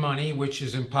print money, which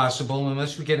is impossible,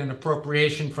 unless we get an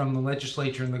appropriation from the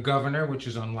legislature and the governor, which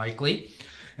is unlikely,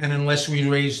 and unless we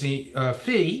raise the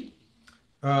fee,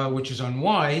 which is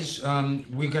unwise,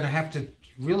 we're going to have to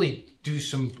really do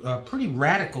some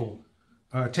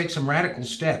take some radical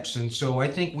steps. And so I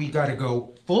think we got to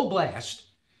go full blast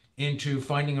into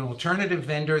finding an alternative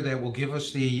vendor that will give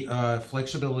us the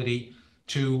flexibility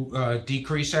to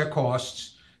decrease our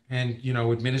costs and,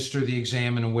 administer the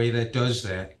exam in a way that does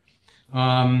that.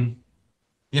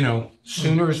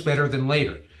 Sooner is better than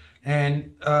later.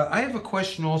 And I have a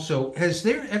question also. Has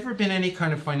there ever been any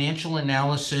kind of financial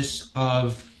analysis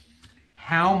of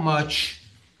how much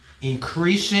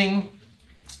increasing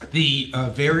the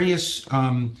various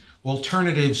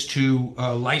alternatives to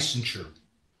licensure,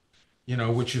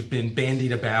 which have been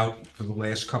bandied about for the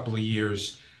last couple of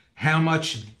years, how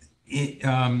much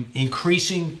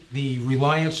increasing the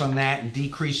reliance on that and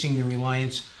decreasing the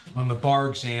reliance on the bar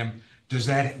exam,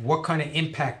 what kind of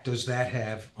impact does that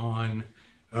have on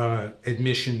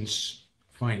admissions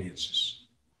finances?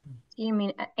 You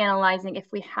mean analyzing if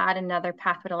we had another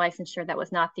pathway to licensure that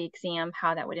was not the exam,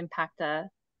 how that would impact the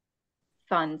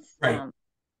funds? Right.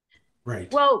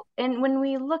 Right. Well, and when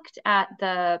we looked at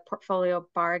the portfolio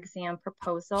bar exam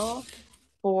proposal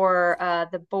for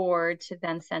the board to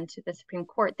then send to the Supreme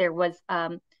Court, there was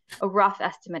a rough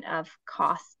estimate of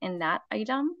costs in that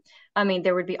item. I mean,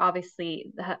 there would be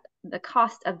obviously the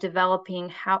cost of developing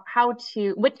how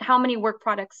many work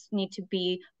products need to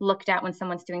be looked at when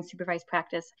someone's doing supervised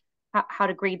practice, how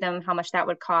to grade them, how much that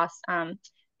would cost. And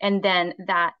then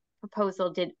that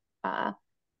proposal did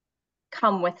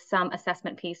come with some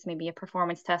assessment piece, maybe a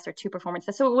performance test or 2 performance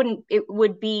tests. So it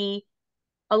would be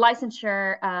a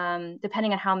licensure,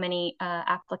 depending on how many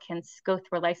applicants go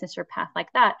through a licensure path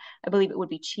like that. I believe it would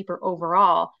be cheaper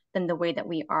overall than the way that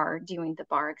we are doing the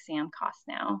bar exam costs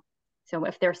now. So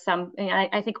if there's some,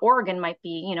 I think Oregon might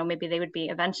be, maybe they would be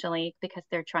eventually, because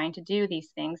they're trying to do these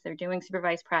things. They're doing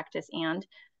supervised practice and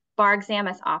bar exam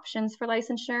as options for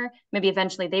licensure. Maybe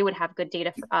eventually they would have good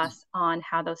data for us on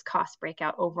how those costs break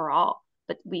out overall.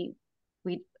 But we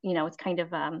it's kind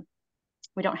of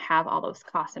we don't have all those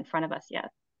costs in front of us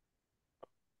yet.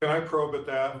 Can I probe at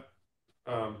that?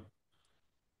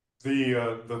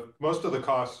 The most of the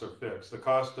costs are fixed. The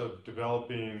cost of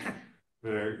developing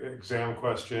the exam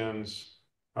questions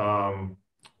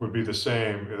would be the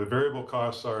same. The variable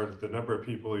costs are the number of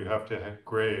people you have to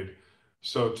grade.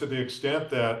 So to the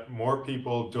extent that more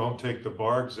people don't take the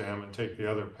bar exam and take the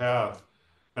other path,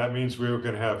 that means we're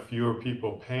going to have fewer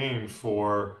people paying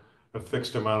for a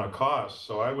fixed amount of costs.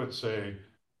 So I would say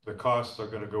the costs are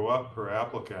going to go up per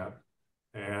applicant.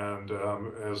 And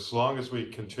as long as we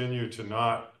continue to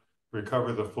not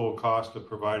recover the full cost of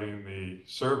providing the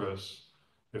service,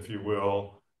 if you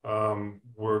will,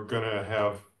 we're going to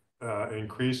have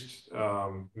increased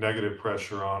negative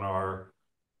pressure on our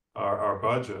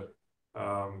budget.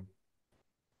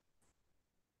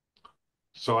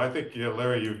 So I think, yeah,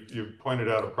 Larry, you pointed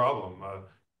out a problem.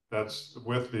 That's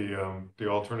with the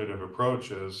alternative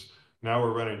approach is now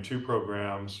we're running two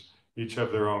programs, each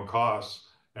have their own costs,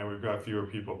 and we've got fewer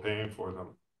people paying for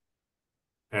them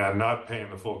and not paying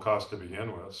the full cost to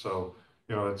begin with. So,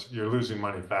 you know, you're losing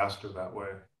money faster that way.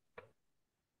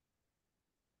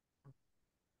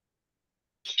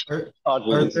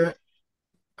 Are there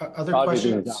other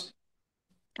questions?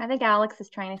 I think Alex is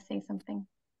trying to say something.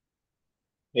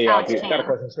 Hey, Alex got a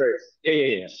question. Sorry.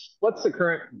 Yeah. What's the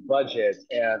current budget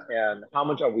and how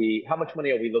much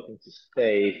money are we looking to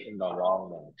save in the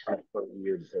long run for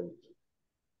years?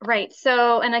 Right.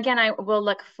 So, and again, I will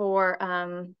look for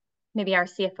maybe our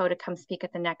CFO to come speak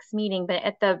at the next meeting, but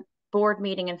at the board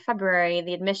meeting in February,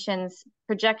 the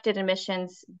projected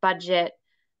admissions budget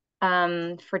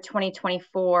for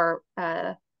 2024,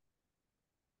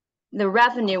 the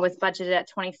revenue was budgeted at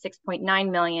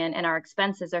 26.9 million and our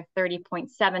expenses are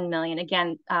 30.7 million.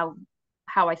 Again,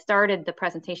 how I started the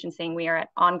presentation saying we are at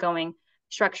ongoing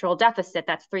structural deficit,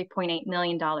 that's $3.8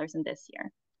 million in this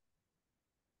year.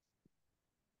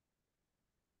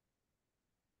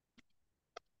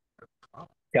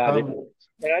 Got it.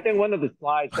 And I think one of the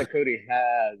slides that Cody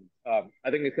has,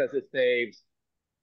 I think it says it saves